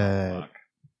check?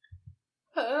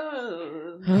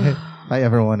 If I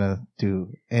ever want to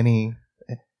do any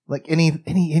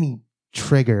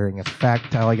triggering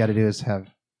effect, all I got to do is have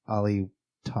Ollie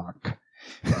talk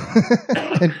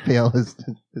and fail his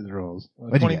rolls.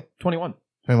 What'd you get? 21.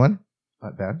 21?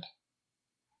 Not bad.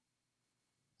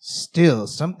 Still,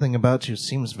 something about you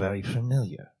seems very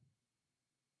familiar.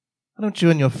 Why don't you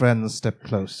and your friends step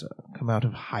closer? Come out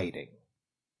of hiding.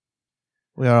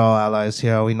 We are all allies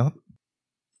here, are we not?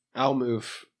 I'll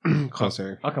move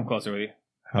closer. I'll come closer with you.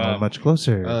 How much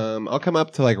closer? I'll come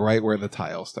up to like right where the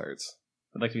tile starts.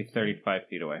 I'd like to be 35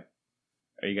 feet away.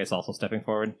 Are you guys also stepping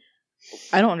forward?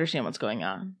 I don't understand what's going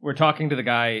on. We're talking to the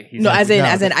guy. He's No, as in,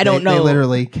 I don't know. They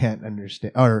literally can't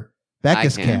understand. Or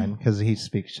Bacchus I can, can. because he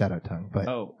speaks Shadow Tongue. But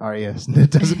Oh. Arya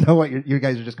doesn't know what you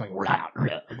guys are just going.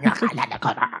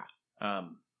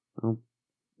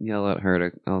 Yell at her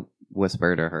to. I'll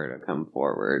whisper to her to come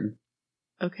forward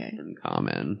Okay. and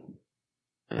comment.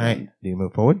 All right. Do you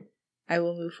move forward? I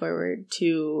will move forward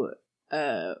to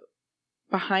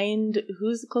behind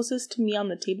who's closest to me on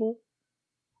the table.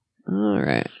 All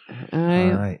right. All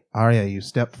right. Arya, you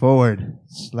step forward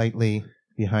slightly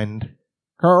behind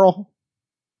Carl.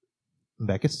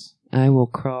 Bacchus. I will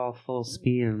crawl full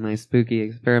speed in my spooky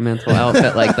experimental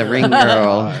outfit like the ring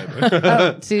girl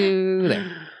up to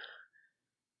there.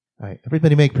 All right.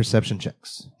 Everybody make perception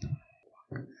checks.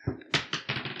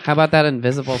 How about that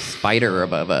invisible spider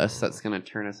above us that's going to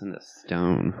turn us into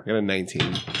stone? I got a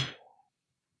 19.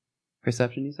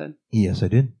 Perception, you said? Yes, I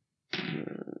did.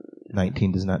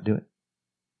 19 does not do it.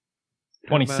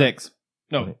 26.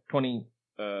 No,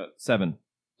 27.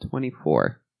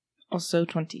 24. Also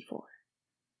 24.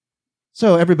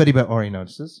 So everybody but Ori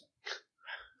notices.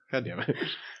 God damn it.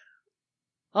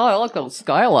 Oh, I like those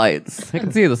skylights. I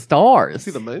can see the stars. I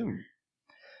see the moon.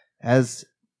 As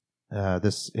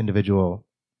this individual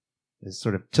is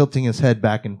sort of tilting his head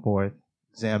back and forth,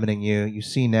 examining you, you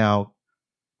see now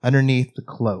underneath the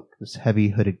cloak, this heavy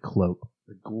hooded cloak,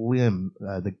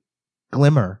 the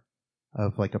glimmer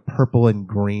of like a purple and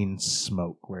green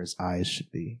smoke where his eyes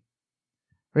should be.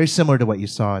 Very similar to what you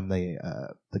saw in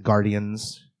the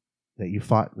Guardians that you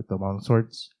fought with the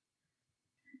longswords.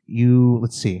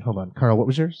 Let's see, hold on. Carl, what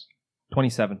was yours?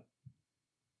 27.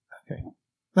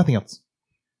 Nothing else.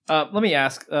 Let me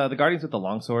ask, the Guardians with the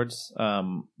longswords,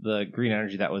 the green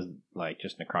energy, that was like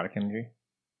just necrotic energy?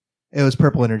 It was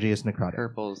purple energy is necrotic.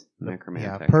 Purple's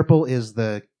necromantic. Yeah, purple is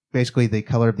basically the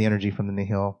color of the energy from the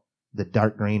Nihil. The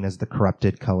dark green is the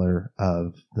corrupted color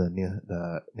of the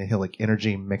Nihilic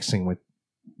energy mixing with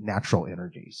natural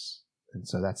energies. And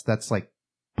so that's like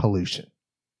pollution.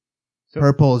 So,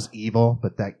 Purple is evil,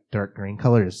 but that dark green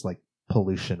color is like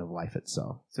pollution of life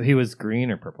itself. so he was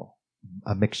green or purple?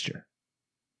 A mixture.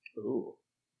 Ooh.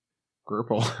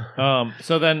 Grurple.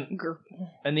 So then, Grr.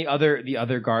 and the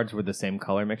other guards were the same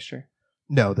color mixture?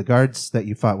 No, the guards that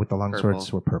you fought with the longswords Purple.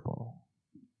 were purple.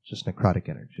 Just necrotic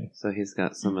energy. So he's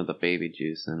got some of the baby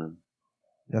juice in him.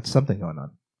 That's something going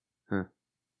on.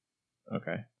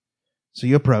 Okay. So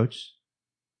you approach.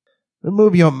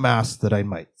 Remove your mask that I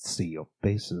might see your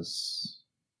faces.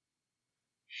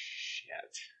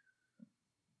 Shit.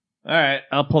 Alright,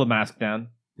 I'll pull the mask down.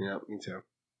 Yeah, me too.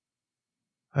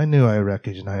 I knew I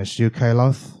recognized you,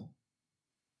 Kyloth.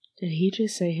 Did he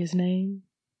just say his name?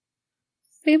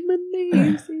 Say my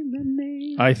name, say my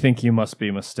name. I think you must be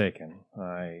mistaken.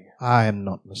 I am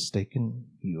not mistaken.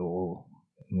 Your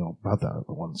brother are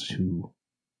the ones who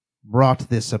brought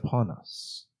this upon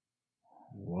us.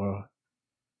 Were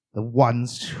the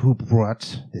ones who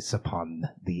brought this upon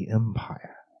the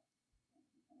Empire.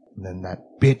 And then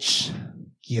that bitch,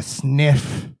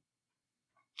 Gisnif,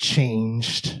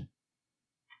 changed,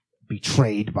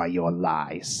 betrayed by your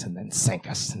lies, and then sank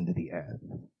us into the earth.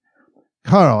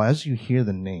 Carl, as you hear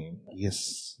the name,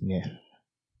 Gisnif,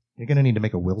 you're going to need to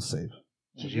make a will save.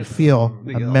 You feel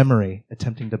a memory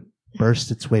attempting to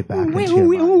burst its way back into your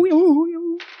mind.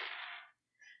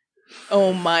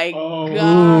 Oh my Oh.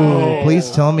 god.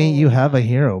 Please tell me you have a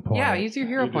hero point. Yeah, use your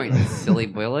hero point, you silly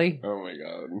Billy. Oh my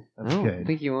god. I That's don't good.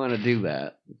 think you want to do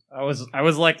that. I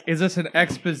was like, is this an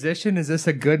exposition? Is this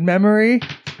a good memory?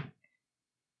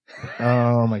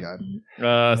 Oh my god.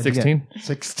 16.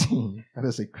 16. That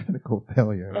is a critical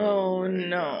failure. Oh my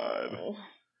no.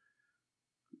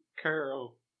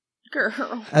 Carl.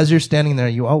 Girl. As you're standing there,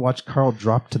 you all watch Carl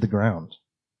drop to the ground.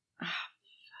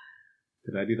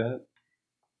 Did I do that?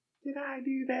 Did I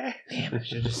do that? Damn, I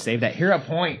should have just saved that hero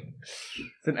point.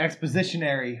 It's an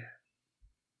expositionary.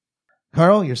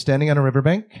 Carl, you're standing on a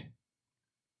riverbank.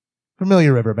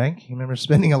 Familiar riverbank. You remember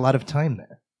spending a lot of time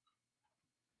there.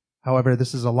 However,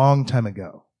 this is a long time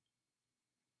ago.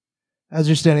 As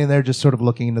you're standing there just sort of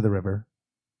looking into the river,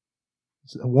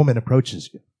 a woman approaches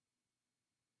you.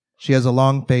 She has a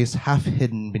long face half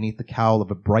hidden beneath the cowl of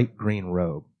a bright green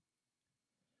robe.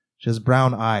 She has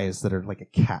brown eyes that are like a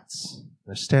cat's.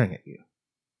 They're staring at you.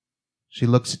 She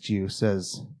looks at you,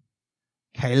 says,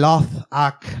 Kyloth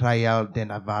Akrael de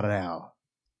Navarel.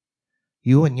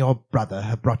 You and your brother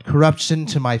have brought corruption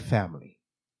to my family.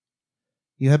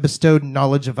 You have bestowed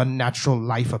knowledge of unnatural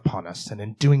life upon us, and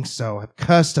in doing so have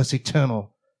cursed us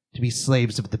eternal to be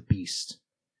slaves of the beast.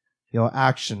 Your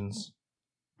actions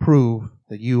prove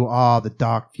that you are the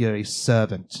Dark Fury's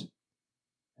servant,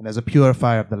 and as a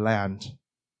purifier of the land,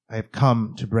 I have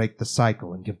come to break the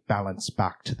cycle and give balance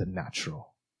back to the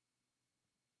natural.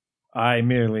 I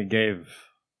merely gave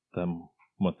them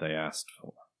what they asked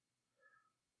for.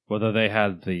 Whether they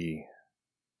had the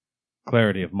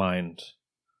clarity of mind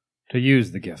to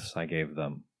use the gifts I gave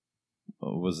them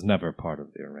was never part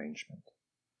of the arrangement.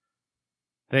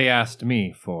 They asked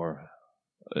me for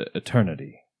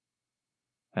eternity,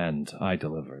 and I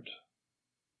delivered.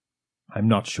 I'm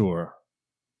not sure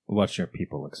what your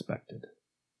people expected.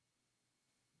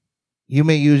 You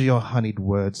may use your honeyed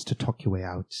words to talk your way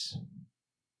out,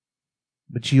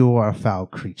 but you are a foul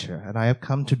creature, and I have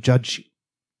come to judge you.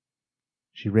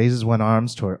 She raises one arm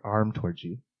towards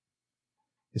you.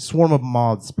 A swarm of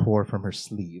moths pour from her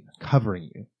sleeve, covering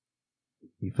you.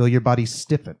 You feel your body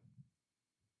stiffen.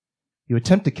 You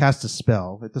attempt to cast a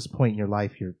spell. At this point in your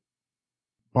life, you're,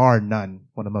 bar none,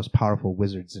 one of the most powerful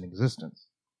wizards in existence.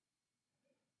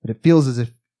 But it feels as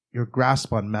if your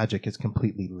grasp on magic has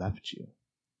completely left you.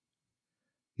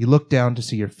 You look down to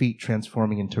see your feet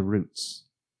transforming into roots,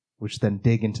 which then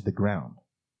dig into the ground.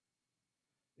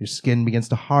 Your skin begins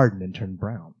to harden and turn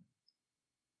brown.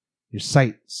 Your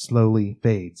sight slowly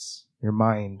fades. Your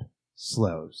mind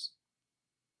slows.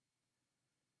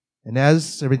 And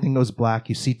as everything goes black,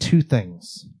 you see two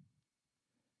things.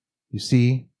 You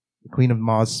see the Queen of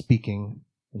Mars speaking,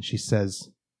 and she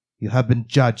says, "You have been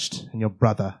judged, and your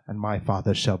brother and my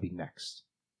father shall be next."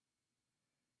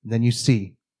 And then you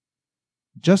see,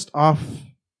 just off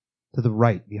to the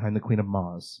right behind the Queen of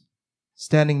Mars,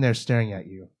 standing there staring at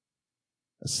you,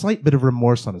 a slight bit of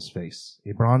remorse on his face,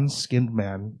 a bronze-skinned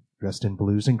man, dressed in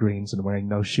blues and greens and wearing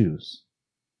no shoes.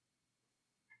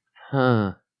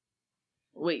 Huh.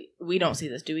 Wait, we don't see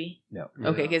this, do we? No.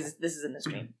 Okay, because this is in the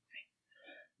stream.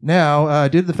 Now,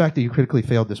 due to the fact that you critically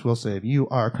failed this will save, you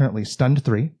are currently stunned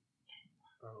 3.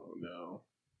 Oh no.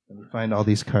 Let me find all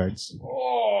these cards.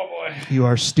 Oh boy. You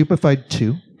are stupefied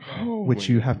 2, Oh, which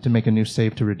you have to make a new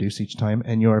save to reduce each time,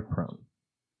 and you are prone.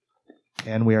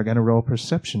 And we are going to roll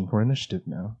perception for initiative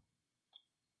now.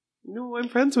 No, I'm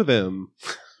friends with him.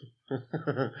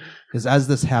 Because as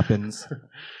this happens,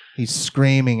 he's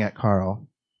screaming at Carl,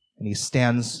 and he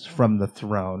stands from the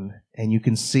throne, and you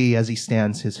can see as he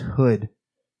stands, his hood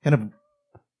kind of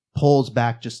pulls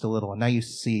back just a little, and now you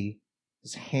see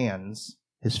his hands,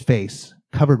 his face,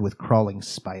 covered with crawling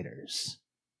spiders.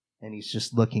 And he's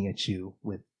just looking at you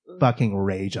with fucking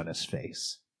rage on his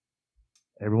face.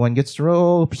 Everyone gets to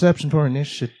roll perception for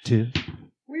initiative.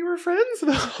 We were friends,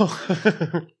 though.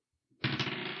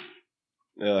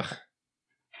 Ugh.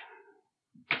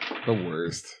 The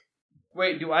worst.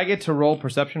 Wait, do I get to roll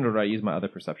perception or do I use my other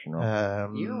perception roll?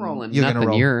 You're rolling You're gonna nothing.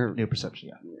 roll You're new perception,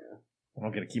 yeah. I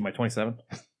don't get to keep my 27.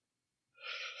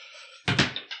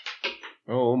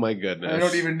 Oh my goodness. I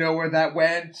don't even know where that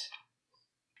went.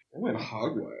 It went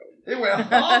hog wild. It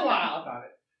went all wild on it.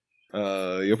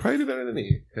 You'll probably do better than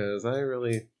me, because I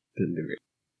really didn't do great.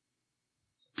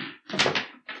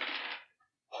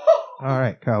 All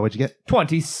right, Kyle, what'd you get?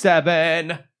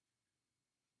 27.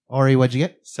 Ori, what'd you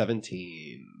get?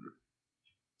 17.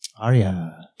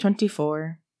 Arya.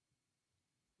 24.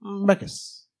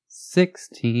 Marcus.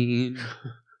 16.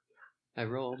 I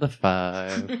rolled a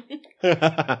 5.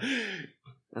 I'm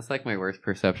That's like my worst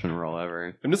perception roll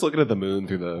ever. just looking at the moon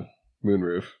through the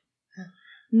moonroof.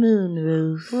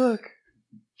 Moonroof. Look.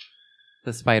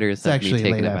 The spiders It's have me actually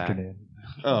taken late aback. afternoon.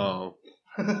 Oh.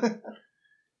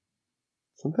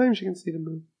 Sometimes you can see the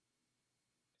moon.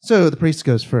 So the priest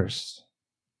goes first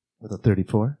with a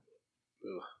 34.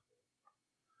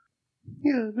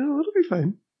 Yeah, no, it'll be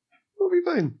fine. It'll be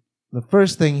fine. The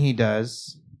first thing he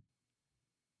does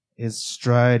is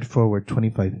stride forward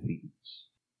 25 feet.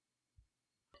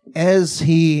 As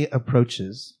he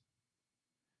approaches,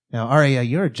 now Arya,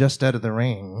 you're just out of the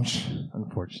range,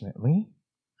 unfortunately.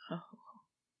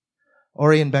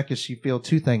 Ori and Beckus, you feel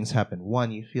two things happen.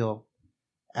 One, you feel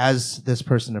as this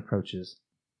person approaches,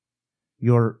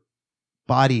 your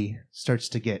body starts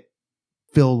to get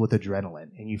filled with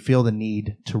adrenaline, and you feel the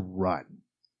need to run.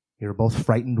 You're both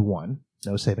frightened 1.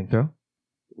 No saving throw.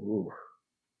 Ooh.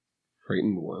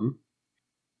 Frightened 1.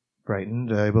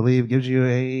 Frightened, I believe, gives you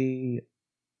a...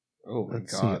 Oh my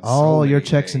Let's god. see. All so your many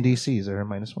checks and things. DCs are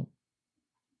 -1.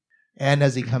 And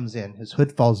as he comes in, his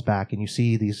hood falls back, and you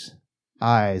see these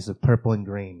eyes of purple and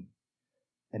green.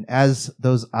 And as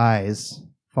those eyes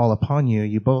fall upon you,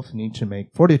 you both need to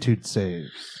make fortitude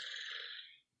saves.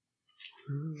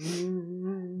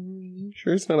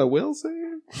 Sure it's not a will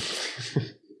save?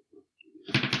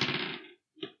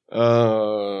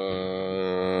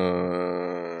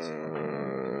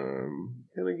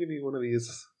 Can I give you one of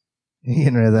these? You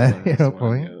can read that Last hero one,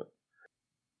 point.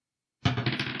 yeah.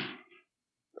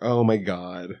 Oh my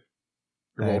god.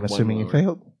 I'm Rolled one assuming you lower.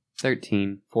 failed.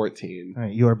 13. 14. All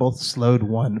right, you are both slowed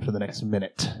 1 for the next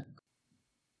minute.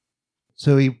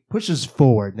 So he pushes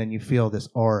forward, and then you feel this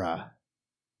aura,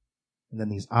 and then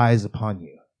these eyes upon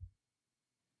you.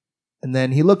 And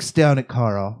then he looks down at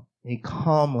Carl, and he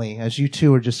calmly, as you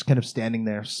two are just kind of standing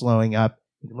there, slowing up,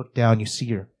 you look down, you see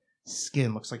your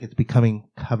skin looks like it's becoming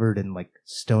covered in like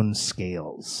stone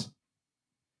scales.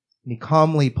 And he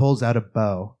calmly pulls out a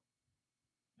bow,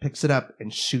 picks it up,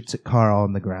 and shoots at Carl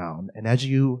on the ground. And as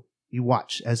you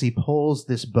watch, as he pulls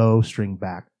this bowstring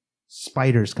back,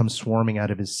 spiders come swarming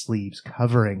out of his sleeves,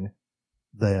 covering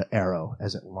the arrow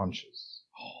as it launches.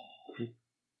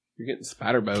 You're getting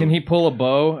spatterboat. Can he pull a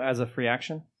bow as a free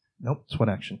action? Nope, it's 1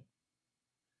 action.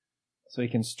 So he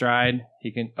can stride.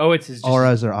 He can. Oh, it's his. Just,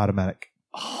 Auras are automatic.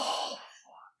 Oh,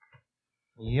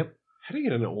 Yep. How do you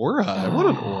get an aura? I want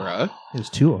an aura. There's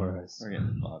 2 auras. we're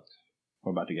getting fucked.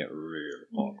 We're about to get real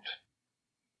fucked.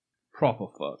 Proper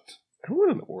fucked. I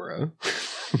want an aura.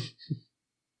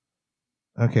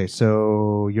 Okay,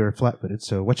 so you're flat-footed.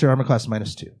 So what's your armor class?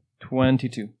 -2.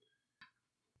 22.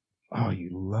 Oh, you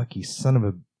lucky son of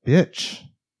a bitch.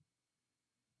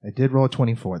 I did roll a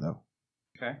 24, though.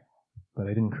 Okay. But I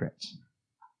didn't crit.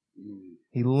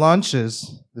 He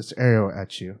launches this arrow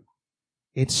at you.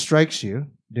 It strikes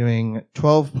you, doing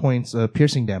 12 points of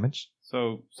piercing damage.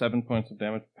 So 7 points of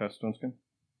damage past stone skin.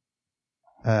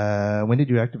 When did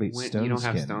you activate When, Stone you don't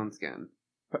Skin? have stone skin.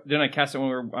 Didn't I cast it when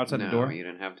we were outside the door? No, you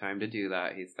didn't have time to do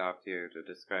that. He stopped you to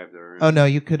describe the room. Oh no,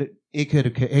 you could. He could.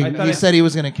 I thought He I- said he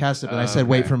was going to cast it, but I said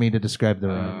wait okay. for me to describe the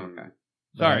room. Okay.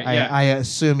 Sorry, I, yeah. I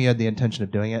assume you had the intention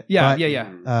of doing it. Yeah, but,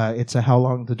 yeah. It's a how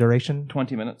long the duration?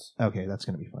 20 minutes. Okay, that's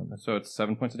going to be fine. Then. So it's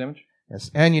 7 points of damage?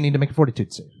 Yes, and you need to make a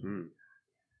fortitude save.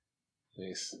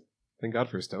 Nice. Thank God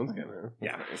for a stone skin. Huh?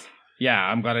 Yeah. Yeah,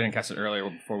 I'm glad I didn't cast it earlier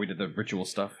before we did the ritual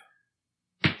stuff.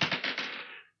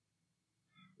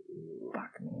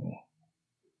 Fuck me.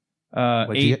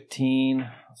 What'd you get? 18.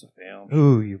 That's a fail.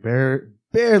 Ooh, you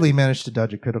barely managed to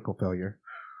dodge a critical failure.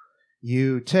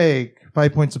 You take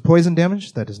 5 points of poison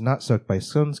damage that is not soaked by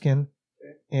stone skin,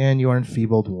 and you are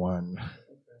enfeebled 1.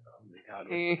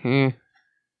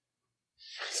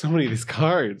 So many of these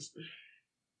cards.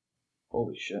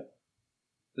 Holy shit.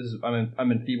 This is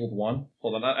I'm enfeebled 1.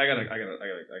 Hold on, I gotta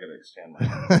expand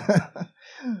mine.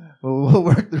 We'll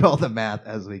work through all the math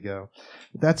as we go.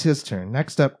 That's his turn.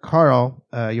 Next up, Carl.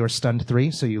 You're stunned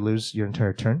 3, so you lose your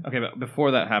entire turn. Okay, but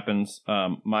before that happens,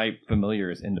 my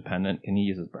familiar is independent. Can he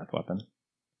use his breath weapon?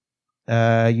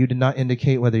 You did not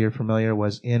indicate whether your familiar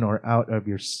was in or out of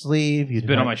your sleeve. He's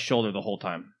been on my shoulder the whole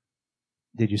time.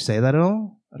 Did you say that at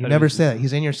all? I You thought never he was- say that.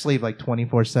 He's in your sleeve like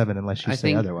 24/7 unless you I say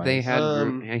think otherwise. they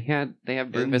had they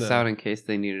have in Rufus the- out in case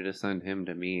they needed to send him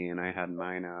to me, and I had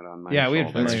mine out on my Yeah, we had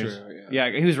shoulder. That's familiars. true. Yeah,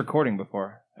 he was recording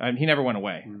before. He never went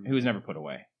away. Hmm. He was never put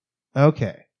away.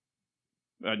 Okay.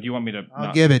 Do you want me to? I'll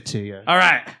not- give it to you. All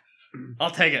right,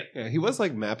 I'll take it. Yeah, he was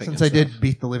like mapping. Since I himself. did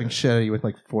beat the living shit out of you with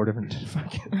like 4 different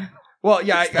fucking Well,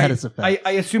 yeah, status effects.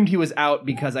 I assumed he was out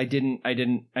because I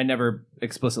never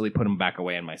explicitly put him back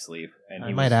away in my sleeve, and I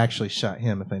he might was, actually shot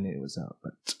him if I knew he was out.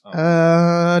 But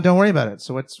Oh. don't worry about it.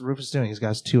 So what's Rufus doing? He's got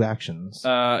his 2 actions.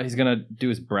 He's gonna do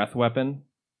his breath weapon,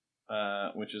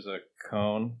 which is a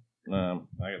cone. I gotta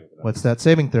look it up. What's that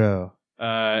saving throw?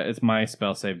 It's my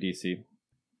spell save DC.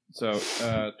 So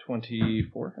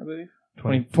 24, I believe.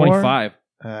 24? 25.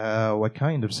 What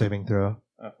kind of saving throw?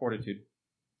 Fortitude.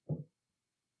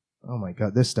 Oh my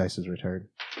god, this dice is retarded.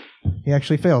 He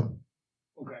actually failed.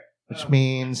 Okay. Which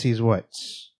means he's what?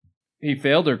 He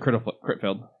failed or crit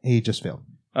failed? He just failed.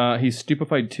 He's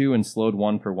stupefied 2 and slowed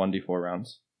 1 for 1d4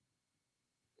 rounds.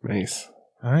 Nice.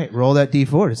 All right, roll that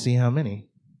d4 to see how many.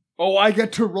 Oh, I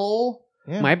get to roll?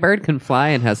 Yeah. My bird can fly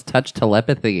and has touch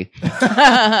telepathy.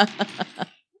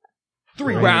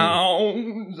 3 Right.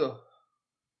 rounds! All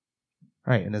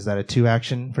right, and is that a 2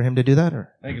 action for him to do that?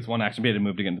 Or I think it's 1 action. We had to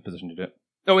move to get into position to do it.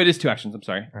 Oh, it is 2 actions. I'm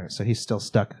sorry. all right, so he's still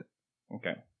stuck.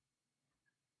 Okay.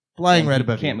 Flying And right he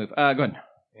above can't you. move. Go ahead.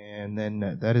 And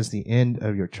then that is the end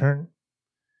of your turn.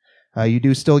 You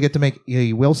do still get to make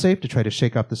a will save to try to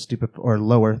shake off the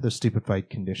lower the stupefied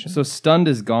condition. So stunned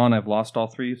is gone. I've lost all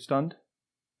 3 stunned.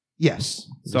 yes.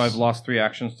 So I've lost 3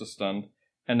 actions to stunned.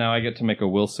 And now I get to make a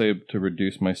will save to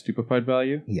reduce my stupefied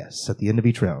value. Yes, at the end of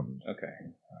each round. Okay.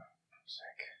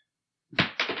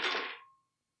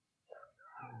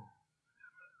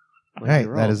 All right,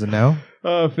 that is a no.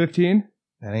 15?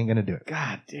 That ain't gonna do it.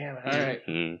 God damn it. All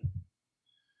right.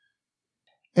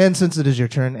 And since it is your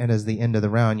turn and is the end of the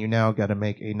round, you now got to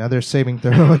make another saving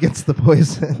throw against the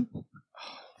poison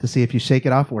to see if you shake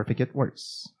it off or if it gets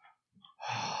worse.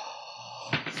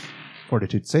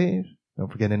 Fortitude save. Don't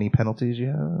forget any penalties you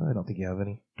have. I don't think you have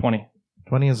any. 20.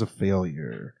 20 is a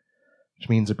failure, which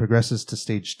means it progresses to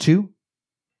stage 2.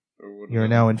 You are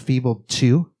now enfeebled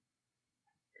 2.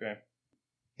 Okay.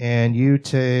 And you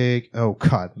take, oh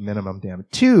god, minimum damage.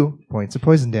 2 points of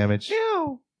poison damage.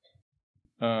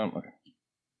 Okay.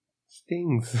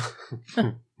 Stings.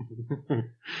 All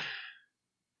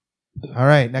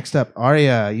right, next up,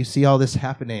 Arya. You see all this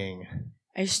happening.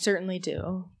 I certainly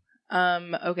do.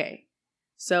 Okay.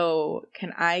 So,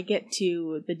 can I get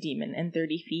to the demon in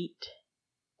 30 feet?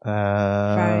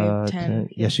 5, 10.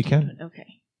 Yes, you can. Okay.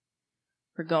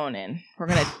 We're going in. We're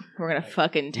gonna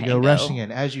fucking You tango. go rushing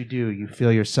in. As you do, you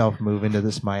feel yourself move into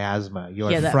this miasma. You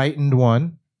are Yeah, that- frightened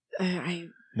 1. I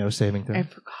No saving throw.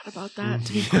 forgot about that.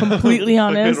 To be completely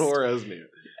honest, Fucking Horace, man.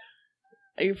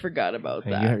 I forgot about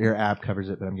Hey, that. your app covers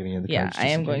it, but I'm giving you the Yeah, cards. I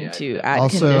just am in going case. to add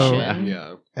Also- condition.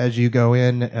 Yeah. As you go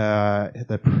in,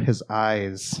 his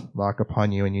eyes lock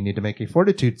upon you, and you need to make a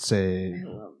fortitude save. I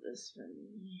love this for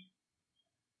me.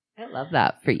 I love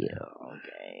that for you.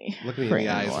 Okay. Look me in Frame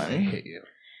the eyes one. and I hate you.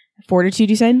 Fortitude,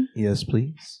 you said? Yes,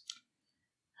 please.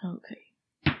 Okay.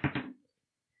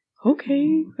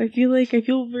 Okay. I feel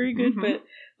very good, Mhm. but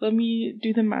let me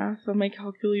do the math on my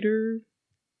calculator.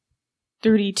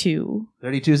 32.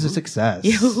 32 is a success.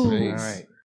 Yo. All Nice. right.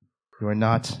 You are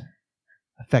not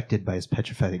affected by his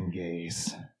petrifying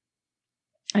gaze.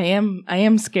 I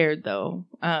am scared though.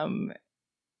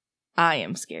 I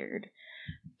am scared.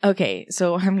 Okay,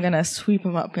 so I'm gonna sweep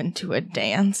him up into a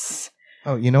dance.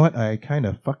 Oh, you know what? I kind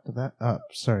of fucked that up.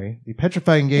 Sorry. The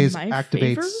Petrifying Gaze my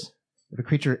activates favor? if a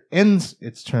creature ends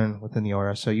its turn within the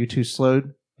aura. So you two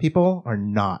slowed people are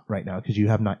not right now because you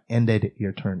have not ended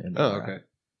your turn in the Oh, aura. okay.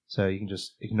 So you can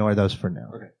just ignore those for now.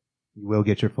 Okay. You will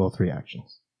get your full 3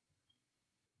 actions.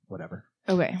 Whatever.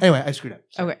 Okay. Anyway, I screwed up.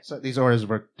 Sorry. Okay. So these auras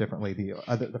work differently.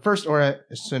 The first aura,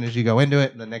 as soon as you go into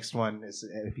it, and the next one is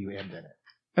if you end in it.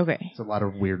 Okay. It's a lot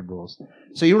of weird rules.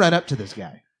 So you run up to this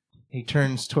guy. He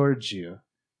turns towards you.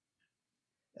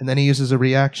 And then he uses a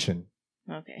reaction.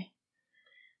 Okay.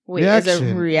 Wait, is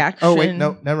it reaction? Oh, wait,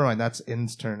 no, never mind. That's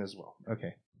In's turn as well.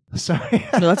 Okay. Sorry.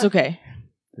 No, that's okay.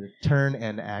 The turn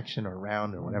and action or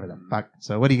round or whatever the fuck.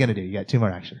 So what are you going to do? You got 2 more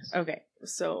actions. Okay,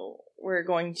 so we're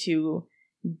going to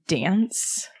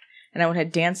dance, and I want to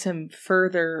dance him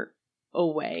further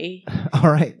away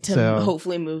All right. to So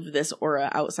hopefully move this aura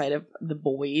outside of the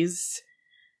boys.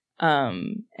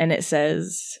 And it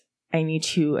says I need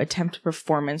to attempt a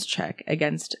performance check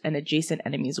against an adjacent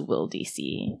enemy's will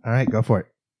DC. all right, go for it.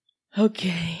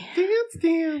 Okay.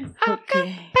 Dance.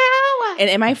 Okay. And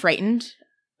am I frightened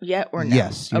yet or no?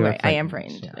 Yes. you are Okay, I am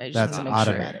frightened. Yeah, I just that's want to make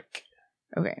sure. automatic.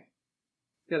 Okay.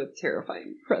 Got a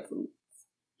terrifying presence.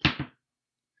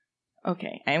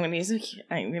 Okay. I'm gonna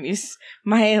use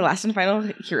my last and final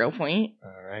hero point.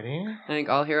 Alrighty. I think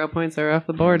all hero points are off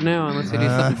the board now, unless you do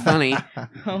something funny.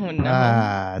 Oh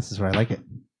no. This is where I like it.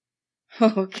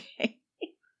 Okay.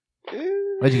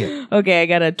 What'd you get? Okay, I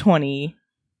got a 20.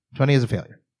 20 is a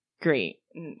failure. Great.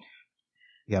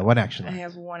 You got 1 action. I left.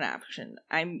 have 1 action.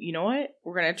 You know what?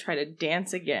 We're gonna try to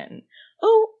dance again.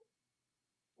 Oh,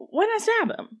 why not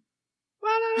stab him?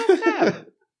 Why not stab him?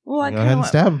 Well, Go ahead and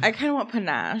stab him. I kind of want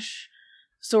panache,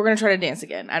 so we're gonna try to dance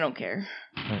again. I don't care.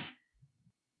 Right.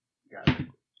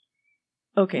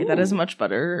 Okay, that is Ooh. much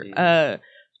better. Yeah.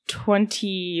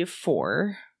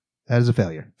 24. That is a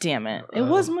failure. Damn it! It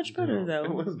was much better though.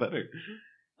 It was better.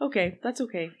 Okay, that's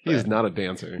okay. He's not a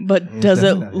dancer. But He's does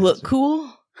it definitely not look answer.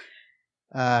 cool?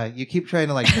 You keep trying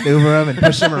to like maneuver him and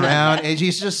push him around, and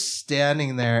he's just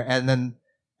standing there. And then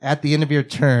at the end of your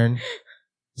turn,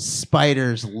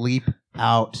 spiders leap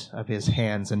out of his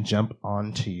hands and jump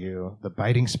onto you. The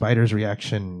biting spiders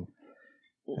reaction.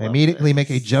 Immediately make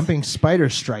a jumping spider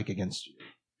strike against you.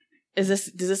 Does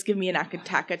this give me an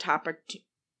attack opportunity?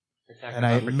 And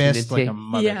I missed like a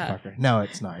motherfucker. Yeah. No,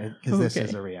 it's not, because this Okay.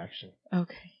 is a reaction.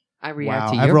 Okay. I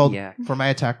react to I've your rolled react. for my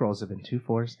attack rolls have been 2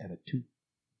 4s and a 2.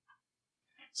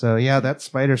 So yeah, that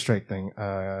spider strike thing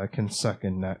can suck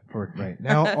in that for right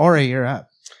now. Ori, you're up.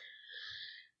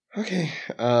 Okay.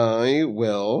 I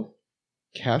will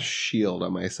cast shield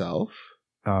on myself.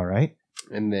 All right.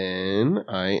 And then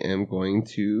I am going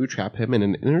to trap him in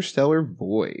an interstellar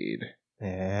void.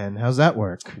 And how's that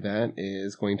work? That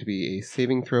is going to be a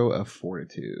saving throw of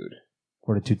fortitude.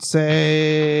 Fortitude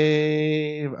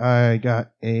save. I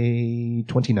got a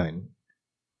 29.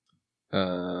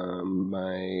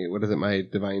 My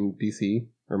divine DC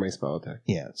or my spell attack?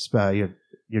 Yeah, it's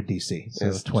your DC. So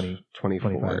It's 20, 24.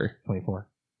 25, 24.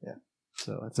 Yeah.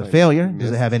 So that's a I failure. Does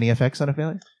missed. it have any effects on a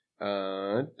failure?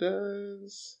 It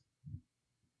does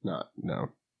not. No,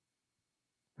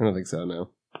 I don't think so. No.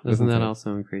 Doesn't that say.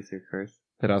 also increase your curse?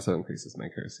 It also increases my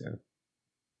curse. Yeah.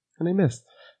 And I missed.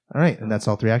 All right, and that's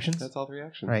all 3 actions? That's all 3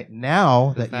 actions. All right,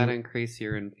 now Does that that you... increase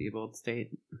your enfeebled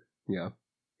state? Yeah.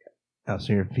 Oh,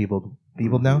 so you're feebled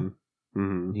now?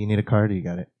 Mm-hmm. Do you need a card or you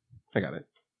got it? I got it.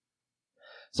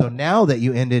 So now that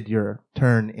you ended your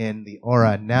turn in the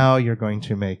aura, now you're going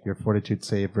to make your fortitude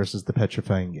save versus the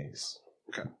petrifying gaze.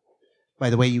 Okay. By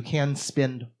the way, you can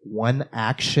spend 1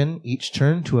 action each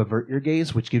turn to avert your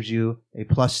gaze, which gives you a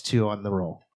 +2 on the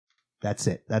roll. That's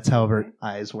it. That's how avert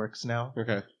eyes works now.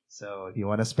 Okay. So if you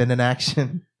want to spend an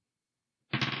action,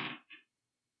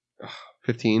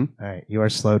 15. all right, you are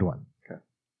slowed 1. Okay.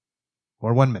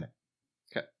 Or 1 minute.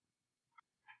 Okay.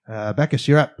 Beckus,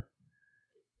 you're up.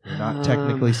 You're not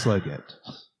technically slowed yet.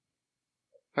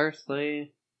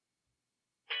 Firstly,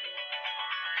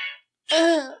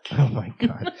 Oh my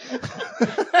god.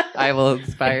 I will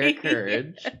inspire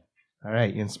courage. All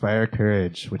right, you inspire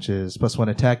courage, which is +1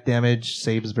 attack damage,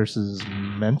 saves versus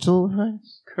mental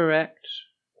effects. Correct.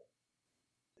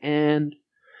 And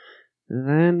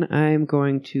then I'm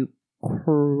going to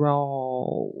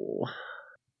crawl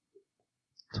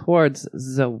towards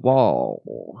the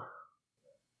wall.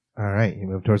 All right, you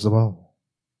move towards the wall.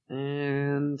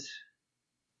 And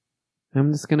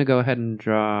I'm just going to go ahead and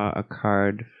draw a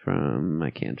card from my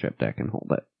cantrip deck and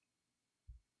hold it.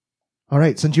 All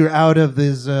right, since you're out of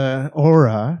this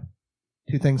aura,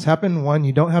 2 things happen. 1,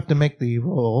 you don't have to make the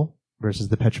roll versus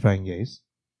the petrifying gaze.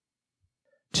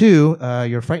 2,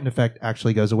 your frightened effect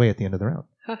actually goes away at the end of the round.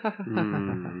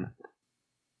 Hmm.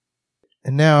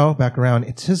 And now, back around,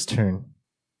 it's his turn.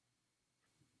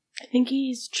 I think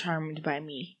he's charmed by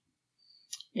me.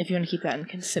 If you want to keep that in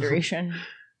consideration.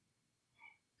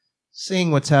 Seeing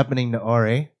what's happening to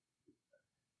Ori,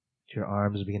 your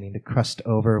arms beginning to crust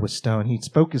over with stone, he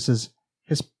focuses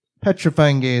his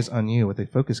petrifying gaze on you with a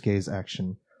focus gaze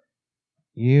action.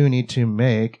 You need to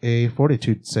make a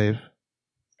fortitude save.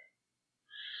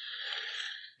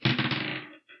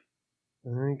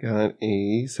 I got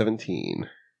a 17.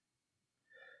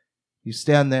 You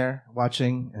stand there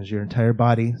watching as your entire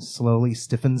body slowly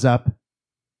stiffens up.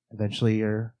 Eventually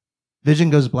your vision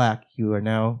goes black. You are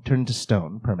now turned to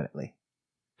stone permanently.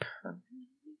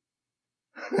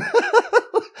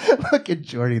 Look at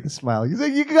Jordy, the smile. He's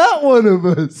like, you got one of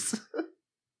us.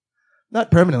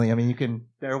 Not permanently. I mean,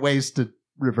 there are ways to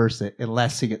reverse it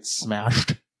unless he gets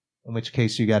smashed, in which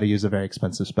case you got to use a very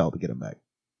expensive spell to get him back.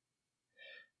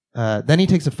 Then he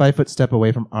takes a 5-foot step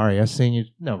away from Arya, saying you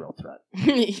no real threat.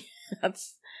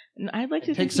 I'd like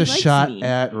to He think takes he a likes shot me.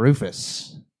 at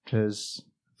Rufus, because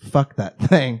fuck that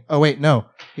thing. Oh wait, no,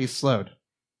 he's slowed.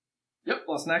 Yep,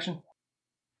 lost an action.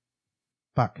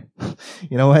 Fuck.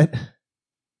 You know what?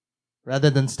 Rather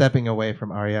than stepping away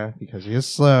from Arya, because he is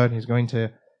slowed, he's going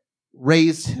to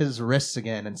raise his wrists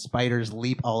again, and spiders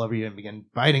leap all over you and begin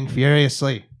biting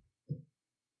furiously.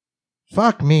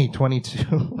 Fuck me,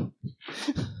 22.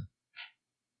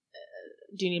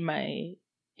 Do you need my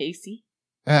AC?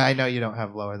 I know you don't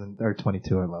have lower than, or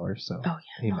 22 or lower, so Oh,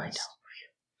 yeah. he No, I missed.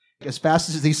 don't. As fast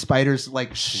as these spiders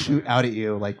like shoot out at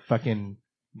you like fucking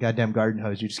goddamn garden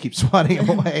hose, you just keep swatting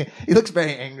him away. He looks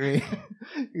very angry.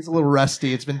 He's a little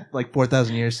rusty. It's been like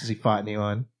 4,000 years since he fought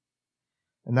anyone.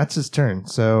 And that's his turn.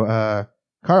 So,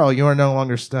 Carl, you are no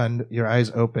longer stunned. Your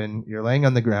eyes open. You're laying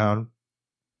on the ground.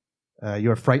 You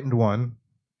are frightened one.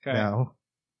 Okay. Now.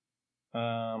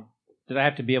 Did I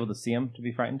have to be able to see him to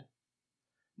be frightened?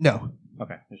 No.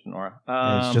 Okay, just an aura.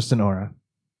 It's just an aura.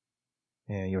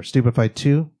 And you're stupefied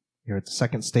 2. You're at the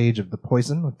second stage of the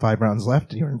poison with 5 rounds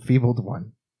left. You're enfeebled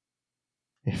 1.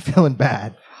 You're feeling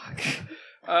bad.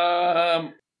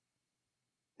 And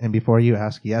before you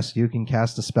ask, yes, you can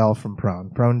cast a spell from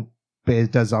prone. Prone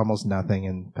does almost nothing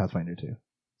in Pathfinder 2.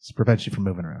 It prevents you from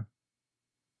moving around.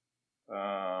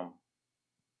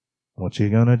 What you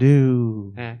gonna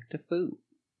do? Back to food.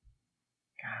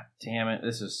 God damn it!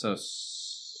 This is so.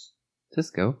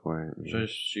 Just go for it. Should I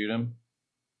just shoot him?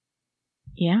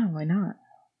 Yeah, why not?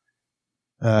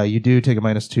 You do take a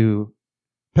 -2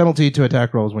 penalty to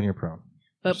attack rolls when you're prone.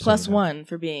 But Just plus so you know. 1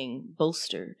 for being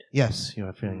bolstered. Yes, you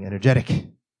are feeling energetic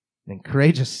and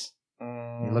courageous.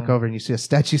 You look over and you see a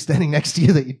statue standing next to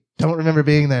you that you don't remember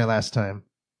being there last time.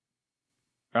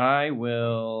 I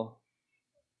will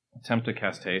attempt to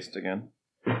cast haste again.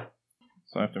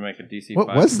 So I have to make a DC. What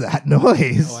 5. was that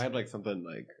noise? Oh, I had like something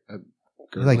like a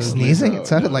You like gurgling sneezing? throat. It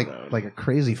sounded No, like no. like a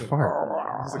crazy It's like,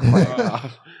 fart. it's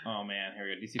like, Oh man, here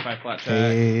we go. DC 5 flat check.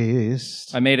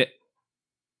 Haste. I made it.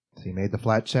 So you made the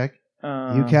flat check. You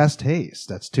Um, cast haste.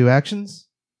 That's 2 actions.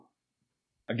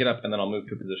 I get up and then I'll move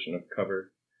to a position of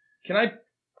cover. Can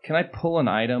I pull an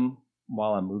item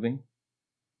while I'm moving?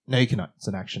 No, you cannot. It's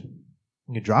an action.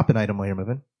 You can drop an item while you're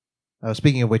moving.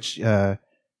 Speaking of which,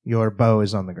 your bow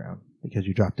is on the ground because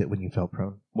you dropped it when you fell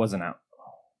prone. Wasn't out.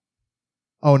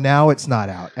 Oh, now it's not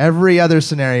out. Every other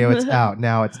scenario, it's out.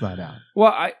 Now it's not out.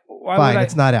 Well, why Fine, would I?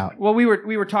 it's not out. Well, we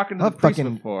were talking to Oh, the priest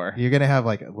fucking- before. You're gonna have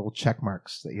like little check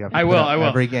marks that you have to I put will, up I will.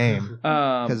 every game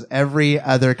because every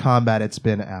other combat it's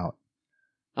been out.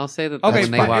 I'll say that Okay,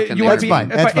 when they fine. walk in you there. want That's to be? fine,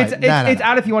 that's It's, fine. it's, No, no, it's no.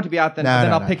 out if you want to be out. Then, No, then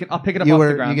no, I'll no. pick it. I'll pick it up You off were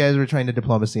the ground. you guys were trying to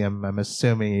diplomacy. I'm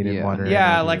assuming you didn't Yeah. want her.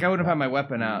 Yeah, like I wouldn't have my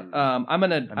weapon out. I'm I'm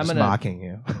just gonna. mocking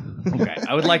you. Okay,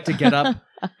 I would like to get up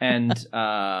and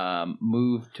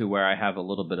move to where I have a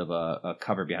little bit of a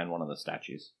cover behind one of the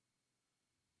statues.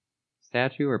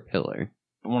 Statue or pillar?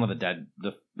 One of the dead.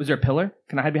 Was there a pillar?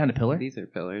 Can I hide behind a pillar? These are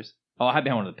pillars. Oh, I'll hide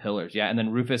behind one of the pillars. Yeah, and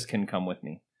then Rufus can come with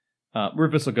me.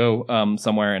 Rufus will go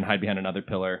somewhere and hide behind another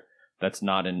pillar that's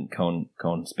not in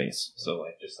cone space. So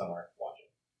like just somewhere watching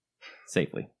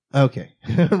safely. Okay.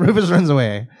 Rufus runs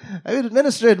away. I've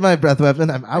administered my breath weapon.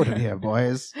 I'm out of here,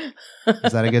 boys.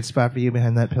 Is that a good spot for you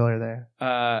behind that pillar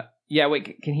there? Yeah.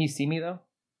 Wait, can he see me though?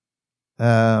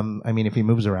 I mean, if he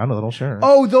moves around a little, sure.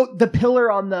 Oh, the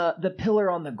pillar on the pillar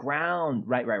on the ground.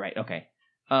 Right. Okay.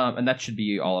 And that should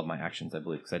be all of my actions, I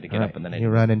believe, because I had to get All up right, and then you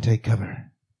run and take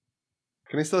cover.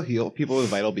 Can I still heal people with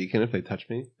Vital Beacon if they touch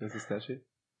me as a statue?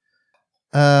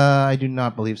 I do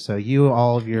not believe so.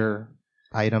 All of your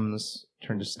items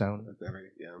turn to stone. That's every,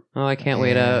 yeah. Oh, I can't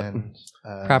wait a And,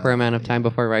 proper amount of time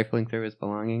before rifling through his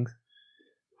belongings.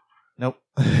 Nope.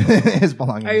 His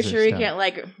belongings Are you sure he stone. can't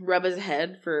like rub his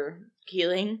head for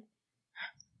healing?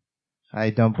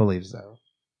 I don't believe so.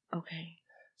 Okay.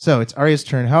 So it's Arya's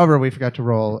turn. However, we forgot to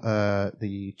roll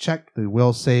the check, the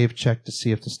will save check to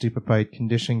see if the stupefied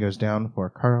condition goes down for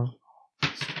Carl.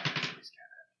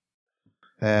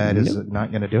 That is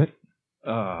not going to do it.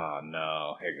 Oh,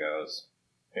 no. Here goes.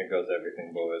 Here goes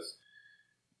everything, boys.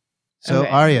 So Okay.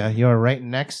 Arya, you're right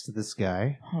next to this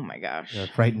guy. Oh my gosh. You're a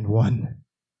frightened one.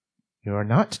 You are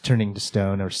not turning to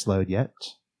stone or slowed yet,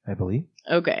 I believe.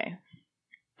 Okay.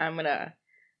 I'm gonna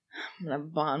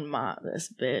Bon Mot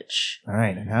this bitch. All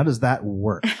right, and how does that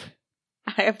work?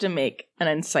 I have to make an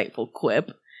insightful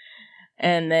quip.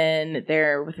 And then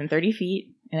they're within 30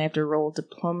 feet, and I have to roll a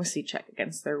diplomacy check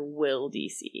against their will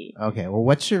DC. Okay, well,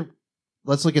 let's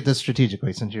look at this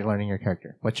strategically since you're learning your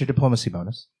character. What's your diplomacy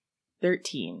bonus?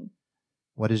 13.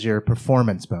 What is your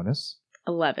performance bonus?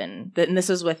 11. And this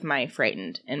is with my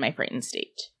frightened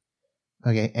state.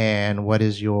 Okay, and what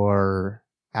is your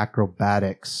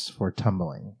acrobatics for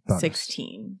tumbling bonus?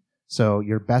 16. So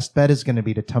your best bet is going to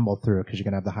be to tumble through because you're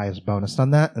going to have the highest bonus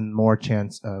on that and more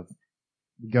chance of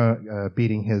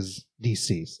beating his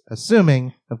DCs.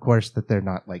 Assuming, of course, that they're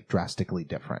not like drastically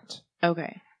different.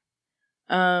 Okay.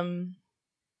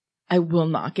 I will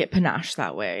not get panache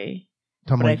that way.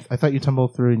 Tumbling, But I thought you tumble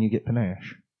through and you get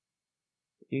panache.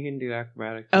 You can do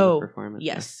acrobatics Oh, performance.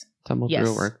 yes. Tumble Yes.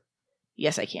 through work.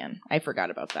 Yes, I can. I forgot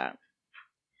about that.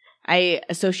 I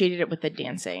associated it with the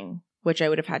dancing, which I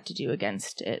would have had to do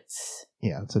against its...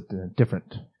 Yeah, it's a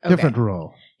different Okay.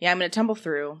 roll. Yeah, I'm going to tumble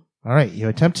through. All right, you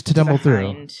attempt to tumble through.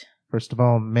 behind. First of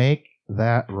all, make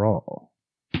that roll.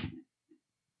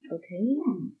 Okay.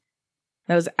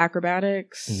 That was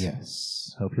acrobatics.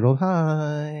 Yes. Hope you roll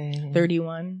high.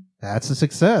 31. That's a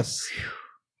success.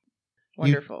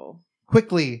 Wonderful.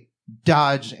 Quickly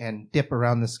dodge and dip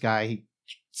around this guy. He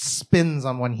spins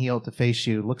on one heel to face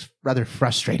you, looks rather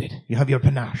frustrated. You have your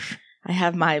panache. I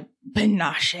have my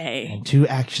panache. And 2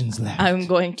 actions left. I'm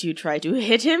going to try to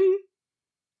hit him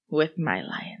with my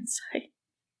lion's sight.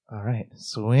 All right.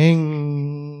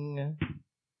 Swing.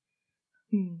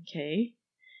 Okay.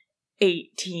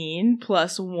 18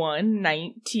 plus 1,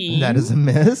 19. That is a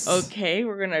miss. Okay,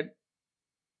 we're going to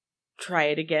try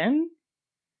it again.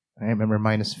 All right, remember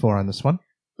 -4 on this one.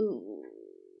 Ooh.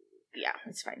 Yeah,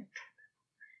 it's fine.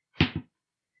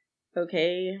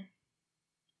 Okay.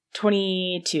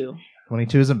 22.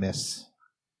 22 is a miss.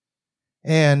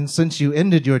 And since you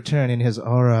ended your turn in his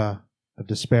aura of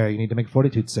despair, you need to make a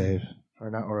fortitude save.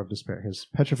 Or not aura of despair, his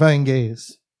petrifying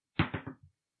gaze.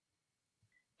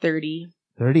 30.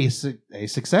 30 is a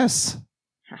success.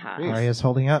 Haha. Arya's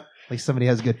holding up. At least somebody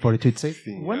has a good fortitude save.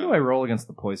 When do I roll against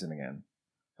the poison again?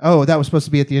 Oh, that was supposed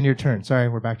to be at the end of your turn. Sorry,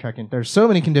 we're backtracking. There's so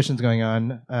many conditions going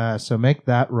on. So make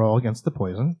that roll against the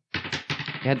poison.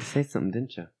 You had to say something,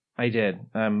 didn't you? I did.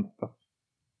 I'm a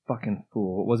fucking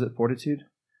fool. What was it? Fortitude?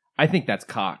 I think that's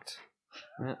cocked.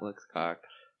 That looks cocked.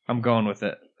 I'm going with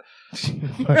it.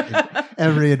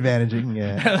 Every advantage you can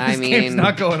get. I This mean, game's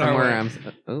not going from our where way.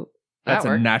 oh, That's that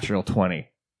a worked. natural 20.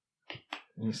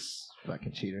 You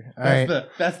fucking cheater. All right.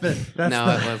 That's No,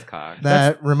 the, it was cocked.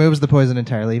 That removes the poison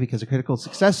entirely because a critical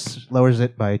success lowers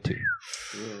it by 2.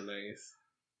 Oh, nice.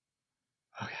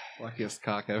 Okay. Luckiest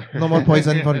cock ever. No more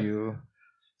poison for you.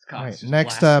 All right,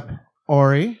 next up,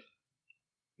 Ori.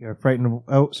 You're frightened.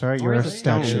 Oh, sorry, you're a Ori's a I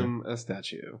statue. am a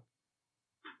statue.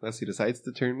 Unless he decides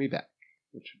to turn me back,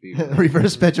 which would be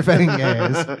Reverse petrifying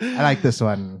gaze. I like this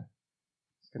one.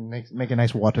 It's gonna make a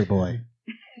nice water boy.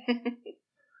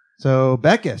 So,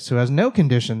 Beckus, who has no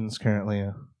conditions currently.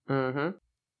 Uh-huh.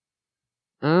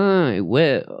 I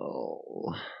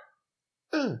will.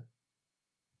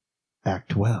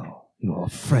 Act well. Your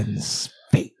friend's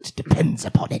fate depends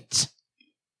upon it.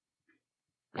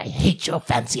 I hate your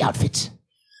fancy outfit.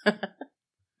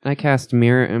 I cast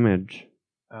Mirror Image.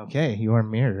 Okay, you are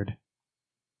mirrored.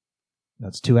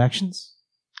 That's 2 actions.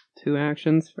 2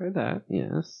 actions for that,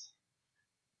 yes.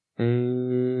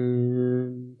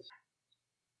 And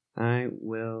I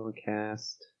will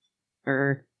cast...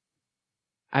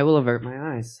 I will avert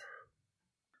my eyes.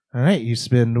 All right, you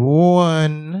spend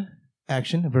 1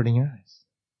 action averting your eyes.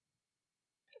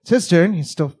 It's his turn. He's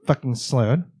still fucking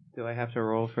slowed. Do I have to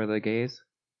roll for the gaze?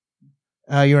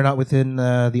 You are not within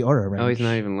the aura range. Oh, he's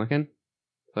not even looking?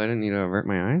 So I didn't need to avert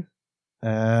my eyes?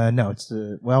 No, it's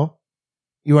well,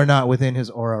 you are not within his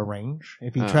aura range.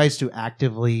 If he Oh. tries to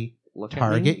actively Look at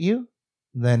target me? you,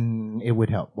 then it would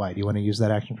help. Why? Do you want to use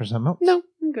that action for something else? No,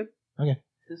 I'm good. Okay.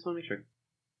 Just want to make sure.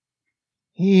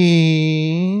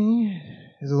 He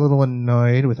is a little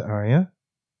annoyed with Arya.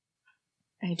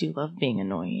 I do love being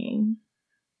annoying.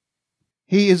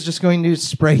 He is just going to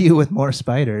spray you with more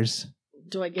spiders.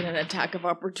 Do I get an attack of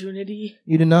opportunity?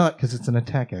 You do not, because it's an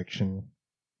attack action.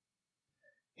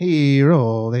 He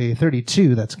rolled a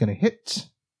 32. That's going to hit.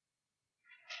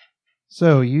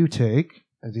 So you take,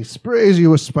 as he sprays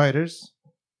you with spiders,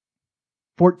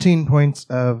 14 points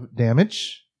of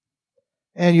damage.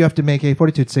 And you have to make a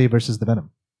fortitude save versus the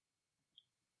venom.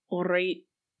 All right.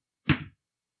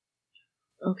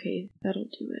 Okay, that'll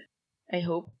do it. I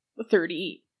hope.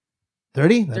 30.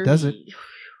 30? That does it.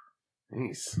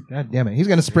 Nice. God damn it. He's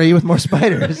going to spray you with more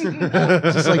spiders.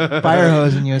 Just like fire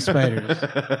hosing you with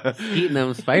spiders. Eating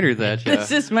them spiders at you.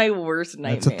 This is my worst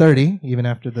nightmare. That's a 30, even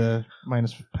after the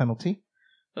minus penalty.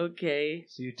 Okay.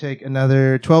 So you take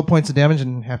another 12 points of damage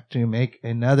and have to make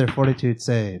another fortitude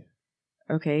save.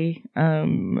 Okay.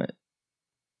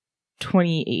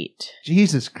 28.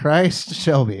 Jesus Christ,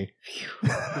 Shelby.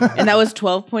 And that was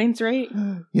 12 points, right?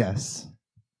 Yes.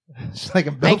 It's like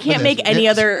I can't make any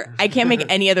other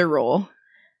roll.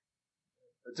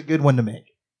 It's a good one to make.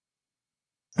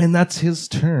 And that's his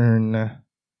turn.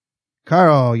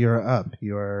 Carl, you're up.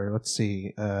 Let's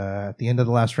see. At the end of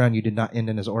the last round, you did not end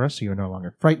in his aura, so you're no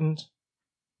longer frightened.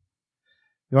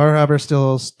 You are, however,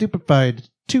 still stupefied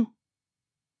 2.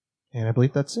 And I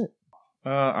believe that's it.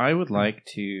 I would like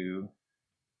to...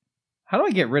 How do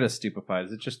I get rid of stupefied?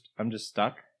 Is it just... I'm just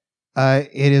stuck?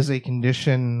 It is a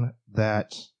condition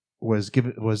that was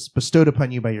bestowed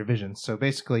upon you by your vision. So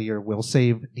basically, your will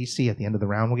save DC at the end of the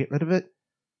round will get rid of it,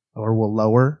 or will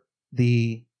lower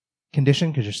the condition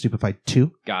because you're stupefied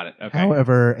 2. Got it. Okay.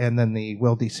 However, and then the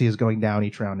will DC is going down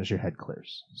each round as your head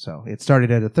clears. So it started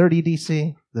at a 30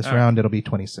 DC. This All right. round it'll be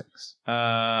 26.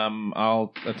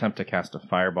 I'll attempt to cast a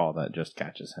fireball that just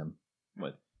catches him.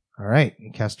 With All right,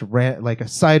 you cast a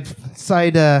side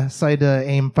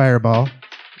aim fireball,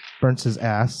 burns his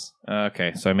ass.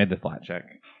 Okay, so I made the flat check.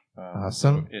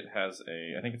 Awesome. So it has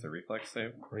I think it's a reflex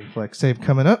save. Reflex save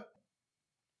coming up.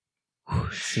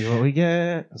 Let's see what we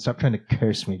get. Stop trying to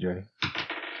curse me, Jordy.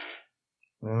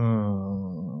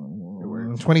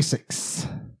 26. So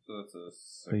that's a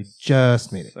We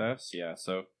just made it. success. Yeah,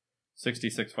 so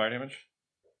 66 fire damage.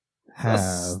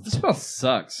 Halved. This spell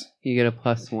sucks. You get a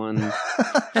 +1.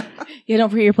 Yeah, don't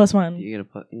forget your +1. You get a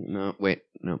plus. No, wait.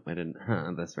 No, I didn't.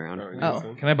 This round.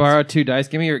 Oh. Can I borrow 2 dice?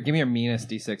 Give me your meanest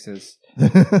d6s.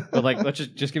 But like, let's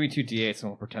just give me 2 d8s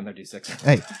and we'll pretend they're d6s.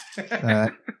 Hey,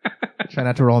 try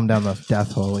not to roll them down the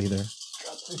death hole either.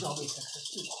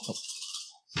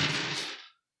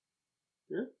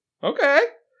 Okay.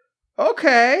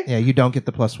 Yeah, you don't get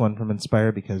the +1 from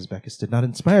Inspire because Beckus did not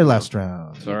inspire last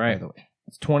round. It's all right. By the way.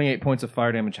 It's 28 points of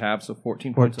fire damage half, so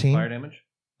 14 points of 14? fire damage.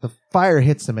 The fire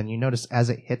hits him, and you notice as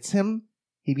it hits him,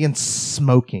 he begins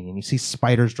smoking, and you see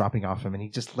spiders dropping off him, and he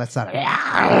just lets out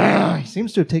a... He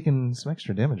seems to have taken some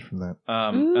extra damage from that.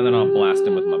 And then I'll blast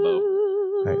him with my bow.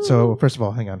 All right, so first of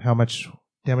all, hang on. How much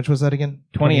damage was that again?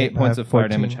 28 points of fire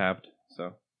 14? damage halved.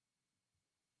 So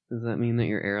Does that mean that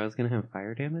your arrow is going to have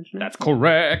fire damage now? that's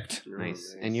correct.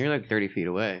 Nice. And you're like 30 feet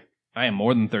away. I am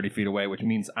more than 30 feet away, which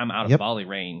means I'm out of Yep. volley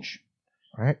range.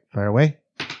 All right, fire away.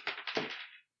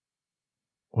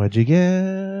 What'd you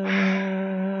get?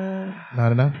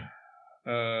 Not enough.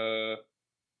 How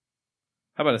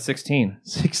about a 16?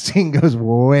 16 goes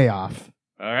way off.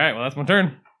 All right, well, that's my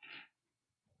turn.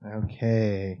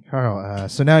 Okay, Carl.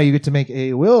 So now you get to make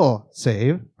a will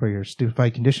save for your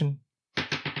stupefied condition.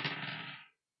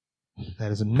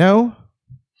 That is a no.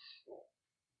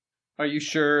 Are you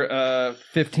sure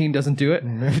 15 doesn't do it?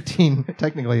 15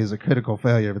 technically is a critical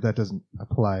failure, but that doesn't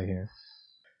apply here.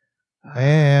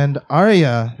 And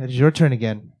Arya, it is your turn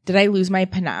again. Did I lose my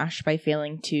panache by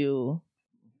failing to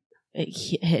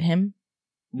hit him?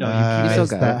 No, you keep still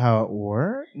is got that it. how it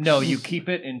works? No, you keep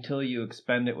it until you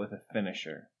expend it with a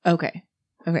finisher. Okay,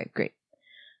 great.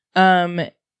 I'm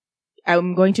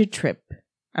going to trip.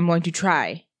 I'm going to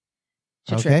try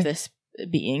to Okay. trip this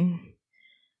being.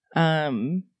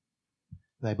 I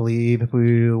believe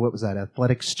what was that?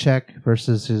 Athletics check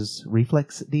versus his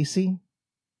reflex DC?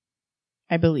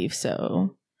 I believe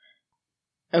so.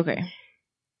 Okay.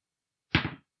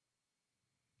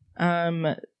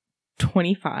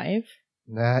 25.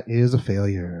 That is a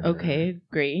failure. Okay,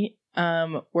 great.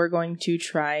 We're going to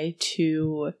try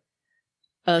to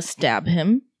stab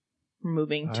him. We're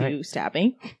moving All to right.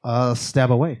 stabbing.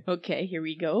 Stab away. Okay, here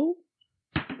we go.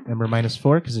 Remember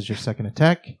 -4 because it's your second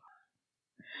attack.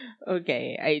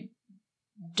 Okay, I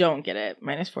don't get it.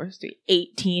 -4 is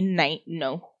 18.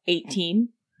 18.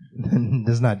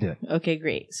 Does not do it. Okay,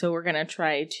 great. So we're gonna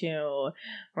try to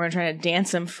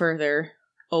dance him further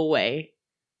away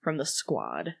from the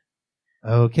squad.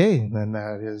 Okay, then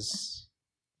that is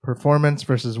performance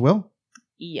versus will.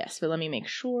 Yes, but let me make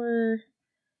sure.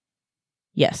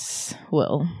 Yes,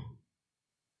 will.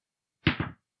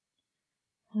 Oh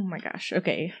my gosh.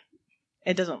 Okay.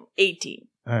 It doesn't. 18.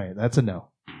 All right, that's a no.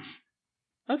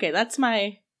 Okay, that's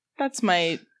my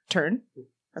turn.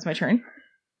 That's my turn.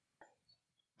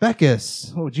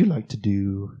 Beckus, what would you like to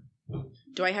do?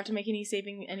 Do I have to make any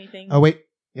saving anything? Oh, wait.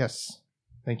 Yes.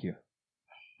 Thank you.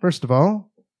 First of all,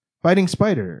 Biting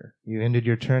Spider. You ended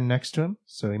your turn next to him,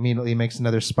 so immediately makes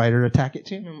another spider attack at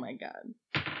you. Oh my god.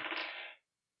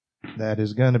 That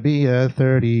is going to be a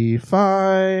 35.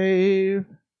 Is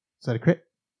that a crit?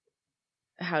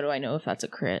 How do I know if that's a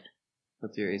crit?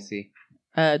 What's your AC?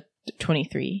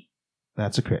 23.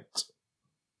 That's a crit.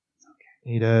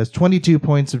 He does 22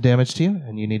 points of damage to you,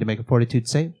 and you need to make a fortitude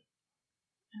save.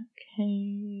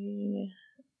 Okay.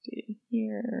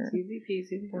 Here. Easy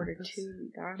peasy.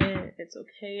 Fortitude. Got it. It's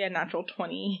okay. A natural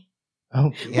 20.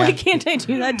 Oh, yeah. Why can't I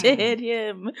do that to hit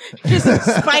him? Just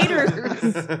spiders.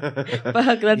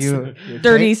 Fuck, that's You're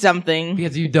 30 something.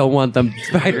 Because you don't want them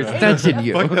spiders touching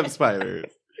you. Fuck them spiders.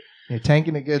 You're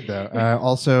tanking it good, though.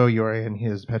 Also, you're in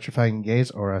his petrifying gaze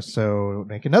aura, so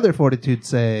make another fortitude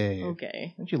save.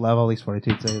 Okay. Don't you love all these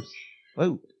fortitude saves?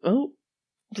 Whoa. Oh,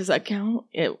 does that count?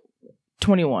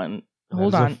 21.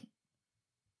 Hold That is on.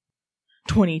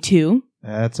 22.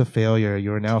 That's a failure.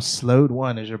 You are now slowed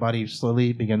 1 as your body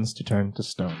slowly begins to turn to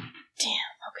stone.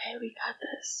 Okay, we got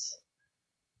this.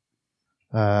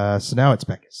 So now it's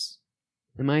Beckus.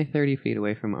 Am I 30 feet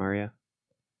away from Arya?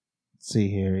 Let's see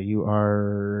here. You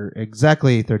are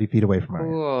exactly 30 feet away from her.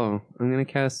 Cool. I'm going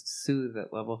to cast Soothe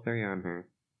at level 3 on her.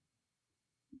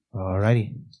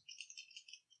 Alrighty.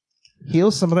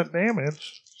 Heal some of that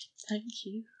damage. Thank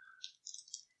you.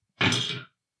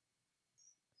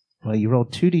 Well, you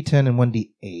rolled 2d10 and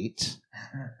 1d8.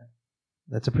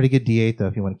 That's a pretty good d8, though,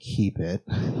 if you want to keep it.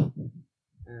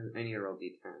 I need to roll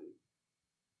D10.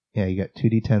 Yeah, you got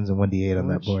 2d10s and 1d8 on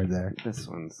that board there. This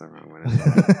one's the wrong one.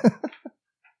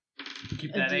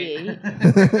 Keep A that 8.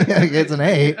 Yeah, it's an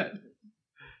 8.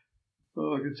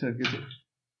 Oh, good job, good job.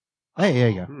 Hey, there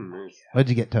you go. Nice. What'd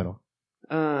you get total?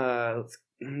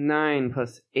 9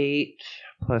 plus 8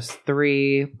 plus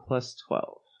 3 plus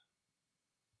 12.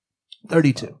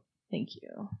 32. Thank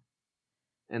you.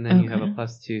 And then you have a Okay.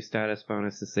 plus 2 status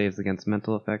bonus to saves against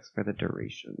mental effects for the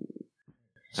duration.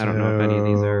 I don't know if any of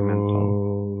these are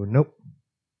mental. Nope.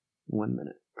 1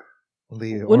 minute.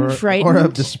 The Wouldn't frightened- aura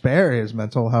of despair is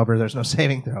mental, however, there's no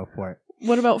saving throw for it.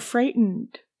 What about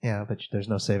frightened? Yeah, but there's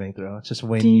no saving throw. It's just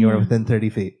when you're Damn. within 30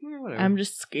 feet. Whatever. I'm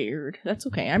just scared. That's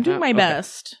okay. I'm doing my okay.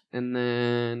 best. And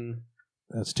then...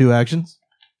 That's 2 actions.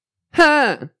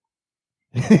 Ha!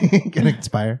 Can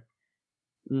expire.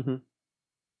 Mm-hmm.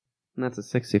 And that's a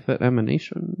 60-foot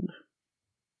emanation.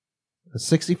 A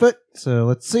 60 foot. So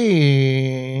let's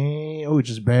see. Oh, it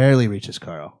just barely reaches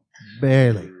Carl.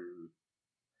 Barely.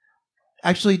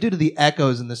 Actually, due to the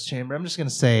echoes in this chamber, I'm just going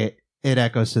to say it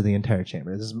echoes to the entire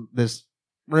chamber. This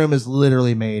room is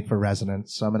literally made for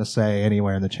resonance, so I'm going to say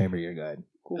anywhere in the chamber you're good.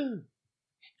 Cool.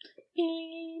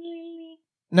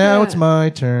 Now Yeah. it's my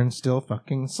turn. Still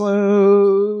fucking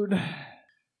slowed.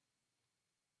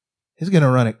 He's going to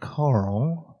run at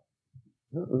Carl.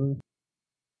 Uh-oh.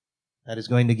 That is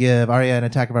going to give Arya an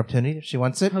attack of opportunity if she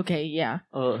wants it. Okay, yeah.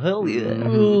 Oh, hell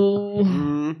Ooh.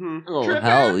 Mm-hmm. Oh,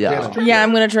 hell yeah. Yeah,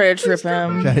 I'm gonna try to trip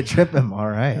him. Try to trip him. All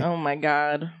right. Oh my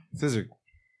god. Scissor.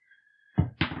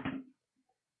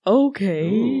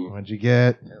 Okay. What'd you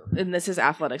get? And this is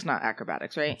athletics, not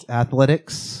acrobatics, right? It's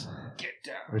athletics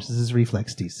versus his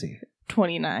reflex DC.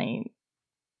 29.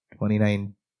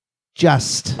 29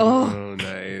 just Oh.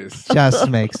 Nice. just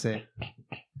makes it.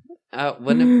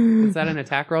 Was that an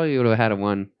attack roll? You would have had a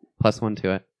 1 plus 1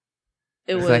 to it.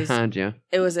 It 'Cause I was had you.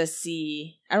 a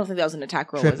C. I don't think that was an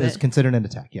attack roll, Trip was is it? considered an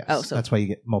attack, yes. Oh, so- that's why you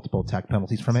get multiple attack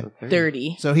penalties from it. So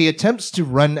 30. So he attempts to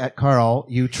run at Carl.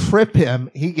 You trip him.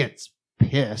 He gets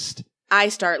pissed. I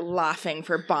start laughing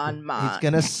for Bon Mott. He's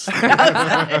gonna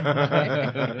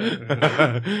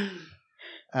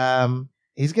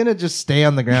he's gonna just stay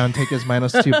on the ground, take his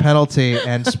 -2 penalty,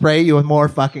 and spray you with more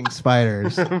fucking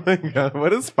spiders. Oh my god,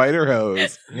 what is spider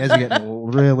hose? You guys are getting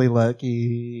really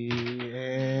lucky.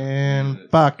 And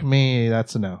fuck me,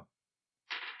 that's a no.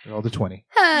 Roll the 20.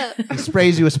 He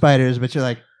sprays you with spiders, but you're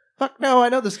like, fuck no, I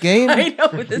know this game. I know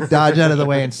You this. dodge out of the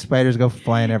way and spiders go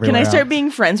flying everywhere. Can I start else. being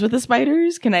friends with the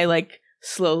spiders? Can I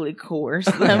slowly coerce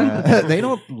them? They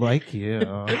don't like you.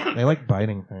 They like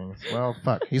biting things. Well,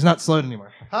 fuck. He's not slowed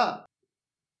anymore. Ha!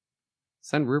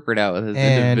 Send Rupert out with his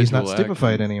And he's not individual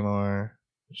stupefied actions. anymore,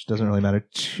 which doesn't really matter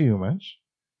too much.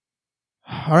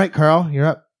 All right, Carl, you're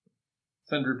up.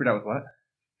 Send Rupert out with what?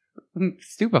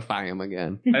 Stupefy him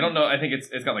again. I don't know. I think it's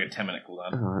got like a 10-minute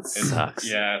cooldown. Oh, that It's- sucks.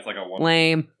 Yeah, it's like a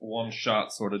Lame. one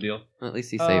shot sort of deal. At least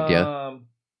he saved you.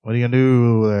 What are you gonna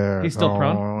do there? He's still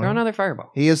prone? Throw another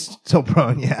fireball. He is still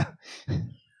prone. Yeah,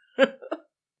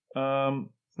 Um,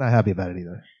 he's not happy about it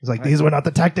either. He's like, these were not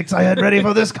the tactics I had ready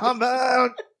for this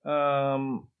combat.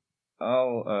 I'll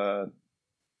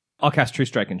cast True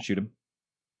Strike and shoot him.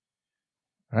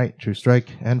 All right, true strike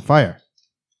and fire.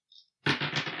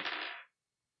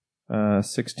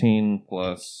 16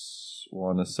 plus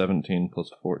 1 is 17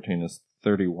 plus 14 is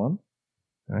 31.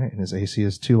 All right, and his AC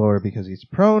is too lower because he's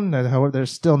prone. However,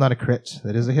 there's still not a crit.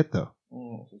 That is a hit, though.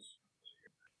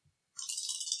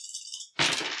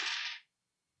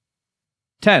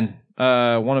 10.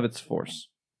 One of its force.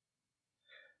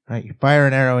 All right, you fire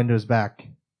an arrow into his back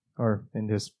or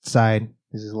into his side.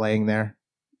 He's just laying there.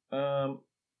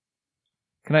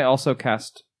 Can I also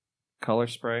cast Color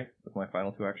Spray with my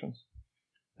final 2 actions?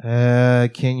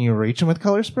 Can you reach him with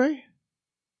color spray?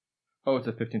 Oh, it's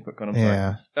a 15-foot cone. I'm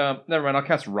Yeah. sorry. Never mind. I'll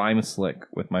cast Rhyme Slick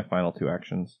with my final 2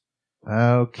 actions.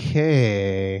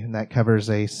 Okay, and that covers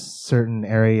a certain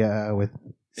area with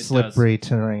It slippery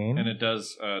terrain, And it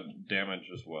does damage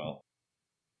as well.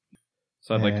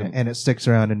 So I'd like to... and it sticks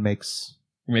around and makes.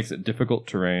 makes it difficult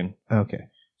terrain. Okay,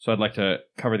 So I'd like to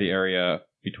cover the area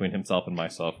between himself and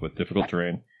myself with difficult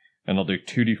terrain. And I'll do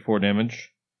 2d4 damage.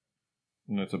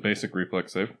 And it's a basic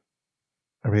reflex save.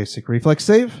 a basic reflex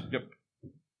save. Yep.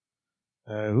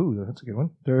 Ooh, that's a good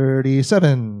one.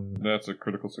 37. That's a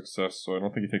critical success, so I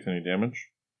don't think he takes any damage.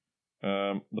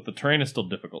 But the terrain is still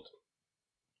difficult.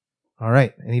 All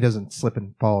right, and he doesn't slip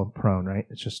and fall prone, right?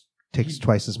 It just takes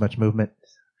twice as much movement.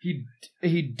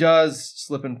 He does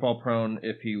slip and fall prone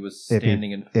if he was If he-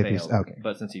 standing and if he's- failed. okay.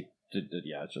 But since he did,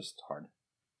 yeah, it's just hard.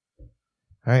 All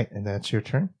right, and that's your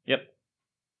turn. Yep.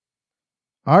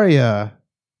 Arya,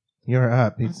 you're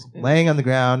up. He's laying on the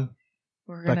ground,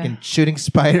 We're fucking gonna. shooting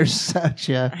spiders at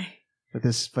you with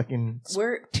this fucking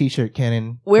Where? t-shirt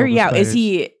cannon. Where? filled with Yeah. Is spiders.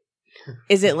 he?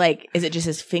 Is it like? Is it just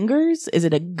his fingers? Is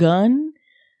it a gun?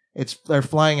 They're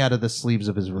flying out of the sleeves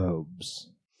of his robes,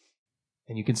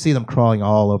 and you can see them crawling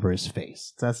all over his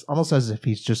face. That's almost as if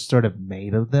he's just sort of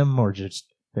made of them, or just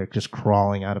they're just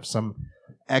crawling out of some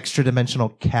extra dimensional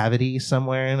cavity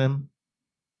somewhere in him.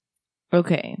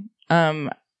 Okay. I'm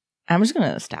just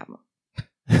gonna stab him.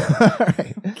 All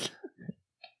right.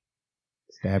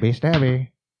 Stabby, stabby.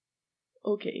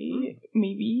 Okay.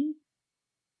 Maybe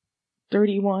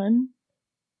 31.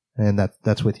 And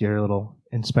that's with your little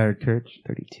inspired courage.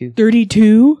 32.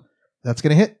 32. That's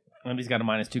gonna hit. And he's got a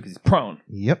 -2 because he's prone.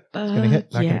 Yep, it's gonna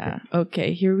hit. Not gonna Yeah.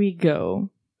 Okay. Here we go.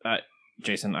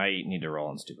 Jason, I need to roll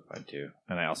on Stupefied too.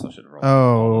 And I also should have rolled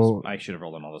Oh. I should have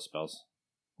rolled on all the spells.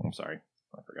 I'm sorry.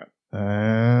 I forgot. All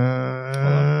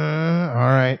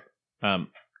right. Do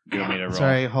you want me to roll?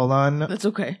 Sorry, hold on. That's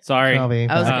okay. Sorry. Shelby,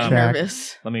 I was back getting track.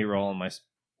 nervous. Let me roll on my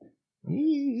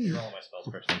Eee. spells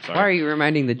first. I'm sorry. Why are you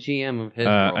reminding the GM of his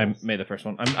I rolls? made the first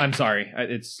one. I'm sorry.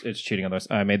 It's cheating on this.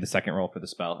 I made the second roll for the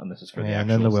spell, and this is for the And actual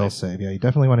then the will save. save. Yeah, you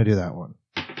definitely want to do that one.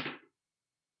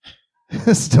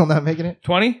 Still not making it?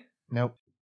 20? Nope.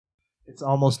 It's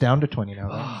almost down to 20 now.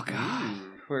 though. Oh god.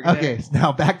 We're gonna Okay,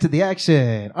 now back to the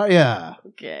action. Oh, yeah.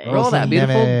 Okay. Roll that some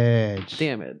beautiful damage.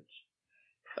 damage.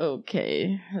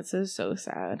 Okay. This is so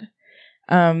sad.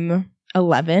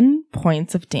 11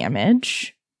 points of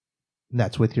damage. And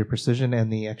that's with your precision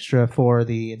and the extra for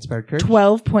the inspired courage.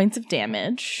 12 points of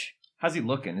damage. How's he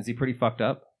looking? Is he pretty fucked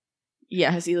up?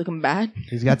 Yeah, is he looking bad?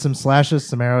 He's got some slashes,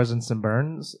 some arrows, and some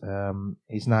burns.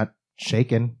 He's not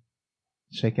shaken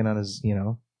on his,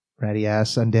 ratty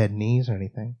ass undead knees or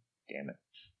anything. Damn it.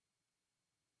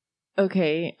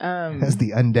 Okay. As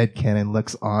the undead cannon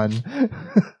looks on,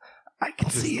 I can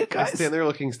see you I guys. stand there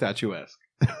looking statuesque.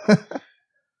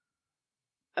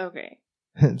 Okay.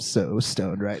 I'm so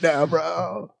stoned right now,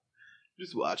 bro.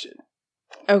 Just watching.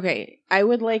 Okay. I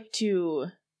would like to.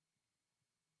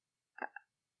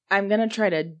 I'm gonna try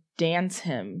to dance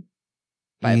him.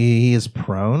 He is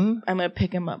prone. I'm gonna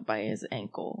pick him up by his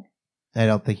ankle. I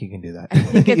don't think you can do that. I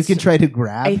think you it's- can try to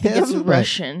grab I think him. it's but-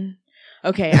 Russian.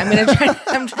 Okay, I'm gonna try.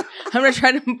 I'm gonna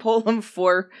try to pull him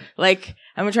for I'm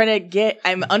gonna try to get.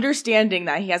 I'm understanding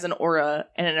that he has an aura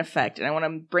and an effect, and I want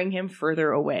to bring him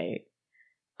further away.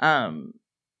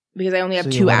 Because I only have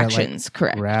So you 2 wanna, actions.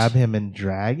 Correct. Grab him and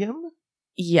drag him?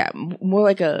 Yeah, more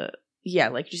like a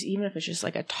just even if it's just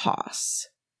like a toss.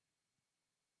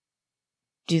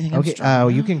 Do you think I'm Okay, strong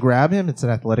you enough? can grab him. It's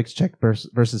an athletics check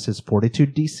versus his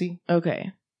fortitude DC.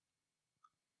 Okay.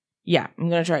 Yeah, I'm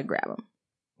gonna try to grab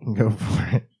him. Go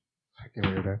for it. Fucking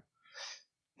weirdo.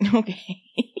 Okay.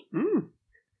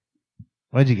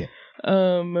 What'd you get?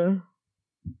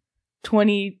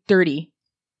 30.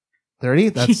 30?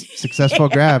 That's successful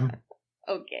grab.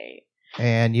 Okay.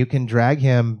 And you can drag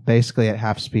him basically at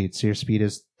half speed. So your speed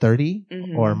is 30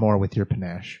 Mhm. or more with your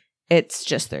panache. It's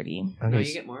just 30. No, Okay,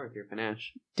 you get more with your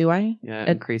panache. Do I? Yeah, it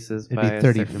It- increases it'd by be a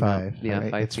certain 35. amount. Yeah,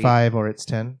 right? 5 It's feet. 5 or it's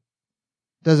 10.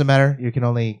 Doesn't matter. You can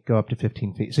only go up to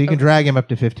 15 feet. So you can drag him up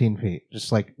to 15 feet.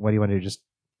 Just like, what do you want to do? Just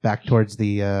back towards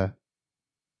the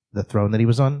throne that he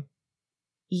was on?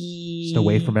 Just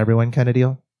away from everyone kind of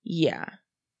deal? Yeah.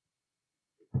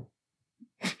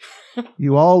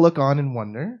 You all look on in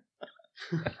wonder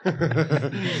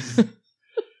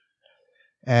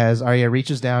as Arya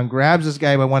reaches down, grabs this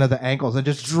guy by one of the ankles, and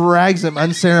just drags him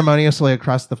unceremoniously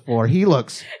across the floor. He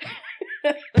looks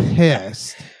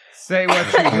pissed. Say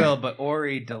what you will, but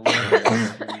Ori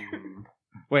delivers.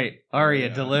 Wait, Arya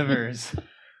delivers.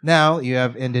 Now you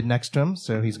have ended next to him,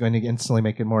 so he's going to instantly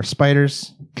make it more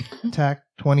spiders. Attack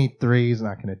 23 is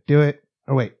not going to do it.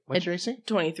 Oh, wait. What's your AC?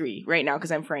 23 right now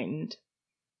because I'm frightened.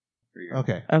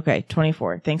 Okay. Okay,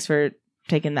 24. Thanks for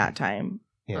taking that time.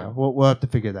 Yeah, we'll have to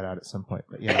figure that out at some point.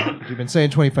 But yeah, you've been saying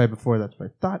 25 before. That's what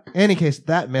I thought. In any case,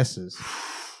 that misses.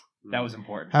 That was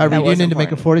important. However, That you do was need to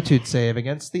make a important. fortitude save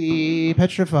against the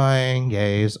petrifying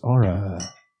gaze aura.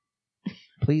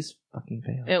 Please fucking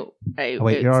fail. Oh,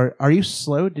 wait, are you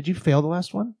slowed? Did you fail the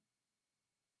last one?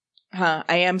 I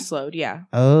am slowed, yeah.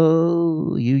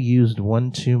 Oh, you used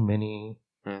one too many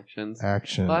Actions.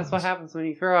 actions. Well, that's what happens when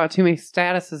you throw out too many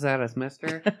statuses at us,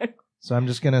 mister. So I'm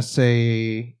just going to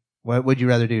say, what would you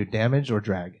rather do, damage or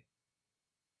drag?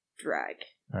 Drag.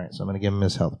 All right, so I'm going to give him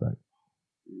his health back.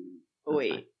 Oh,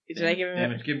 wait. Did I give him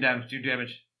Damage. Give him damage. Do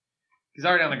damage. He's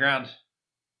already on the ground,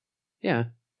 Yeah.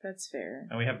 That's fair.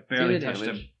 and we have barely the touched him.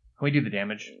 damage. Can we do the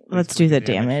damage? Let's do the All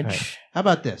damage. right. How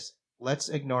about this? Let's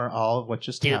ignore all of what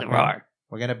just happened.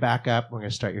 We're going to back up. We're going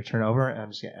to start your turnover, and I'm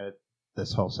just going to edit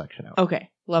this whole section out. Okay,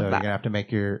 love so that. you're gonna have to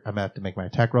make I'm gonna have to make my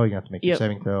attack roll. You're gonna have to make your Yep.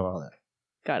 saving throw. All that.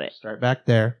 Got it. Start back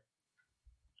there.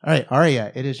 All right,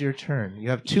 Arya, it is your turn. You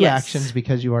have 2 Yes. actions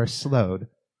because you are slowed.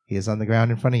 He is on the ground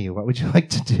in front of you. What would you like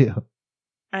to do?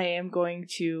 I'm going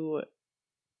to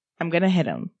hit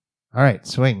him. All right,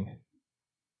 swing.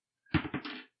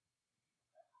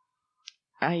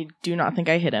 I do not think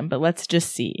I hit him, but let's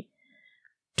just see.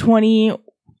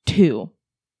 22.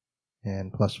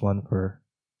 And +1 for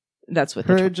That's with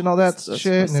the courage and all that that's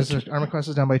shit. And plus his the- armor class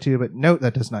is down by 2, but note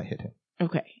that does not hit him.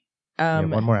 Okay. You have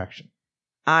one more action.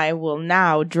 I will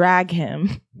now drag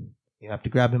him. You have to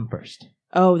grab him first.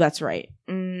 Oh, that's right.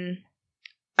 I'm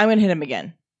going to hit him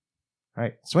again. All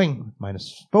right, swing.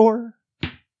 -4.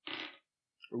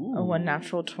 A 1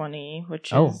 natural 20,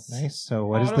 which Oh, is nice. So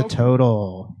what is the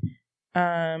total?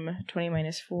 20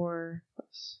 minus 4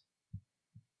 plus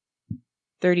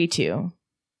 32.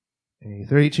 A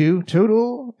 32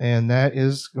 total, and that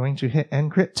is going to hit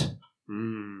and crit.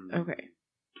 Okay.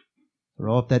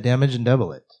 Roll up that damage and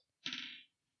double it.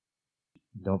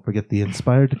 Don't forget the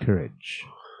inspired courage.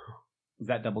 Is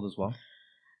that doubled as well?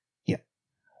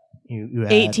 You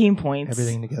add 18 points.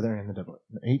 everything together and the double it.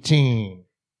 18.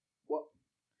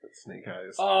 Snake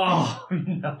eyes. Oh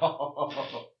no!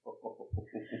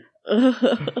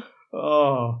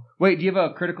 Oh, wait. Do you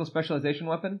have a critical specialization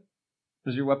weapon?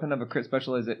 Does your weapon have a crit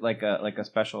specialization, like a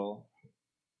special?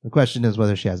 The question is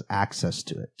whether she has access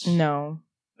to it. No.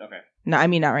 Okay. No, I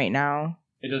mean, not right now.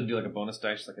 It doesn't do like a bonus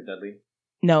dice, like a deadly.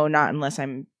 No, not unless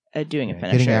I'm doing a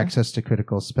finisher. Getting access to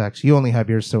critical specs. You only have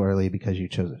yours so early because you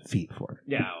chose a feat for it.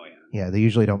 Yeah. Oh yeah. Yeah, they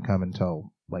usually don't come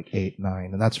until like 8, 9,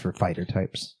 and that's for fighter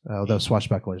types. Although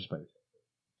swashbucklers, but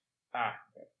Ah.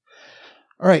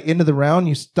 all right, into the round.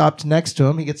 You stopped next to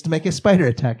him. He gets to make a spider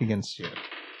attack against you.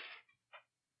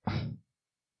 I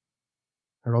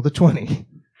rolled a 20.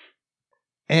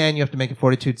 And you have to make a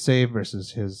fortitude save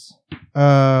versus his...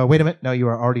 wait a minute. No, you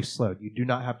are already slowed. You do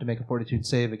not have to make a fortitude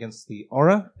save against the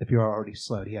aura if you are already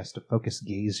slowed. He has to focus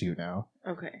gaze you now.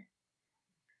 Okay.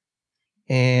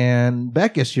 And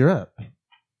Beckus, you're up.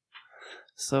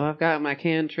 So I've got my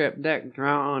cantrip deck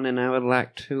drawn, and I would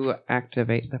like to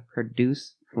activate the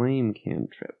produce flame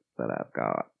cantrip that I've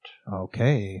got.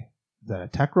 Okay. The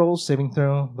attack roll, saving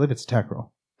throw. I believe it's attack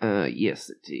roll. Yes,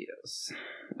 it is.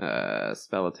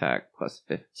 Spell attack plus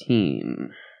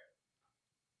 15.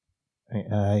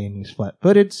 And he's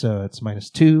flat-footed, so it's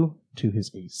 -2 to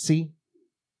his AC.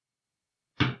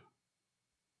 That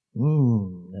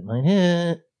might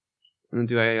hit. And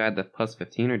do I add the plus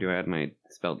 15, or do I add my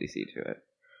spell DC to it?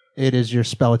 It is your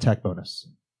spell attack bonus.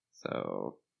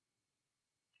 So,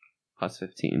 plus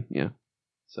 15, yeah.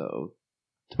 So,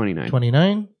 29.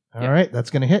 29. All Yeah. right, that's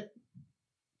going to hit.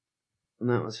 And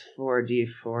that was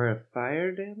 4d4 of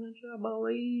fire damage, I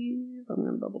believe. I'm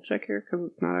going to double check here because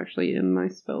it's not actually in my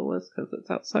spell list because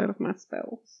it's outside of my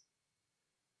spells.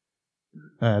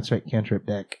 That's right, cantrip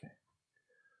deck.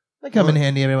 They come in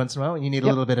handy every once in a while when you need a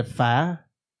little bit of fire.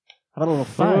 How about a little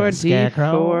fire,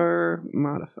 Scarecrow? 4d4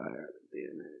 modifier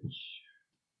damage.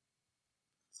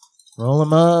 Roll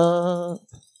them up.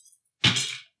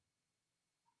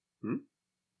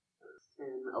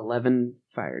 11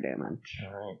 fire damage.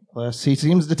 All right. Plus, he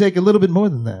seems to take a little bit more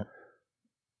than that.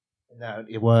 Now,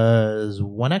 it was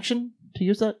one action to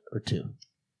use that, or two?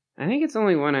 I think it's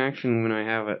only one action when I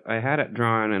have it. I had it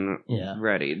drawn and Yeah.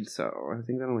 readied, so I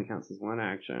think that only counts as one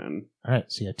action. All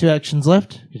right, so you have two actions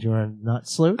left because you are not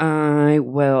slowed. I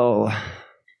will.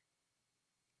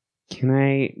 Can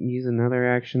I use another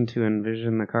action to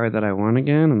envision the card that I want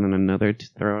again, and then another to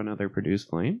throw another produce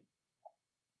flame?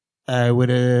 I would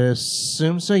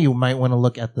assume so. You might want to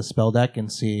look at the spell deck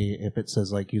and see if it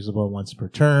says like usable once per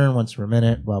turn, once per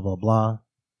minute, blah blah blah.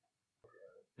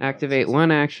 Activate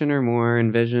one action or more.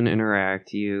 Envision,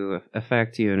 interact. You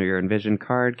affect you and your envision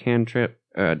card cantrip,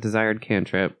 desired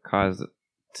cantrip, cause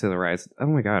to the rise. Oh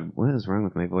my god, what is wrong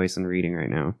with my voice and reading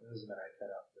right now?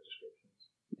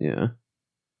 Yeah.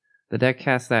 The deck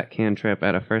casts that cantrip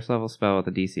at a first level spell with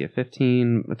a DC of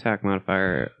 15, attack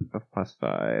modifier of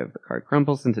 +5. The card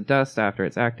crumbles into dust after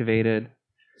it's activated.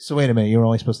 So wait a minute, you were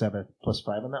only supposed to have a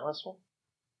 +5 on that last one?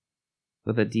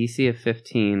 With a DC of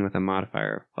 15 with a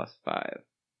modifier of +5.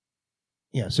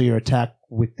 Yeah, so your attack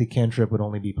with the cantrip would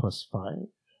only be +5?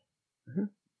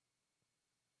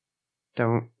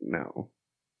 Don't know.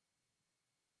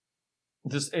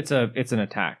 Just it's an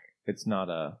attack. It's not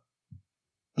a.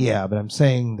 Yeah, but I'm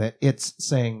saying that it's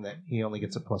saying that he only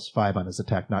gets a +5 on his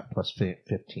attack, not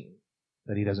 +15.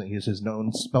 That he doesn't use his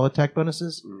known spell attack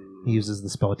bonuses. He uses the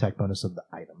spell attack bonus of the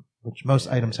item, which most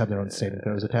items have their own saving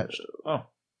throws attached. Oh,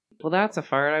 Well, that's a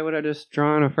fart. I would have just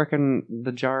drawn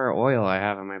the jar of oil I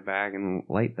have in my bag and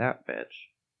light that bitch.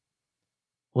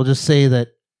 We'll just say that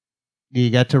you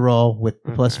got to roll with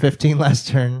the Okay. +15 last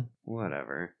turn.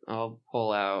 Whatever. I'll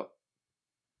pull out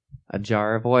a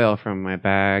jar of oil from my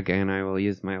bag, and I will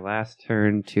use my last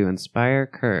turn to inspire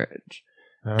courage.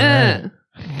 All right.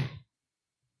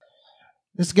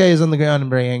 This guy is on the ground and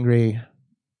very angry.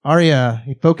 Arya,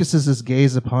 he focuses his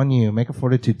gaze upon you. Make a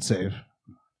fortitude save.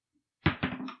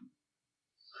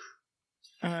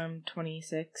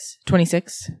 26.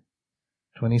 26.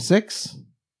 26.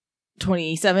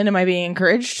 27. Am I being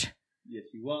encouraged? yes,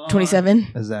 you are. 27.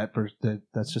 Is that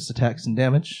that's just attacks and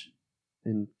damage?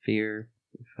 And fear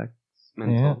effects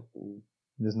mental.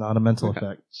 It is not a mental Okay.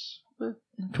 effect.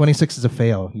 26 is a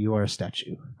fail. You are a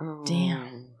statue. Oh.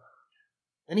 Damn.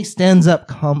 Then he stands up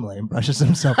calmly and brushes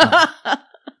himself off.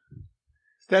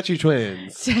 Statue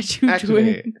twins. Statue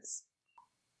Activate. twins.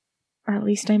 Or at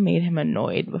least I made him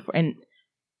annoyed before. And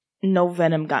no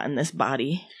venom got in this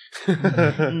body.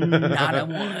 Not a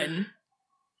one.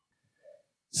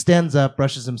 Stands up,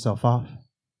 brushes himself off.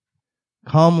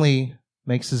 Calmly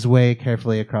makes his way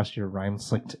carefully across your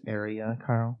rime-slicked area,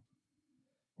 Carl.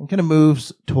 And kind of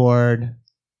moves toward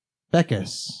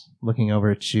Beckus, looking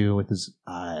over at you with his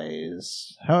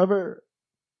eyes. However,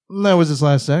 that was his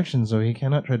last action, so he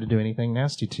cannot try to do anything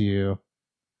nasty to you.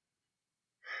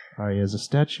 Arya is a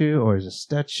statue, or is a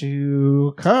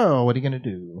statue. Carl, what are you going to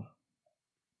do?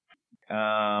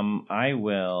 I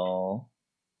will.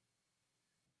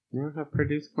 You don't have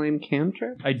produce flame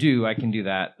cantrip? I do. I can do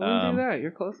that. Well, do that.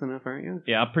 You're close enough, aren't you?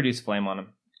 Yeah, I'll produce flame on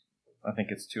him. I think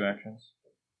it's 2 actions.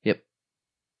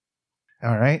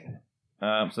 All right.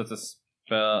 So that's a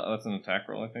spell. That's an attack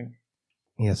roll, I think.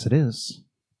 Yes, it is.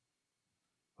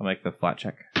 I'll make the flat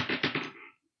check.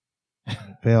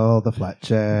 Fail the flat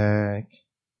check.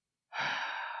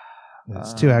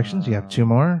 That's 2 actions. You have 2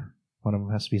 more. One of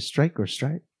them has to be strike or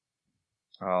strike.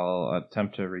 I'll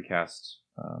attempt to recast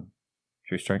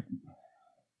True Strike.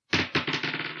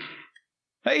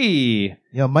 Hey!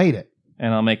 You'll made it.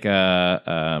 And I'll make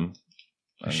a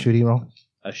Shooty roll.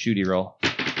 shooty roll.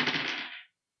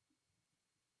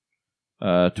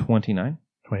 29.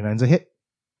 29's a hit.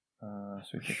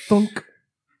 So he takes Thunk.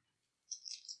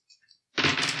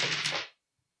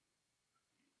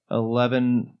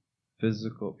 11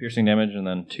 physical piercing damage and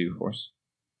then 2 force.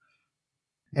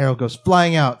 Arrow goes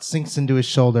flying out, sinks into his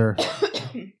shoulder.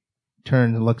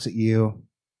 Turns and looks at you.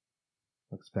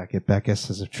 Looks back at Beckus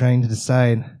as if trying to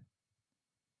decide.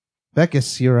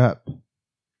 Beckus, you're up.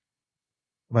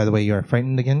 By the way, you are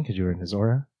frightened again because you were in his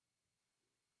aura.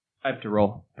 I have to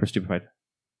roll for stupefied.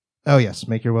 Oh, yes.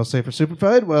 Make your will save for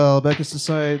Superfied. Well, Beckus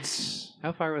decides.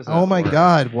 How far was that? Oh, my aura?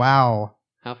 God. Wow.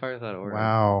 How far is that aura?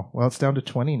 Wow. Well, it's down to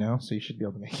 20 now, so you should be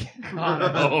able to make it. God,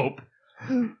 I hope.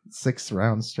 6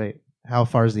 rounds straight. How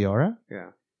far is the aura?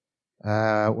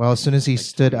 Yeah. Well, as soon as he Like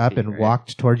stood 20 up feet, and right?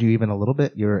 walked toward you even a little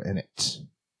bit, you're in it.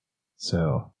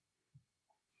 So.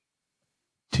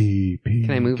 TP.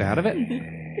 Can I move out of it?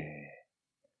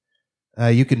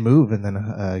 You can move and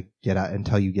then get out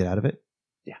until you get out of it.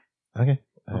 Yeah. Okay.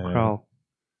 I'll crawl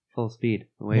full speed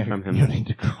away yeah, from him. You don't need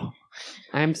to crawl.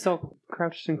 I'm still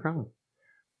crouched and crawling.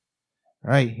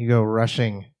 All right, you go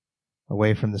rushing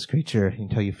away from this creature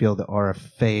until you feel the aura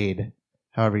fade.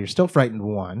 However, you're still frightened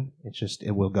 1. It's just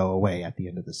it will go away at the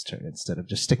end of this turn instead of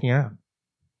just sticking around.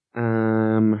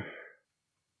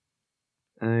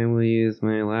 I will use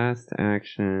my last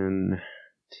action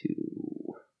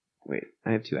to... Wait,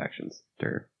 I have 2 actions.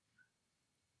 Durr.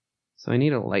 So I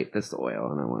need to light this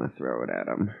oil, and I want to throw it at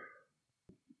him.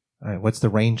 All right, what's the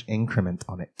range increment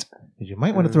on it? 'Cause you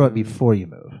might want to throw it before you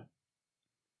move.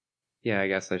 Yeah, I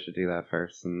guess I should do that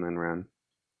first and then run.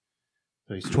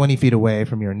 So he's 20 feet away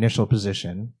from your initial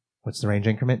position. What's the range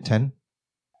increment? 10?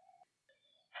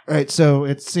 All right, so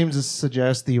it seems to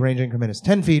suggest the range increment is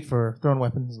 10 feet for thrown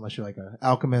weapons, unless you're like an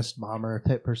alchemist, bomber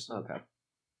type person. Okay.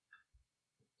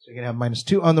 So you can have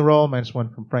 -2 on the roll,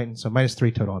 -1 from frightened, so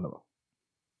 -3 total on the roll.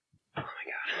 Oh my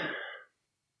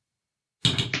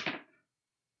god.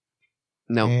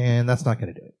 No. And that's not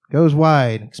going to do it. Goes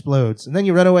wide, explodes, and then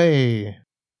you run away.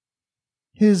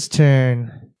 His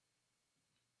turn.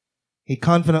 He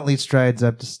confidently strides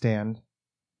up to stand,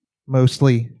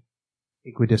 mostly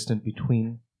equidistant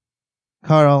between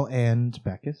Carl and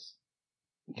Bacchus.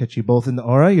 Catch you both in the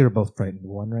aura. You're both frightened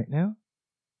 1 right now.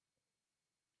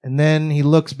 And then he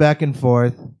looks back and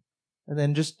forth, and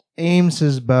then just aims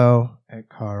his bow at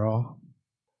Carl.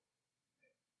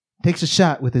 Takes a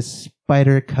shot with his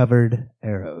spider-covered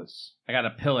arrows. I got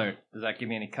a pillar. Does that give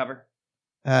me any cover?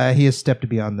 He has stepped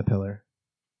beyond the pillar.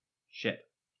 Shit.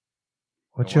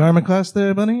 What's your armor class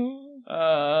there, bunny?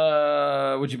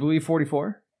 Would you believe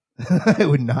 44? I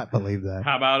would not believe that.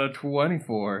 How about a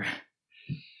 24?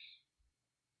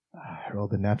 I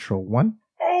rolled a natural 1.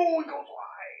 Oh, it goes wide.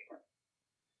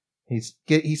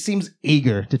 He seems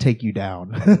eager to take you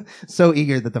down. So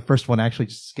eager that the first one actually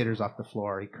just skitters off the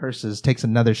floor. He curses, takes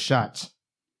another shot.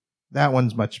 That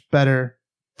one's much better.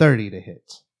 30 to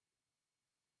hit.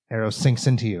 Arrow sinks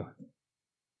into you,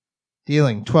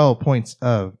 dealing 12 points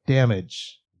of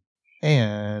damage.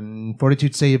 And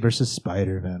Fortitude save versus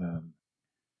Spider Venom.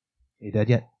 Are you dead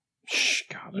yet? Shh,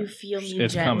 God. You feel me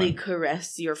It's gently coming.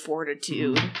 caress your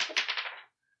fortitude.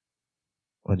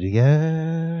 What'd you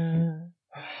get?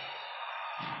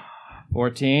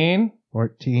 14.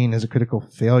 14 is a critical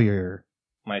failure.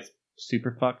 Am I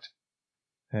super fucked?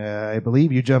 I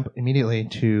believe you jump immediately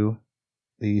to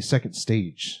the second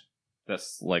stage.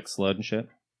 That's like slud and shit.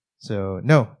 So,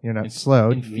 no, you're not It's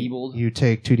slowed. enfeebled. You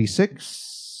take 2d6,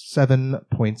 7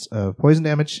 points of poison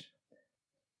damage.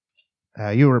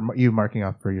 You were marking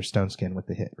off for your stone skin with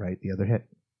the hit, right? The other hit.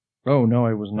 Oh, no,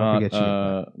 I was not. forget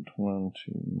you.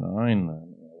 29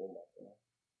 then.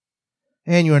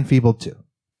 And you enfeebled 2.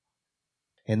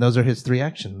 And those are his 3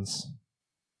 actions.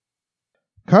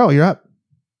 Carl, you're up.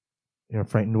 You're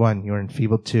frightened 1. You're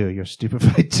enfeebled 2. You're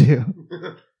stupefied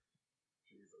 2.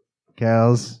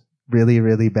 Cal's really,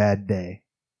 really bad day.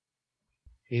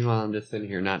 Meanwhile, I'm just sitting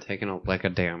here not taking a lick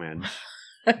of damage.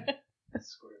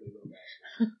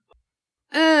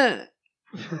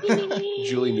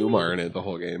 Julie Newmar in it the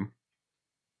whole game.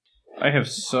 I have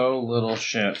so little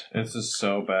shit. This is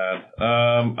so bad.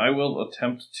 I will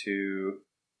attempt to.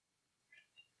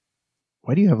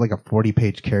 Why do you have like a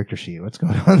 40-page character sheet? What's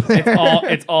going on there?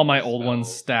 It's all my old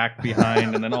ones stacked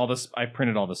behind, and then all this. I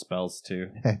printed all the spells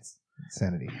too. That's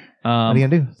insanity. What are you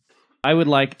gonna do? I would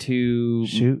like to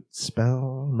Shoot,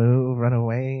 spell, move, run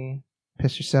away,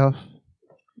 piss yourself.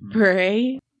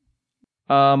 Pray.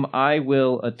 I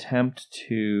will attempt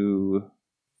to.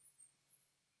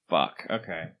 Fuck.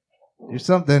 Okay. Do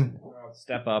something. I'll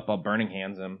step up. I'll burning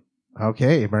hands him.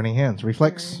 Okay, burning hands.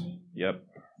 Reflex. Yep.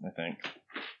 I think.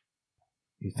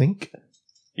 You think?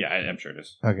 Yeah, I'm sure it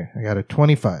is. Okay, I got a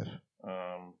 25.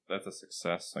 That's a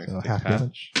success. I guess So it takes half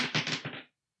damage.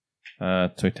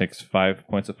 So he takes 5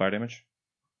 points of fire damage,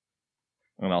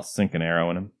 and I'll sink an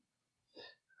arrow in him.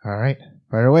 All right,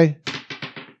 fire away.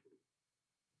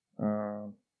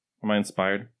 Am I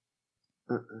inspired?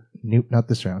 Nope, not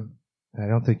this round. I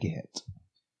don't think you hit.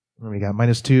 We got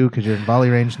 -2 because you're in volley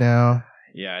range now.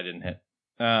 Yeah, I didn't hit.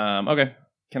 Okay.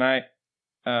 Can I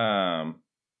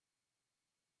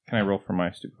roll for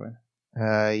my stupefied?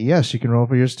 Yes, you can roll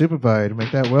for your stupefied.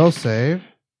 Make that will save.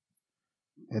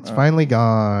 It's finally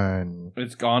gone.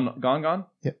 It's gone. Gone.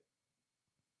 Yep.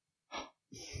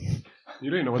 You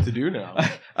don't even know what to do now.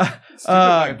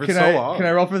 Can for so long.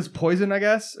 I roll for this poison, I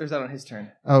guess? Or is that on his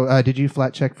turn? Oh, did you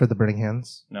flat check for the burning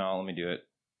hands? No, let me do it.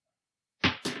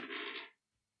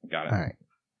 Got it. All right.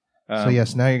 So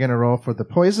yes, now you're going to roll for the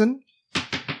poison.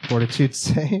 Fortitude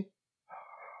save.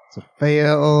 It's a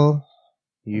fail.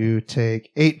 You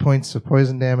take 8 points of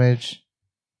poison damage.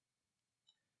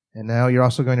 And now you're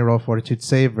also going to roll fortitude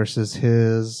save versus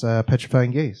his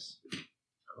petrifying gaze.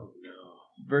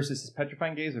 Versus his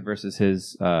petrifying gaze or versus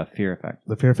his fear effect?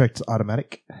 The fear effect's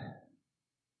automatic.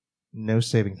 No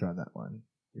saving throw on that one.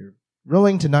 You're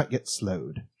rolling to not get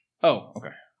slowed. Oh, okay.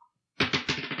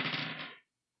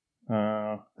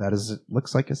 That is, it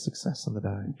looks like a success on the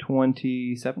die.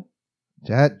 27.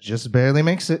 That just barely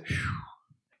makes it.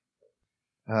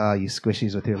 Ah, you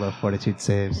squishies with your low fortitude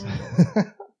saves.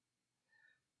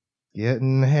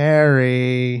 Getting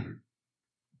hairy.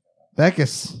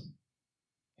 Beckus,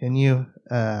 can you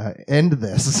end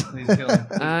this?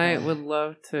 I would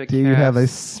love to. Do you have a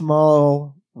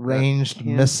small ranged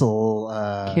missile?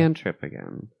 Cantrip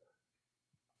again?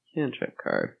 Cantrip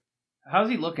card. How's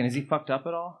he looking? Is he fucked up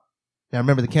at all? Now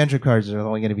remember, the cantrip cards are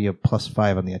only going to be a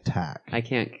 +5 on the attack. I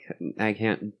can't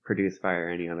produce fire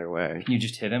any other way. Can you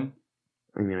just hit him?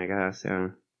 I mean, I guess, yeah.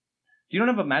 You don't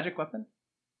have a magic weapon?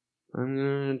 I'm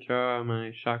gonna draw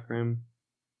my chakram.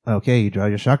 Okay, you draw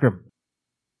your chakram.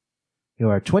 You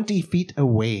are 20 feet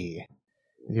away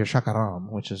with your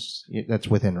chakram, which is that's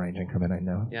within range increment. I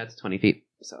know. Yeah, it's 20 feet,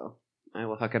 so I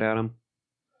will huck it at him.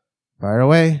 Fire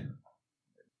away.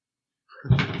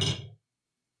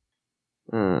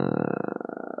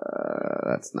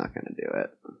 That's not gonna do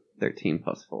it. 13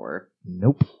 plus 4.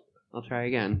 Nope. I'll try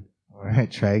again. All right,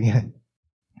 try again.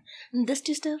 That's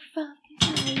just a fucking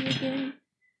try again.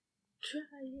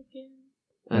 Try again.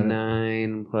 A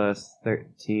 9 plus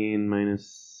 13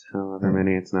 minus however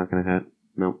many. It's not gonna hit.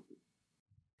 Nope.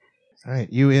 All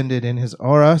right, you ended in his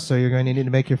aura, so you're going to need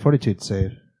to make your fortitude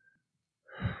save.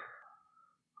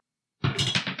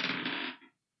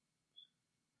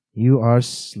 You are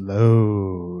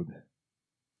slowed.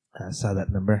 I saw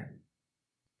that number.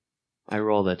 I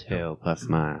rolled a 2 plus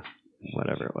my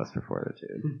whatever it was for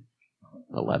fortitude.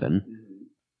 11.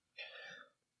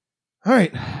 All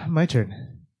right, my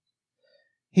turn.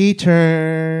 He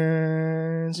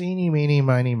turns eeny, meeny,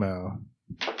 miny, mo.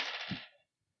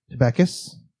 To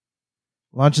Beckus.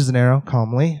 Launches an arrow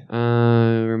calmly.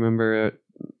 Remember,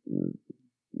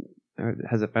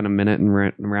 has it been a minute in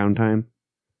round time?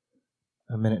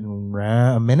 A minute?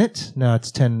 No,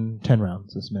 it's 10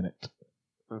 rounds this minute.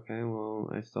 Okay, well,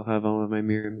 I still have all of my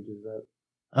mirror images up.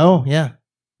 Oh, yeah.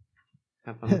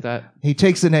 Have fun with that. He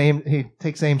takes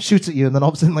aim, shoots at you, and then all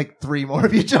of a sudden, like 3 more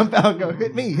of you jump out and go,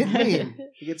 hit me.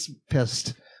 He gets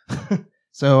pissed.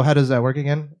 So how does that work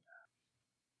again?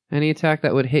 Any attack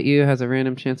that would hit you has a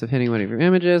random chance of hitting one of your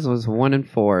images. It was 1 in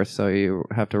 4, so you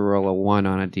have to roll a 1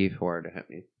 on a d4 to hit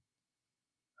me.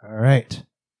 All right.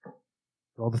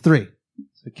 Roll the 3.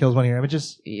 So it kills one of your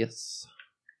images? Yes.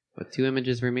 With 2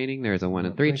 images remaining, there's a 1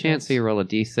 in 3 chance, so you roll a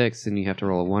d6, and you have to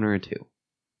roll a 1 or a 2.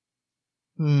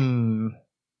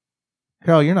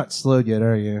 Carl, you're not slowed yet,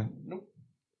 are you? Nope.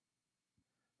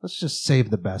 Let's just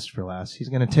save the best for last. He's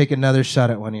going to take another shot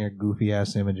at one of your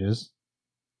goofy-ass images.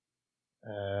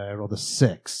 I rolled a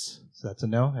 6. So that's a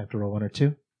no. I have to roll 1 or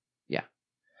 2? Yeah.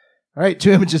 All right,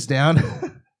 2 images down.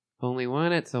 Only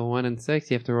 1, it's a 1 in 6.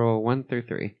 You have to roll 1 through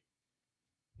 3.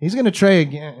 He's going to try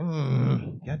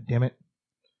again. God damn it.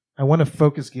 I want to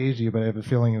focus gauge you, but I have a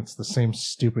feeling it's the same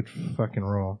stupid fucking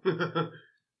roll.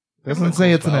 Doesn't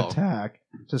say it's an attack.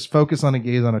 Just focus on a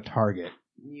gaze on a target.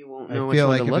 You won't I know feel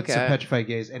which like one if to it's look a at. petrified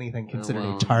gaze, anything considered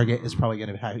a target is probably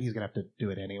going to have. He's going to have to do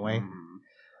it anyway.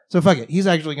 So fuck it. He's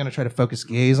actually going to try to focus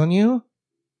gaze on you,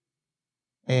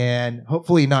 and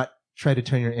hopefully not try to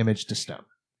turn your image to stone.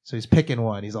 So he's picking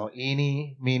one. He's all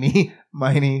eeny, meeny,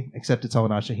 miny, except it's all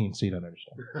an Ashaheen, so you don't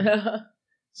understand.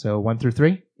 So 1 through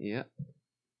 3? Yeah.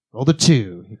 Roll the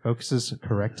 2. He focuses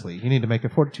correctly. You need to make a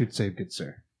fortitude save, good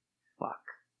sir. Fuck.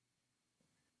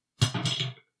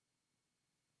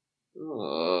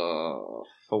 Oh,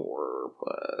 4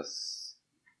 plus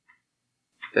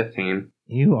 15.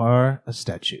 You are a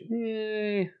statue.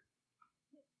 Yay.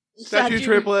 Statue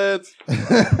triplets.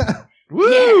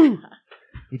 Woo!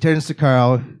 He turns to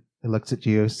Carl. He looks at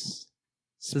you. This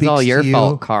is all your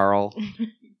fault, Carl.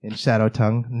 In Shadow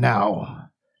Tongue. Now,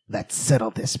 let's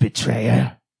settle this,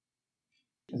 betrayer.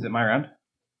 Is it my round?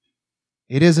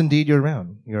 It is indeed your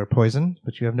round. You're poisoned,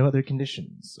 but you have no other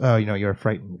conditions. Oh, you're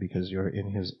frightened because you're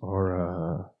in his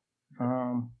aura.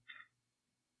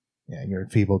 Yeah, and you're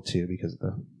enfeebled too because of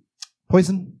the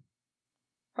poison.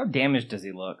 How damaged does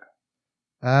he look?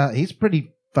 He's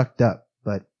pretty fucked up,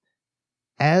 but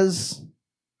As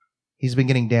he's been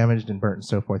getting damaged and burnt and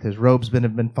so forth, his robes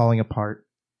have been falling apart.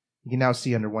 You can now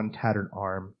see under one tattered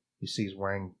arm, you see he's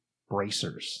wearing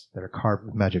bracers that are carved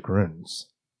with magic runes.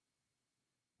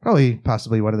 Probably,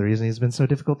 possibly one of the reasons he's been so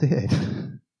difficult to hit.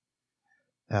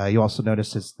 You also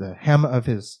notice the hem of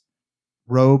his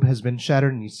robe has been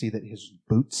shattered, and you see that his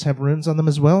boots have runes on them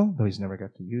as well, though he's never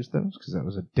got to use those because that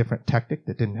was a different tactic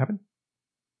that didn't happen.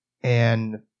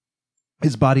 And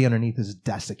his body underneath is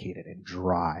desiccated and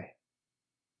dry.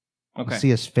 Okay. You see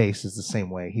his face is the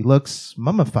same way. He looks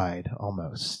mummified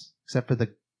almost, except for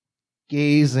the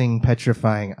gazing,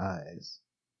 petrifying eyes.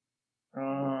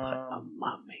 A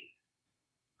mummy.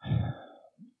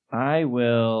 I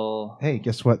will. Hey,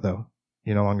 guess what, though?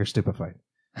 You're no longer stupefied.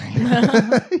 You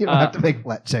don't have to make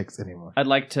flat checks anymore. I'd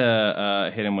like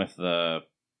to hit him with the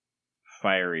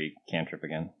fiery cantrip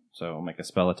again. So I'll make a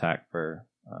spell attack for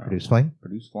Produce flame?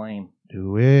 Produce flame.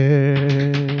 Do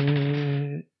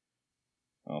it.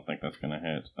 I don't think that's gonna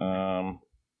hit.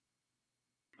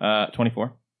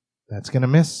 24. That's going to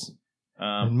miss.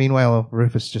 And meanwhile,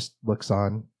 Rufus just looks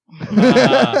on.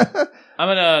 I'm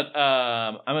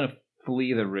gonna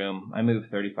flee the room. I move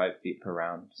 35 feet per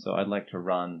round, so I'd like to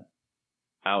run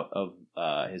out of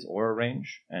his aura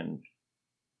range and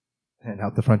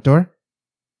out the front door?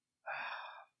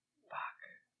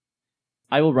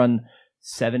 I will run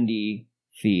 70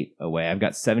 feet away. I've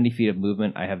got 70 feet of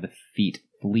movement. I have the feet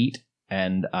fleet,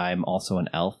 and I'm also an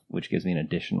elf, which gives me an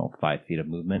additional 5 feet of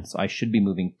movement. So I should be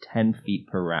moving 10 feet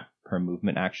per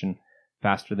movement action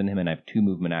faster than him, and I have 2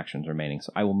 movement actions remaining.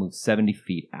 So I will move 70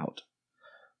 feet out.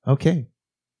 Okay.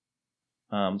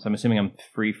 So I'm assuming I'm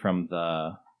free from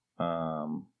the...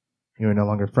 You are no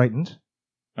longer frightened.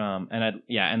 and then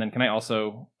can I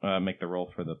also make the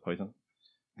roll for the poison?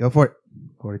 Go for it.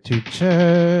 Fortitude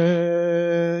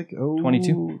check. Oh,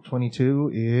 22.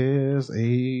 22 is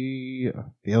a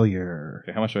failure.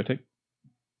 Okay, how much do I take?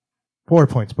 4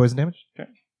 points poison damage. Okay.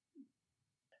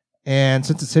 And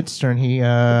since it's its turn, he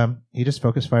just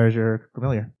focus fires your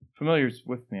familiar. Familiar's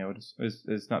with me.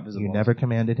 Is not visible. You never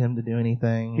commanded him to do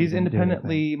anything. He's He didn't do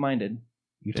independently minded.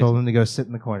 You told him to go sit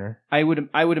in the corner. I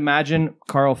would imagine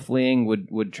Carl fleeing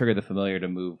would trigger the familiar to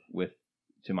move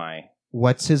to my.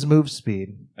 What's his move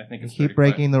speed? I think You it's keep 35.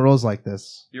 breaking the rules like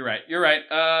this. You're right.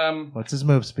 What's his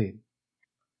move speed?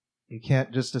 You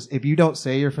can't just if you don't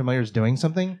say your familiar is doing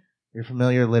something, your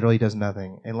familiar literally does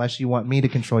nothing unless you want me to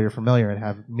control your familiar and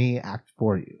have me act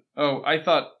for you. Oh, I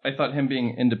thought him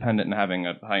being independent and having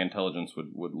a high intelligence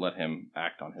would let him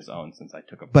act on his own since I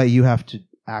took a. But you have to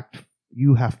act.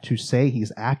 You have to say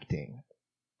he's acting.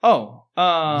 Oh,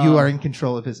 You are in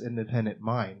control of his independent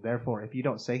mind. Therefore, if you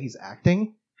don't say he's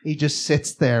acting, he just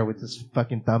sits there with his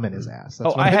fucking thumb in his ass.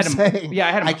 That's what I had I'm him. saying. Yeah,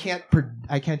 I had him. I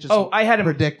can't just. I had him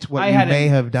predict what I you had may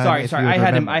him, have done. Sorry. if you I would had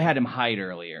remember. him. I had him hide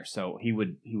earlier, so he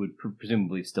would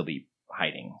presumably still be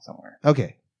hiding somewhere.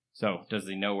 Okay. So does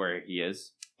he know where he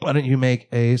is? Why don't you make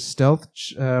a stealth?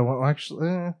 Well,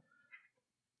 actually.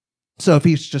 So if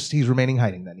he's remaining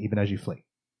hiding then, even as you flee.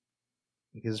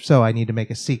 Because if so, I need to make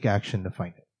a seek action to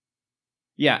find it.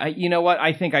 Yeah, you know what?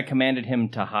 I think I commanded him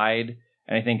to hide,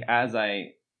 and I think as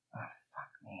I... fuck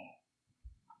me.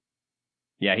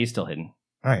 Yeah, he's still hidden.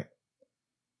 All right.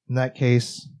 In that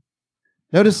case,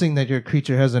 noticing that your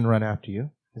creature hasn't run after you,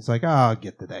 it's like, I'll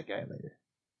get to that guy later.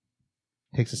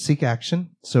 Takes a seek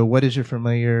action. So what is your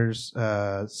familiar's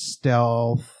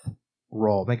stealth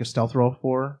roll? Make a stealth roll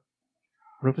for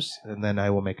Rufus, and then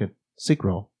I will make a seek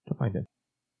roll to find it.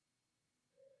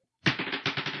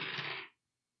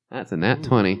 That's a nat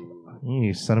 20.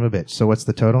 You son of a bitch. So what's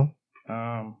the total?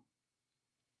 Um.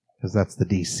 Because that's the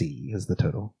DC is the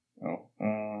total.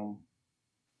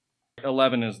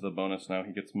 11 is the bonus now.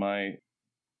 He gets my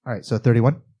All right, so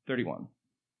 31. 31.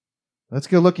 Let's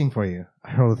go looking for you.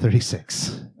 I rolled a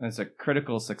 36. And it's a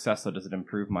critical success, so does it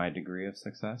improve my degree of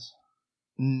success?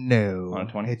 No. On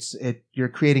a 20? You're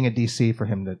creating a DC for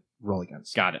him to roll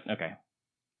against. Got it. Okay.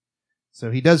 So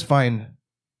he does find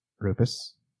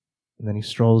Rufus, and then he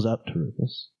strolls up to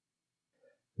Rufus.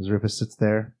 As Rufus sits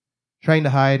there, trying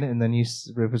to hide, and then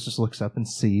Rufus just looks up and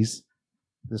sees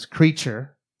this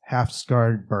creature, half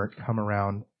scarred, burnt, come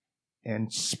around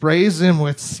and sprays him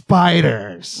with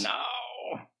spiders. No.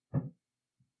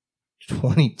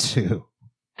 22.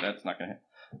 That's not going to hit.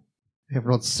 I've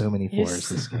rolled so many fours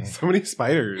this game. So many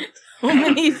spiders. So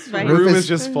many The spiders. room Rufus- is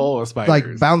just full of spiders.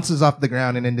 Like bounces off the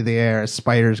ground and into the air as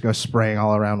spiders go spraying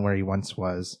all around where he once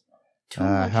was. Too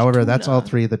much However, that's tuna. all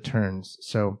 3 of the turns.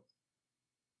 So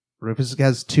Rufus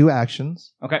has 2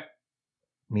 actions. Okay.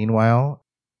 Meanwhile,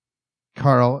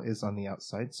 Carl is on the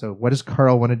outside. So what does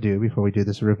Carl want to do before we do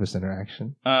this Rufus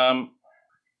interaction?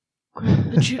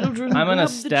 Grab the children. I'm gonna grab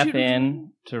the step children.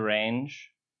 in to range,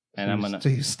 and I'm gonna. So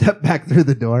you step back through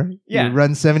the door. Yeah. You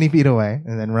run 70 feet away,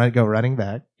 and then go running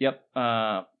back. Yep.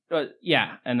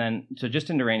 Yeah, and then so just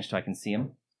into range so I can see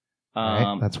him. All right,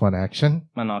 Um, that's one action.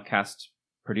 and I'll cast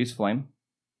Produce Flame.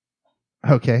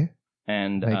 Okay.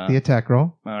 And Make the attack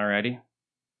roll. alrighty.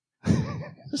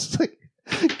 Just like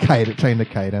trying to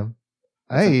kite him.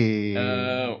 Hey.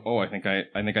 I think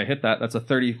I hit that. That's a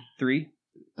 33.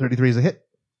 33 is a hit.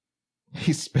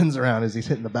 He spins around as he's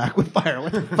hitting the back with fire.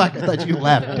 What the fuck? I thought you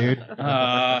left, dude.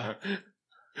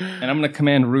 And I'm going to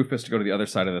command Rufus to go to the other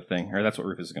side of the thing, or that's what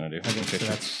Rufus is going to do.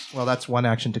 So that's one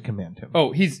action to command him.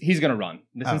 Oh, he's going to run.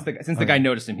 Since the okay. guy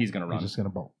noticed him, he's going to run. He's just gonna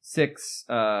bolt. 6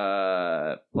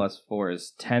 plus 4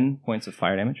 is 10 points of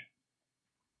fire damage.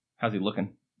 How's he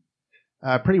looking?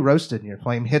 Pretty roasted. Your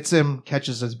flame hits him,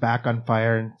 catches his back on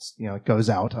fire, and it goes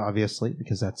out. Obviously,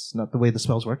 because that's not the way the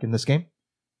spells work in this game.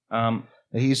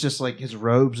 He's just like his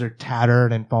robes are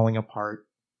tattered and falling apart.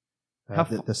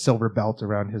 The silver belt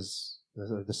around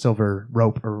the silver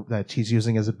rope that he's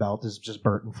using as a belt is just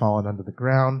burnt and fallen under the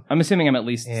ground. I'm assuming I'm at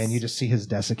least, and you just see his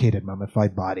desiccated,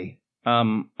 mummified body.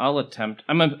 I'll attempt.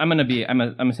 I'm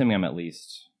assuming I'm at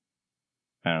least,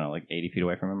 I don't know, like 80 feet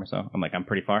away from him or so. I'm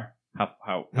pretty far.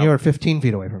 How? You are 15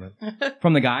 feet away from him.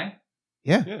 From the guy?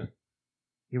 Yeah. Yeah.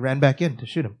 You ran back in to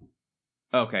shoot him.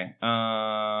 Okay.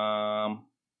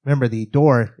 Remember, the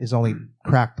door is only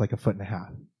cracked like a foot and a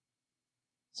half.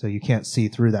 So you can't see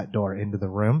through that door into the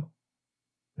room.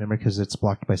 Remember, because it's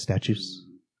blocked by statues.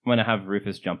 I'm going to have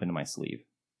Rufus jump into my sleeve.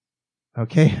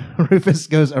 Okay. Rufus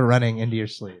goes running into your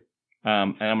sleeve.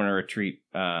 And I'm going to retreat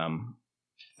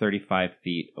 35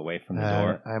 feet away from the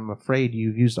door. I'm afraid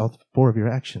you've used all 4 of your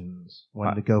actions.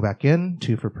 1 to go back in,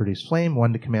 2 for Produce Flame,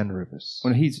 1 to command Rufus.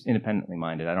 When he's independently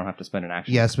minded, I don't have to spend an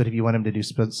action. Yes, but if you want him to do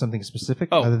something specific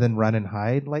other than run and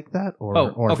hide like that, or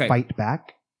okay. fight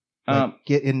back,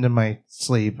 get into my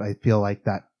sleeve, I feel like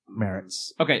that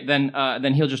merits. Okay,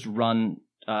 then he'll just run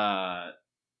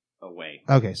away.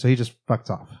 Okay, so he just fucks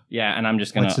off. Yeah, and I'm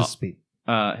just gonna. What's his speed?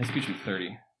 His speed should be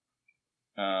 30.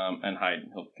 And hide.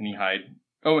 Can he hide?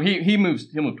 Oh, he moves.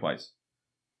 He'll move twice.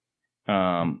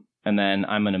 And then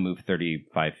I'm gonna move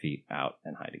 35 feet out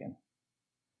and hide again.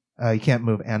 You can't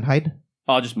move and hide.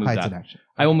 I'll just move Hide's that. an action.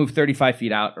 I will move 35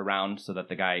 feet out around so that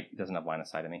the guy doesn't have line of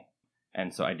sight of me.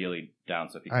 And so ideally down.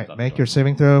 So if he All comes right, up make the your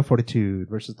saving throw. Fortitude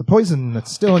versus the poison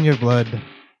that's still in your blood.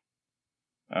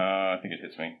 I think it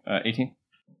hits me. 18.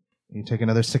 You take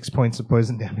another 6 points of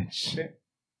poison damage. Okay.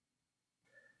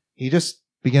 He just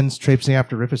begins traipsing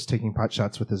after Rufus, taking pot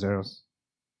shots with his arrows.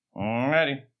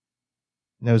 Alrighty.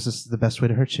 Knows this is the best way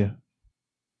to hurt you.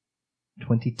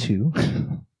 22.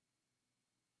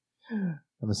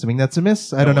 I'm assuming that's a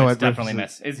miss. I don't know It's what definitely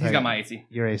Rufus miss. is. He's Okay. got my AC.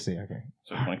 Your AC, okay.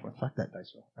 So 24. Fuck that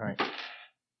dice roll. All right.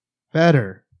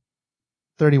 Better.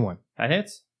 31. That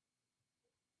hits.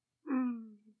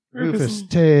 Rufus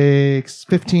takes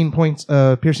 15 points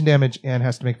of piercing damage and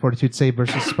has to make fortitude save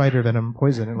versus spider venom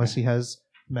poison unless he has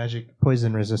magic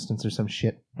poison resistance or some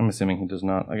shit. I'm assuming he does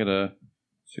not. I get a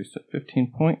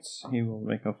 15 points. He will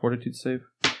make a fortitude save.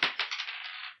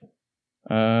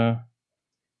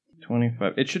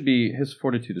 25. It should be, his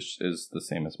fortitude is the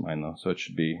same as mine though, so it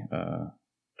should be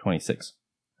 26.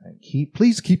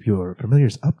 Please keep your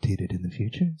familiars updated in the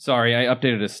future. Sorry, I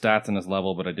updated his stats and his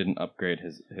level, but I didn't upgrade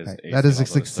his Right, AC that is a and all that stuff.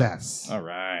 success. All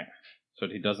right. So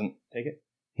he doesn't take it?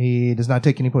 He does not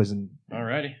take any poison.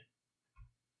 Alrighty.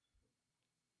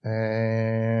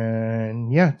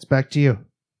 And yeah, it's back to you.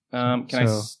 Can I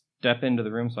So- step into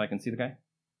the room so I can see the guy?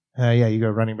 Yeah, you go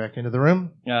running back into the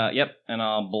room. Yep, and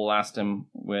I'll blast him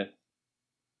with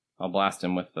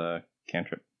the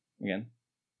cantrip again.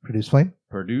 Produce flame.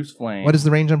 Produce flame. What is the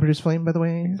range on produce flame, by the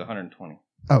way? It's 120.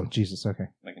 Oh, Jesus. Okay.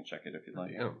 I can check it if you'd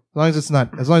like. As long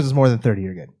as it's more than 30,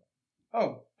 you're good.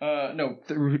 Oh, no.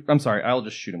 I'm sorry. I'll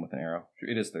just shoot him with an arrow.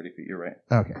 It is 30 feet. You're right.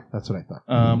 Okay, that's what I thought.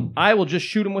 I will just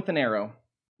shoot him with an arrow.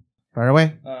 Fire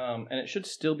away. And it should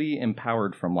still be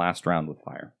empowered from last round with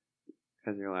fire.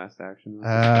 Because your last action was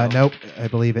a spell. Nope. I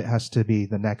believe it has to be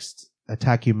the next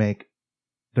attack you make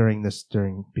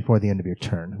before the end of your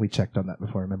turn. We checked on that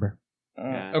before, remember?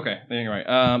 Yeah. Okay, then you're right.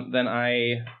 Then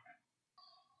It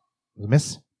was a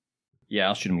miss? yeah,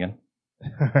 I'll shoot him again.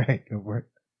 All right, go for it.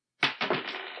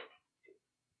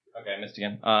 Okay, I missed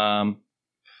again.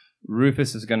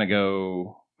 Rufus is gonna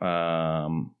go.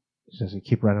 Just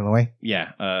keep running away.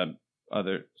 Yeah,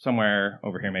 somewhere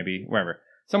over here, maybe wherever,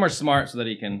 somewhere smart, so that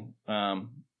he can.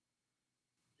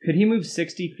 Could he move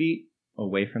 60 feet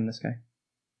away from this guy?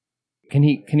 Can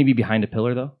he be behind a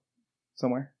pillar though,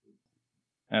 somewhere?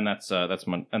 And that's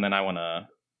and then I want to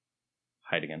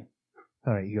hide again.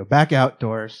 All right, you go back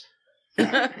outdoors.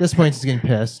 At this point, he's getting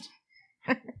pissed.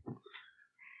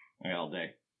 All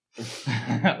day.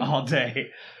 All day.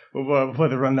 We'll play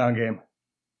the rundown game.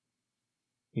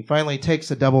 He finally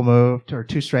takes a double move or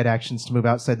 2 straight actions to move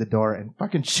outside the door and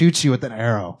fucking shoots you with an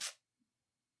arrow.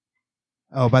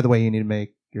 Oh, by the way, you need to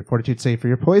make your fortitude save for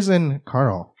your poison,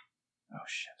 Carl. Oh,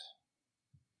 shit.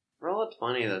 Roll a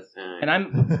 20 this time. And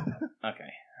I'm...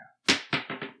 Okay.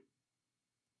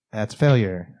 That's a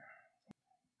failure.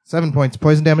 7 points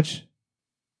poison damage.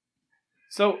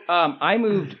 So,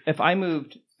 if I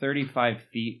moved 35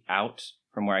 feet out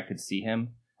from where I could see him,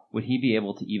 would he be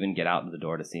able to even get out of the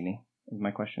door to see me? Is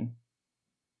my question.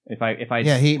 If I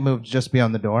Yeah, he moved just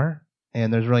beyond the door,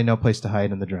 and there's really no place to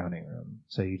hide in the drowning room.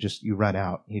 So you run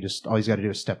out. All he's got to do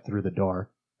is step through the door.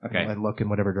 Okay. And look in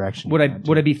whatever direction. Would you want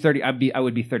I to. be 30? I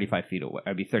would be 35 feet away.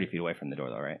 I'd be 30 feet away from the door,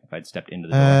 though, right? If I'd stepped into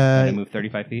the door and I moved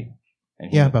 35 feet.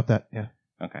 And Yeah, about that. Yeah.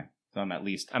 Okay. So I'm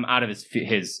out of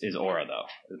his aura, though.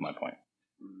 Is my point.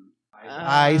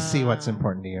 I see what's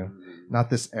important to you, not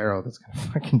this arrow that's gonna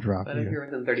fucking drop But if you. you're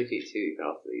within 30 feet too, you can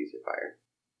also use your fire.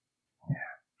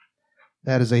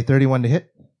 That is a 31 to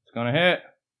hit. It's gonna hit.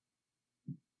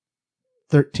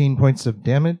 13 points of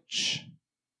damage.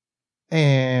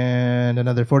 And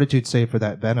another fortitude save for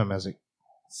that venom as it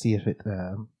see if it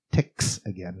ticks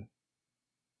again.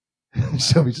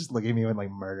 Shelby's just looking at me with like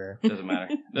murder. Doesn't matter.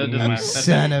 That You doesn't matter.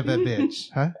 son of a bitch.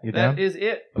 Huh? You're down? That is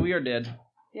it. We are dead.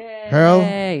 Yay! Carol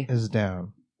is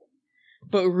down.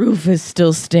 But Rufus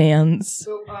still stands.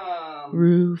 So,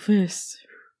 Rufus.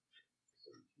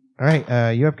 All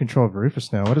right, you have control of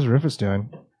Rufus now. What is Rufus doing?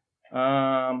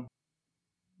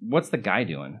 what's the guy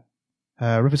doing?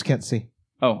 Rufus can't see.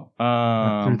 Oh,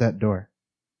 Not through that door.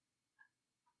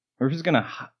 Rufus is gonna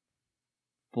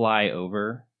fly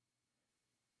over.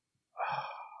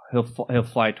 He'll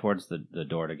fly towards the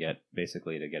door to get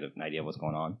an idea of what's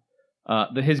going on.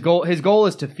 His goal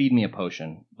is to feed me a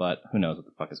potion, but who knows what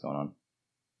the fuck is going on.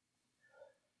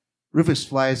 Rufus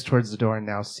flies towards the door and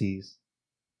now sees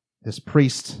this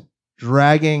priest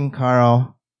dragging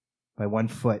Carl by 1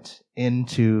 foot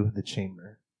into the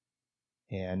chamber.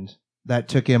 And that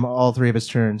took him all 3 of his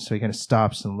turns, so he kind of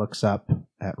stops and looks up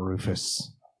at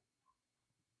Rufus.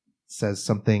 Says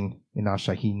something in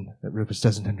Ashaheen that Rufus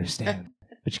doesn't understand.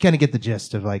 But you kind of get the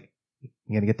gist of like,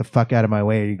 you gotta get the fuck out of my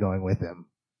way, or are you going with him?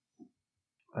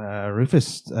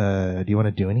 Rufus, do you want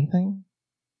to do anything?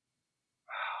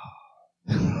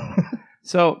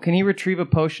 So, can he retrieve a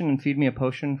potion and feed me a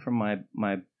potion from my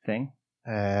thing?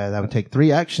 That would take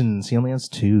 3 actions. He only has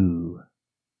 2.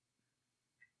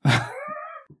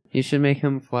 You should make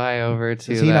him fly over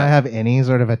to Does he not have any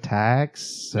sort of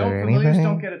attacks or anything?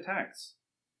 don't get attacks.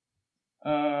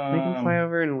 Make him fly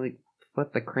over and like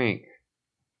flip the crank.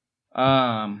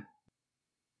 Now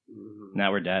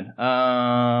we're dead.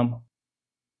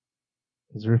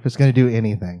 Is Rufus going to do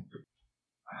anything?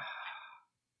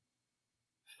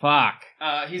 Fuck.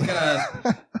 He's gonna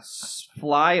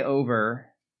fly over.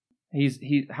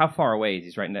 He. How far away is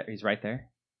he? He's right there.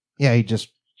 Yeah, he just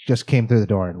came through the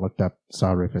door and looked up,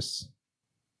 saw Rufus.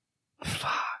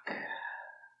 Fuck.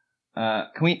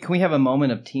 Can we have a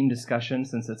moment of team discussion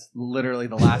since it's literally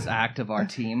the last act of our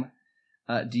team?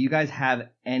 Do you guys have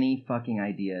any fucking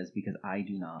ideas? Because I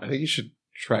do not. I think you should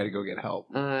try to go get help.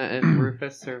 If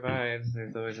Rufus survives,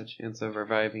 there's always a chance of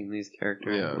reviving these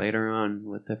characters later on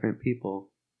with different people.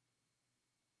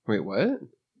 Wait, what?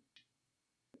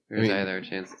 There's either a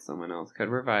chance that someone else could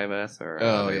revive us, or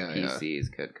other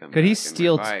PCs could come. Could he back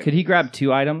steal? and revive Could he us. grab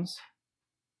 2 items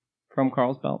from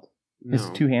Carl's belt? His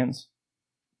No. 2 hands.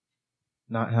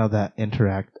 Not how that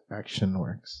action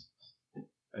works.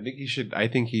 I think he should. I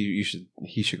think he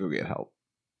should go get help.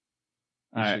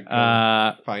 All should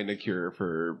right. Find a cure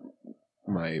for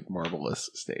my marvelous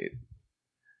state.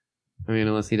 I mean,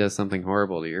 unless he does something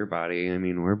horrible to your body. I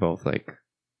mean, we're both like,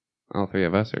 all 3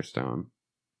 of us are stone.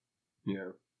 Yeah.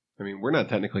 I mean, we're not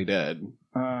technically dead.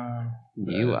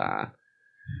 You are.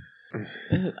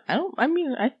 I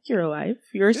think you're alive.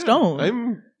 You're a stone.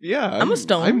 I'm a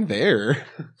stone. I'm there.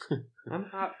 I'm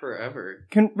hot forever.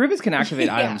 Rufus can activate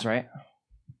Yeah. items, right?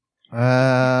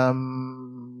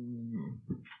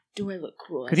 Do I look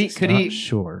cool? Could he? as a Could stone? he? Not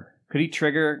sure. Could he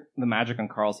trigger the magic on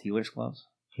Carl's healer's gloves?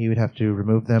 He would have to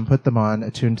remove them, put them on,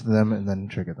 attune to them, and then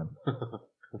trigger them.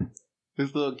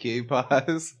 His little kitty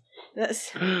paws. That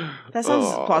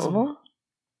sounds plausible.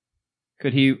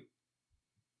 Could he?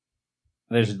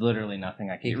 There's literally nothing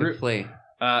I can He do. could flee.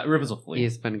 Rufus will flee.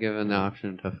 He's been given the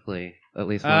option to flee. At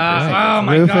least one Oh person.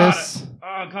 my Rufus god!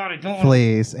 Oh god! I don't.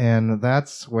 flees, and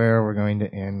that's where we're going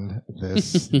to end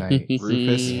this night.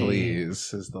 Rufus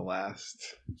flees is the last.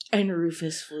 And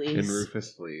Rufus flees. And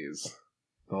Rufus flees.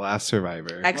 The last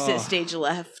survivor. Exit stage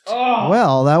left.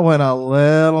 Well, that went a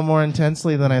little more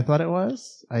intensely than I thought it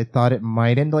was. I thought it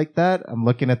might end like that. I'm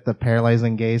looking at the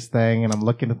paralyzing gaze thing, and I'm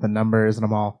looking at the numbers, and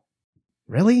I'm all,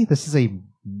 really? This is a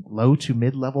low to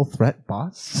mid-level threat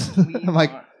boss? I'm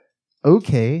like,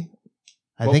 okay.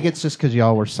 I think it's just because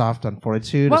y'all were soft on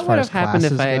fortitude. What as far would as have happened if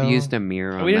classes I had go. used a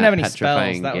mirror on We didn't have any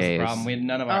petrifying spells. That was the gaze? problem. We had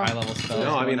none of our high level spells.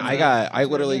 No, I mean, I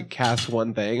literally cast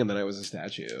one thing and then I was a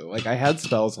statue. Like, I had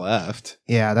spells left.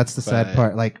 Yeah, that's the sad But-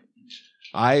 part. Like,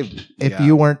 if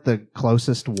you weren't the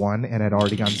closest one and had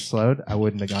already gotten slowed, I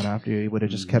wouldn't have gone after you. He would have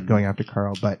just kept going after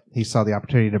Carl. But he saw the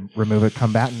opportunity to remove a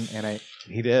combatant, and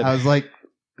He did. I was like,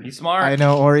 He's smart. I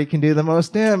know Ori can do the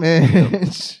most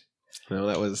damage. No,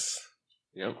 that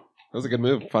was a good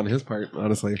move on his part,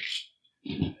 honestly.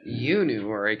 You knew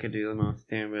where I could do the most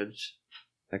damage.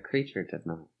 The creature did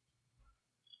not.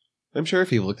 I'm sure if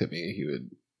he looked at me, he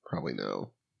would probably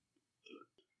know.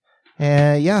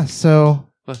 Yeah, so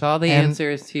With all the And-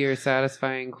 answers to your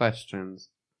satisfying questions.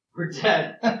 We're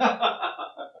dead.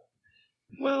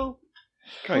 Well,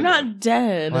 We're kind not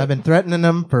dead. well, I've been threatening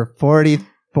him for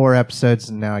 44 episodes,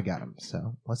 and now I got him.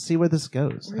 So let's see where this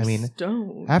goes. We're I mean,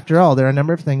 stoned. after all, there are a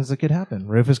number of things that could happen.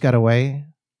 Rufus got away,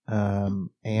 and,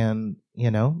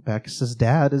 Bacchus's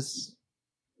dad is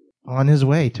on his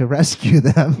way to rescue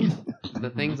them The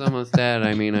thing's almost dead.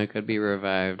 I mean, I could be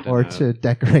revived. or to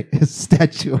decorate his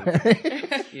statuary.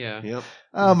 Yeah. Yep.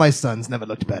 Oh, my son's never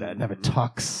looked better. Never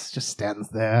talks. Just stands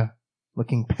there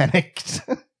looking panicked.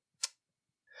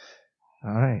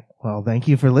 All right. Well, thank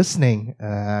you for listening.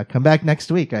 Come back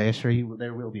next week. I assure you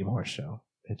there will be more show.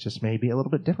 It just may be a little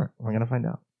bit different. We're going to find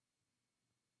out.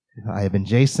 I have been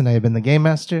Jason. I have been the Game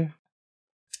Master.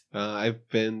 I've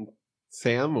been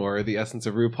Sam, or the essence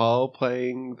of RuPaul,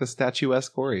 playing the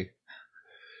statuesque Ori.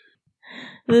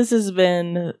 This has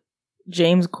been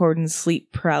James Corden's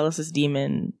sleep paralysis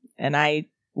demon, and I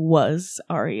was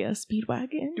Aria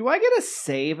Speedwagon. Do I get a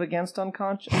save against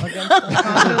unconsciousness?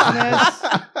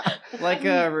 like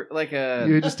a.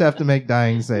 You just have to make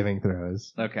dying saving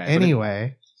throws. Okay.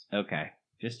 Anyway, Okay.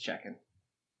 Just checking.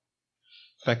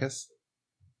 Beckus,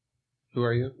 who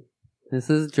are you? This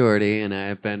is Jordy, and I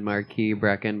have been Marquis,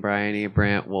 Brecken, Bryony,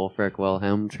 Brant, Wolfric,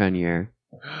 Wilhelm, Trenier.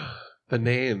 The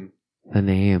name. The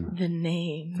name. The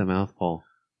name. It's a mouthful.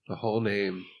 The whole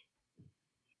name.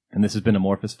 And this has been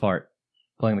Amorphous Fart,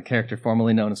 playing the character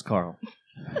formerly known as Carl.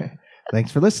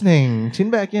 thanks for listening.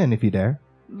 Tune back in if you dare.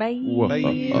 Bye.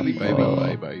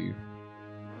 Bye.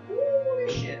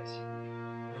 Shit.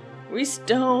 We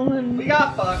stoned. We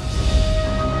got fucked.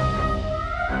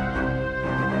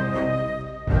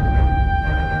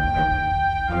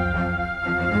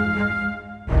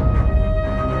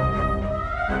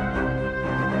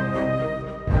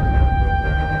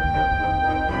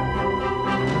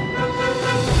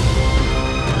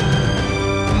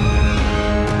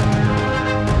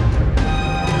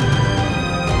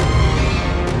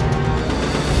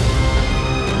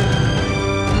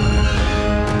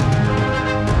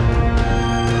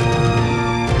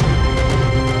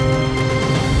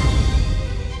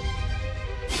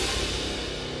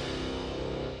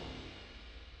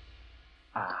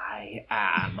 I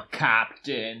am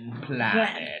Captain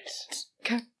Planet.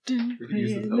 Captain We could use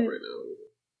this help Planet. right now.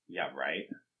 Yeah, right.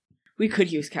 We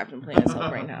could use Captain Planet's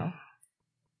help right now.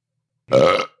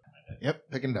 Yep,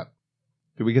 picking it up.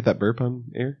 Did we get that burp on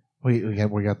air? We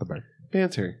got the burp.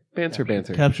 Banter.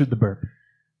 Captured the burp.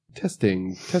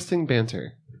 Testing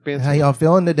banter. How y'all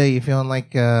feeling today? You feeling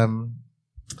like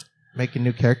making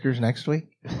new characters next week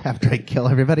after I kill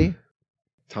everybody?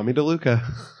 Tommy DeLuca.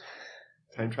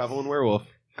 Time traveling werewolf.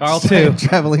 Carl 2.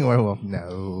 Traveling werewolf.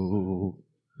 No.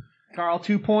 Carl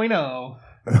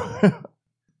 2.0.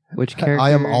 Which character?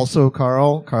 I am also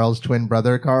Carl. Carl's twin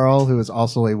brother, Carl, who is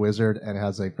also a wizard and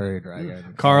has a fairy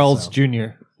dragon. Carl's So-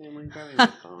 Jr.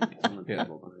 Yeah.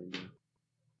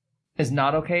 Is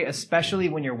not okay, especially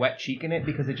when you're wet cheeking it,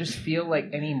 because it just feel like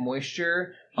any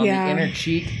moisture on Yeah. the inner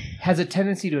cheek has a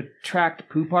tendency to attract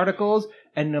poo particles,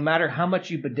 and no matter how much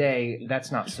you bidet,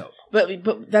 that's not soap. But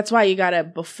that's why you gotta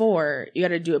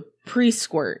do a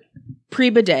pre-squirt,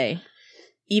 pre-bidet,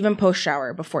 even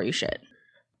post-shower before you shit.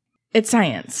 It's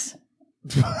science.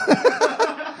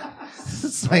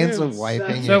 Science of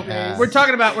wiping So your ass. we're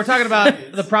talking about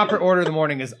the proper order of the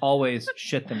morning is always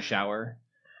shit then shower.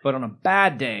 But on a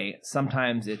bad day,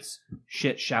 sometimes it's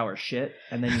shit, shower, shit,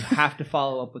 and then you have to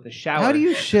follow up with a shower. How do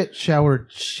you shower,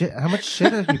 shit? How much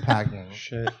shit are you packing?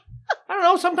 Shit. I don't know.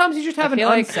 No, sometimes you just have I an feel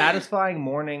like- unsatisfying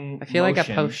morning. I feel like a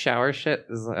motion. post shower shit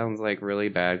sounds like really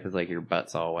bad because like your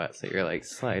butt's all wet, so you're like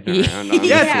sliding Yeah. around on the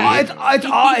Yes, seat.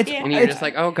 it's And you're just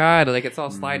like, oh god, like it's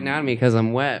all sliding out of me because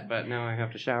I'm wet, but now I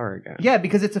have to shower again. Yeah,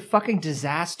 because it's a fucking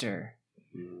disaster.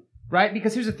 Right?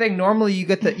 Because here's the thing. Normally, you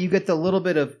get the little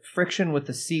bit of friction with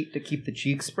the seat to keep the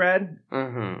cheeks spread.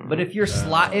 Uh-huh. But if you're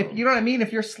if you know what I mean,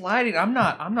 if you're sliding, I'm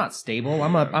not stable.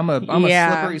 I'm a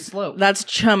Yeah. slippery slope. That's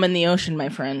chum in the ocean, my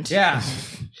friend. Yeah.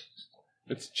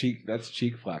 That's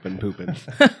cheek flapping, pooping.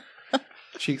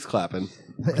 Cheeks clapping.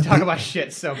 We talk about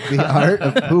shit so much. The art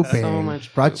of pooping. So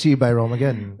much Brought to you by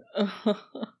Romageddon.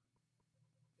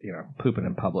 Pooping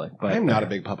in public. But I'm not a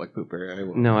big public pooper. I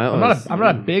will. No, I'm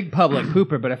not a big public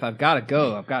pooper, but if I've got to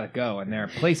go, I've got to go. And there are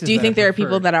places. Do you that think I there are prefer.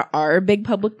 people that are big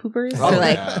public poopers? Oh, They're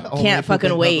like, yeah. Only can't poop in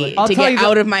fucking wait public. I'll to tell get you the-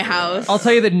 out of my house. I'll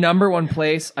tell you the number one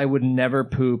place I would never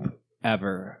poop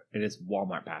ever. It is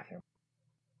Walmart bathroom.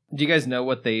 Do you guys know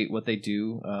what they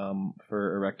do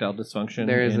for erectile dysfunction?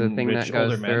 There's a in thing rich that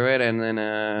goes older men? through it, and then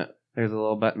there's a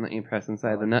little button that you press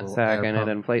inside the Like a little nutsack, air and pump.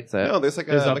 it inflates it. No, there's like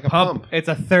There's a a pump. It's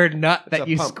a third nut It's that a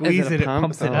you pump. squeeze Is it it. a It pump?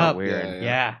 pumps it Oh, up. weird. Yeah,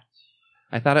 Yeah.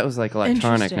 I thought it was like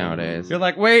electronic Interesting. nowadays. You're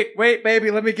like, wait,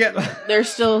 baby, let me get. They're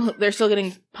still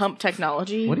getting pump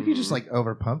technology. What if you just like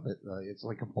over pump it? It's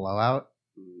like a blowout.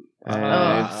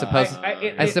 I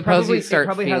suppose you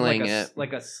start feeling it.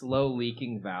 like a slow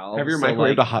leaking valve. Have you so, microwaved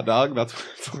like- a hot dog? That's what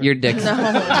it's like. Your dick's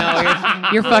No.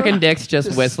 your fucking dick's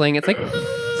just whistling. It's like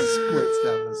Squirts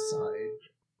down the side.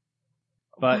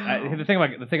 But the thing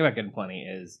about Good and Plenty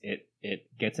is it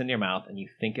gets in your mouth and you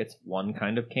think it's one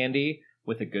kind of candy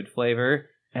with a good flavor,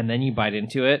 and then you bite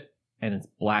into it and it's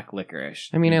black licorice.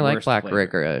 I mean, The I like worst black flavor.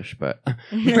 licorice, but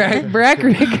black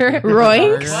licorice.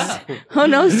 Roinks? Oh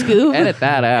no, Scoob. Edit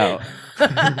that out.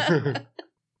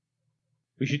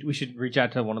 We should reach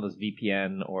out to one of those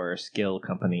VPN or skill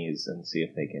companies and see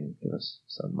if they can give us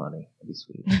some money. That'd be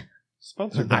sweet.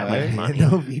 Sponsored by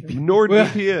No VP.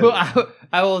 NordVPN. Well,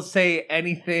 I will say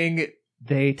anything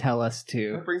they tell us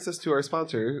to. That brings us to our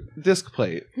sponsor,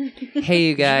 Discplate. Hey, you Did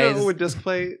you know guys. with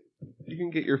Discplate, you can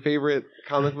get your favorite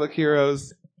comic book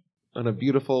heroes on a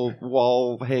beautiful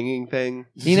wall hanging thing.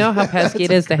 Do you know how pesky it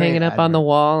That's a is to hang it great up on the advert.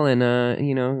 wall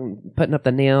and putting up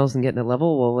the nails and getting it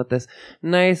level? Well, with this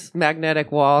nice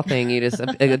magnetic wall thing, you just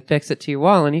affix it to your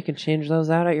wall, and you can change those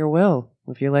out at your will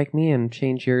if you're like me and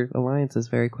change your alliances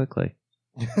very quickly.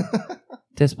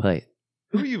 Display.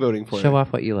 Who are you voting for? Show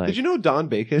off what you like. Did you know Don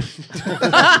Bacon?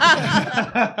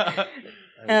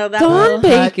 Oh, that Don will-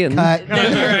 Bacon. Cut.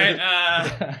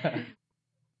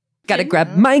 Gotta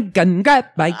grab my gun,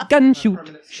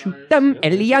 shoot them,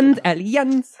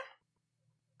 aliens.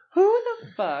 Who the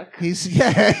fuck? Who's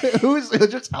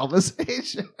just Elvis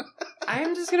Age?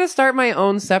 I'm just gonna start my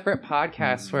own separate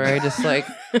podcast where I just like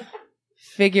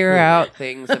figure out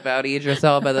things about Idris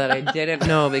Elba that I didn't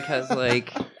know because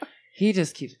like he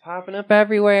just keeps popping up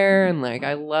everywhere, and like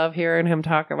I love hearing him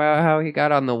talk about how he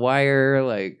got on The Wire,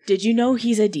 like, Did you know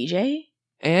he's a DJ?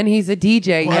 and he's a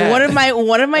DJ. And Yeah,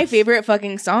 one of my favorite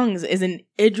fucking songs is an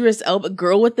Idris Elba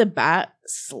 "Girl with the Bat"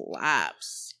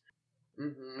 slaps.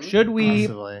 Mhm. Should we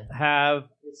Possibly. have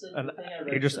an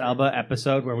Idris Elba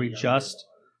episode where we just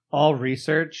all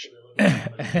research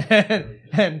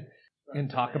and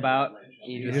talk about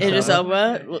Idris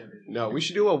Elba. No, we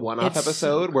should do a one-off It's-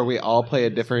 episode where we all play a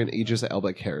different Idris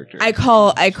Elba character. I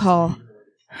call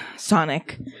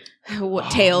Sonic. What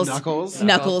Tails? Knuckles.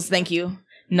 Knuckles. Thank you,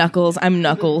 Knuckles. I'm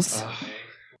Knuckles.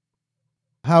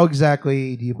 How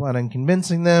exactly do you plan on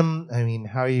convincing them? I mean,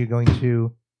 how are you going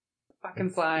to? Fucking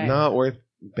fly. Not worth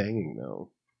banging though.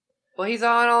 Well, he's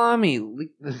all on me.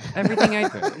 Everything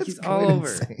he's It's all going over.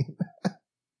 insane.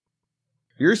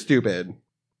 You're stupid.